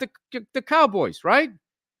he's got the Cowboys, right?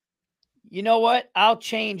 You know what? I'll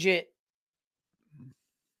change it.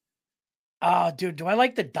 Oh, dude, do I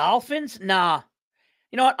like the Dolphins? Nah.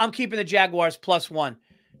 You know what? I'm keeping the Jaguars +1.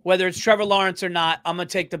 Whether it's Trevor Lawrence or not, I'm going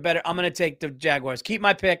to take the Jaguars. Keep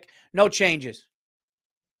my pick. No changes.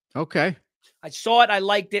 Okay. I saw it. I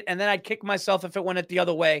liked it. And then I'd kick myself if it went it the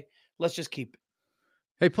other way. Let's just keep it.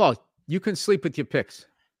 Hey, Paul, you can sleep with your picks.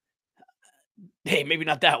 Hey, maybe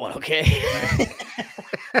not that one, okay?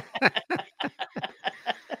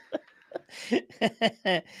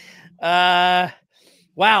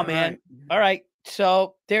 Wow, man. All right.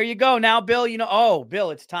 So there you go. Now, Bill, Bill,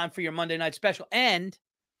 it's time for your Monday night special. And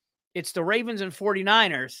it's the Ravens and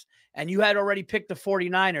 49ers. And you had already picked the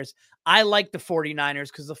 49ers. I like the 49ers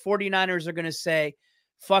because the 49ers are going to say,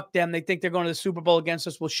 fuck them. They think they're going to the Super Bowl against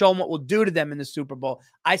us. We'll show them what we'll do to them in the Super Bowl.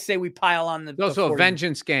 I say we pile on the. It's also a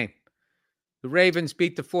vengeance game. The Ravens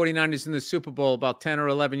beat the 49ers in the Super Bowl about 10 or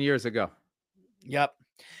 11 years ago. Yep.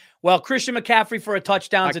 Well, Christian McCaffrey for a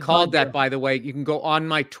touchdown. I called that, by the way. You can go on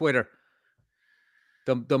my Twitter.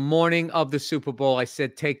 The morning of the Super Bowl, I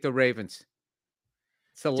said, take the Ravens.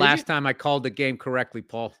 It's the last time I called the game correctly,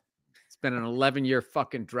 Paul. It's been an 11-year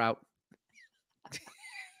fucking drought.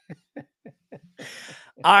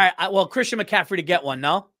 All right. Well, Christian McCaffrey to get one,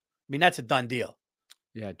 no? I mean, that's a done deal.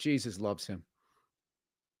 Yeah, Jesus loves him.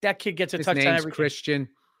 That kid gets a His touchdown name's every Christian.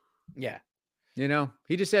 Yeah.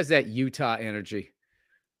 He just has that Utah energy,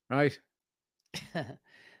 right?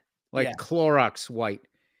 Like Clorox white.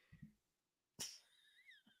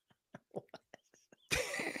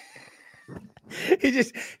 He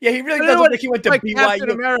really doesn't look like he went to like BYU. Captain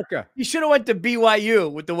America. He should have went to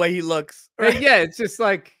BYU with the way he looks. Right? Yeah, it's just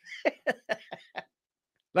like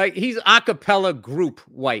he's a cappella group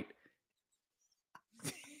white.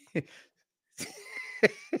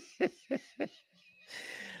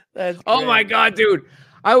 Oh my God, dude.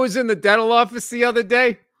 I was in the dental office the other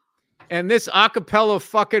day, and this a cappella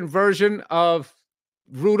fucking version of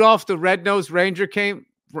Rudolph the Red-Nosed Reindeer came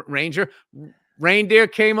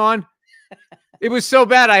on. It was so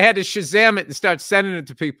bad I had to Shazam it and start sending it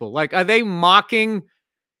to people. Like, are they mocking?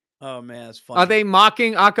 Oh man, it's funny. Are they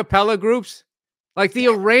mocking a cappella groups? Like the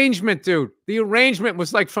arrangement, dude. The arrangement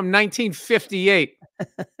was like from 1958.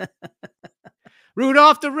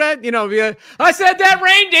 Rudolph the Red, I said that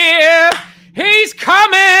reindeer, he's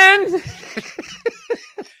coming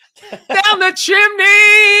down the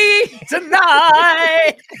chimney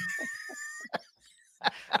tonight.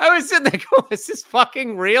 I was sitting there going, is this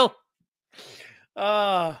fucking real?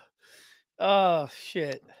 Oh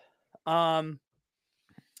shit. All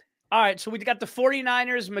right, so we got the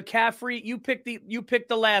 49ers, McCaffrey. You picked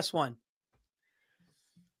the last one.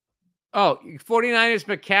 Oh, 49ers,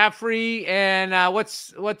 McCaffrey, and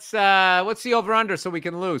what's the over under so we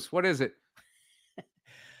can lose? What is it?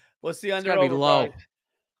 What's the under? It's gotta be low.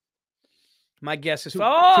 My guess is two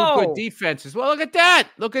good defenses. Well, look at that.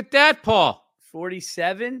 Look at that, Paul.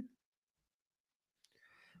 47.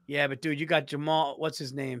 Yeah, but dude, you got Jamal. What's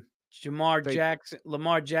his name? Lamar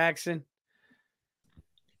Jackson.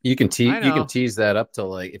 You can tease that up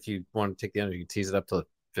to if you want to take the under, you can tease it up to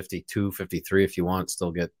 52, 53 if you want.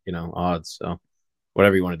 Still get odds. So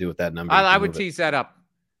whatever you want to do with that number. I would tease that up.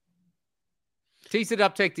 Tease it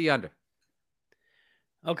up. Take the under.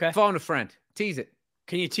 Okay. Phone a friend. Tease it.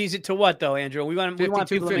 Can you tease it to what though, Andrew? We want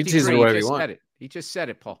people to tease it whatever you want. He just said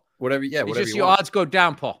it, Paul. Whatever. Yeah. Whatever. Just your odds go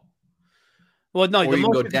down, Paul. Well, no, or you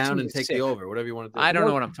can go down and take the over. Whatever you want to do. I don't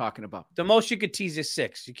know what I'm talking about. The most you could tease is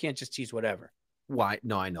 6. You can't just tease whatever. Why?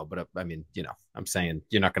 No, I know, but I mean, I'm saying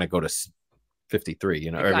you're not going to go to 53.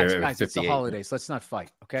 Hey, guys, it's the holidays. Let's not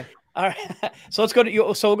fight, okay? All right. So let's go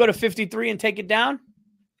to So we'll go to 53 and take it down.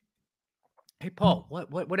 Hey, Paul.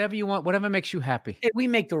 Whatever you want. Whatever makes you happy. We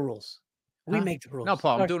make the rules. We make the rules. No,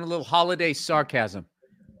 Paul. I'm doing a little holiday sarcasm,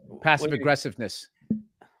 passive aggressiveness.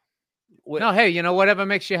 No, hey, whatever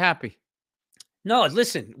makes you happy. No,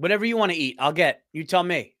 listen, whatever you want to eat, I'll get. You tell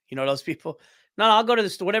me. Those people. No, I'll go to the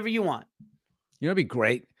store. Whatever you want. It'd be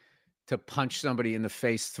great to punch somebody in the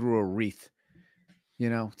face through a wreath.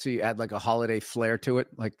 So you add like a holiday flair to it,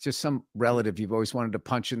 like just some relative you've always wanted to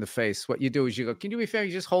punch in the face. What you do is you go, can you do me a favor?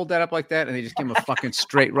 You just hold that up like that, and they just give him a fucking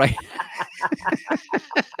straight right.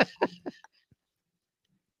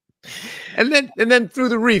 And then through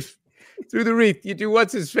the reef, you do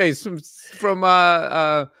what's his face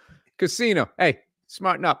from Casino. Hey,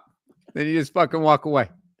 smarten up. Then you just fucking walk away.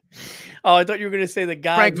 Oh, I thought you were going to say the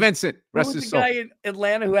guy. Frank Vincent. Rest his soul. The guy in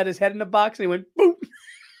Atlanta who had his head in the box and he went boom.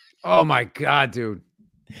 Oh my God, dude.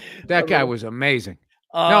 That guy was amazing.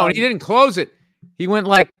 No, he didn't close it. He went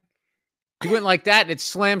like that and it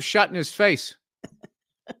slammed shut in his face.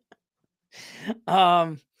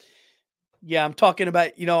 Yeah, I'm talking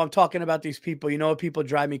about these people. People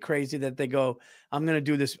drive me crazy that they go, I'm going to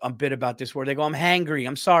do this. I'm bit about this where they go, I'm hangry.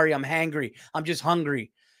 I'm sorry. I'm hangry. I'm just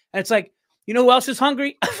hungry. And it's like, you know who else is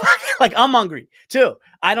hungry? Like I'm hungry too.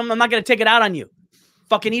 I'm not going to take it out on you.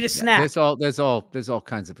 Fucking eat a snack. There's all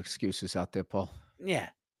kinds of excuses out there, Paul. Yeah.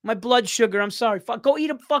 My blood sugar. I'm sorry. Go eat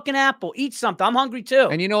a fucking apple. Eat something. I'm hungry too.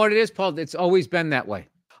 And you know what it is, Paul? It's always been that way.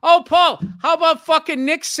 Oh, Paul, how about fucking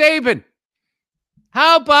Nick Saban?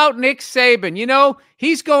 How about Nick Saban?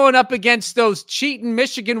 He's going up against those cheating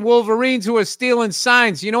Michigan Wolverines who are stealing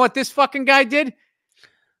signs. You know what this fucking guy did?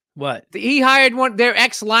 What? He hired their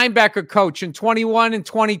ex-linebacker coach in 21 and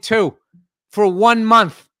 22 for 1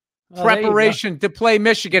 month preparation to play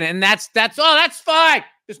Michigan. And that's fine.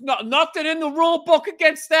 There's nothing in the rule book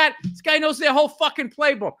against that. This guy knows their whole fucking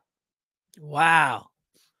playbook. Wow.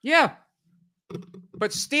 Yeah.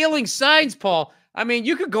 But stealing signs, Paul, I mean,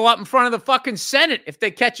 you could go up in front of the fucking Senate if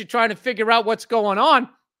they catch you trying to figure out what's going on.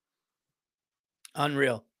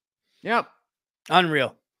 Unreal. Yep.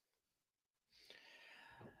 Unreal.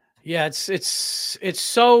 Yeah, it's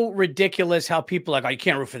so ridiculous how people are like, oh, you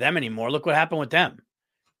can't root for them anymore. Look what happened with them.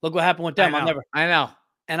 I know.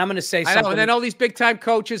 And I'm going to say something. I know. And then all these big time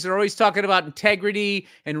coaches are always talking about integrity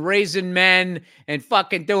and raising men and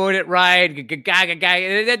fucking doing it right.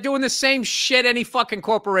 They're doing the same shit any fucking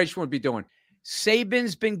corporation would be doing.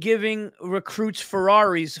 Saban's been giving recruits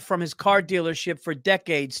Ferraris from his car dealership for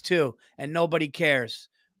decades too, and nobody cares.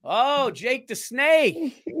 Oh, Jake the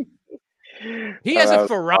Snake. He has a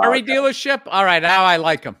Ferrari dealership? All right, now I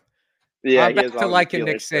like him. Yeah, I'm back to liking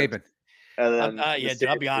Nick Saban. And then dude,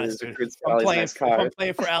 I'll be honest, dude. If I'm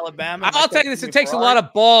playing for Alabama. I'll tell you this, it takes a lot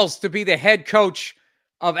of balls to be the head coach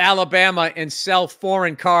of Alabama and sell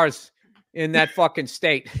foreign cars in that fucking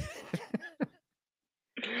state.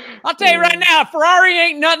 I'll tell you right now, Ferrari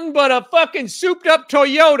ain't nothing but a fucking souped-up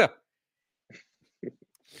Toyota.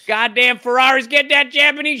 Goddamn Ferraris, get that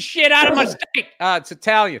Japanese shit out of my state. It's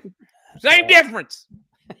Italian. Same difference.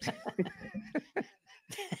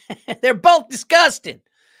 They're both disgusting.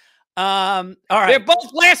 All right. They're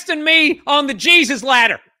both less than me on the Jesus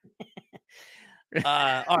ladder.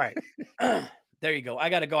 All right. There you go. I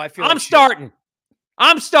got to go. I'm starting,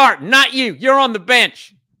 not you. You're on the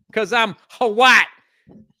bench because I'm Hawaii.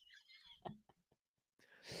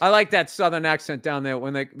 I like that southern accent down there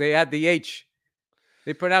when they add the H.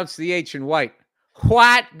 They pronounce the H in white.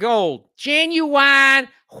 White gold. Genuine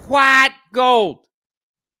white gold.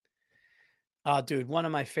 Oh, dude, one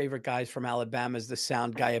of my favorite guys from Alabama is the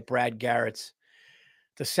sound guy at Brad Garrett's.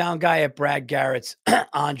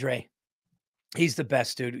 Andre. He's the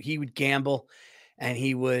best, dude. He would gamble, and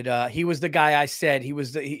he was the guy I said.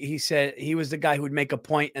 He said he was the guy who would make a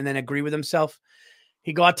point and then agree with himself.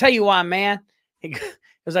 He go, I'll tell you why, man. He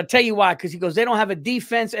goes, I'll tell you why, because he goes, they don't have a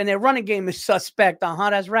defense and their running game is suspect.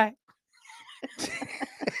 That's right.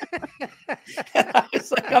 I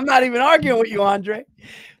was like, I'm not even arguing with you, Andre.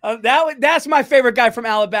 That's my favorite guy from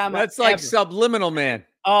Alabama. That's like ever. Subliminal Man.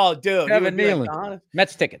 Oh, dude. Kevin Nealon. Like,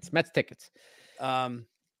 Mets tickets. All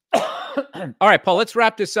right, Paul, let's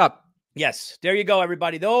wrap this up. Yes. There you go,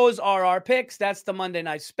 everybody. Those are our picks. That's the Monday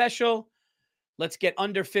night special. Let's get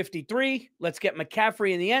under 53. Let's get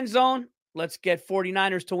McCaffrey in the end zone. Let's get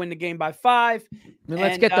 49ers to win the game by 5.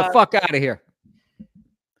 Let's get the fuck out of here.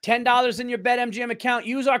 $10 in your BetMGM account.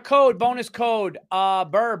 Use our bonus code,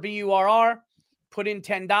 BURR, B-U-R-R. Put in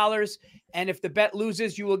 $10. And if the bet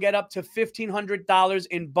loses, you will get up to $1,500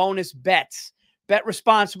 in bonus bets. Bet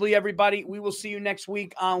responsibly, everybody. We will see you next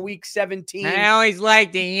week on week 17. I always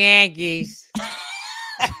like the Yankees.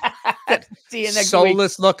 See you next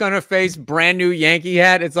Soulless week. Look on her face, brand new Yankee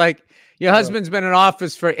hat. It's like your husband's been in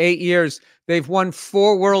office for 8 years. They've won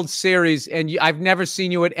 4 World Series, and I've never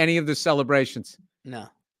seen you at any of the celebrations. No,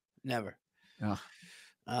 never. Oh.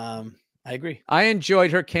 I agree. I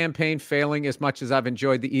enjoyed her campaign failing as much as I've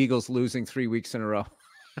enjoyed the Eagles losing 3 weeks in a row.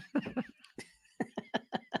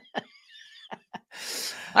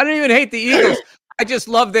 I don't even hate the Eagles. I just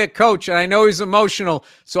love their coach, and I know he's emotional.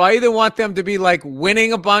 So I either want them to be like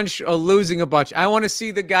winning a bunch or losing a bunch. I want to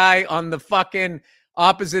see the guy on the fucking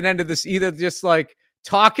opposite end of this, either just like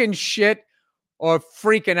talking shit or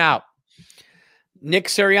freaking out. Nick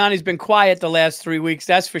Sirianni's been quiet the last 3 weeks,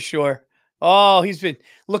 that's for sure. Oh, he's been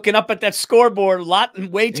looking up at that scoreboard a lot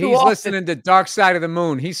and way too often. He's listening to Dark Side of the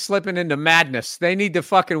Moon. He's slipping into madness. They need to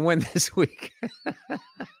fucking win this week.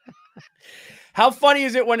 How funny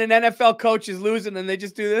is it when an NFL coach is losing and they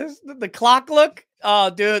just do this? The clock look? Oh,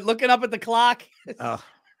 dude, looking up at the clock.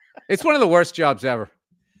 It's one of the worst jobs ever.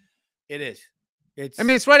 It is.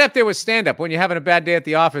 It's right up there with stand-up. When you're having a bad day at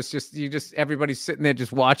the office, everybody's sitting there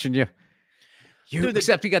just watching you.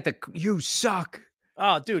 Except you suck.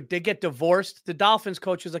 Oh, dude, they get divorced. The Dolphins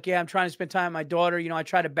coach is like, yeah, I'm trying to spend time with my daughter. I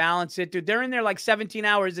try to balance it. Dude, they're in there like 17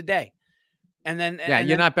 hours a day. And then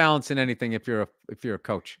you're not balancing anything if you're a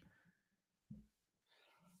coach.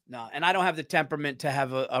 No, and I don't have the temperament to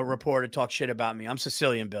have a reporter talk shit about me. I'm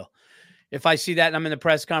Sicilian, Bill. If I see that and I'm in the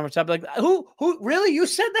press conference, I'll be like, who really? You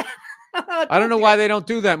said that? I don't know why they don't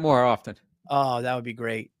do that more often. Oh, that would be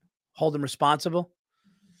great. Hold them responsible.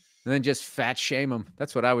 And then just fat shame them.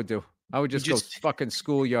 That's what I would do. I would just go fucking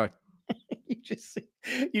schoolyard. You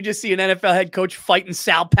just see an NFL head coach fighting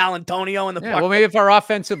Sal Palantonio in the park. Well, maybe if our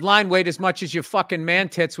offensive line weighed as much as your fucking man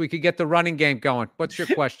tits, we could get the running game going. What's your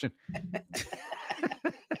question?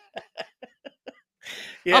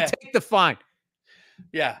 Yeah. I'll take the fine.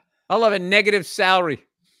 Yeah. I'll have a negative salary.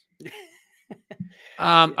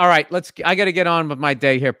 All right, I got to get on with my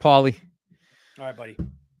day here, Paulie. All right, buddy.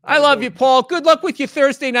 I love you, Paul. Good luck with your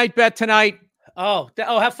Thursday night bet tonight. Oh,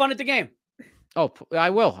 have fun at the game. Oh,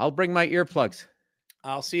 I will. I'll bring my earplugs.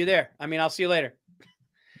 I'll see you there. I'll see you later.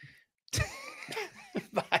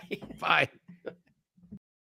 Bye. Bye.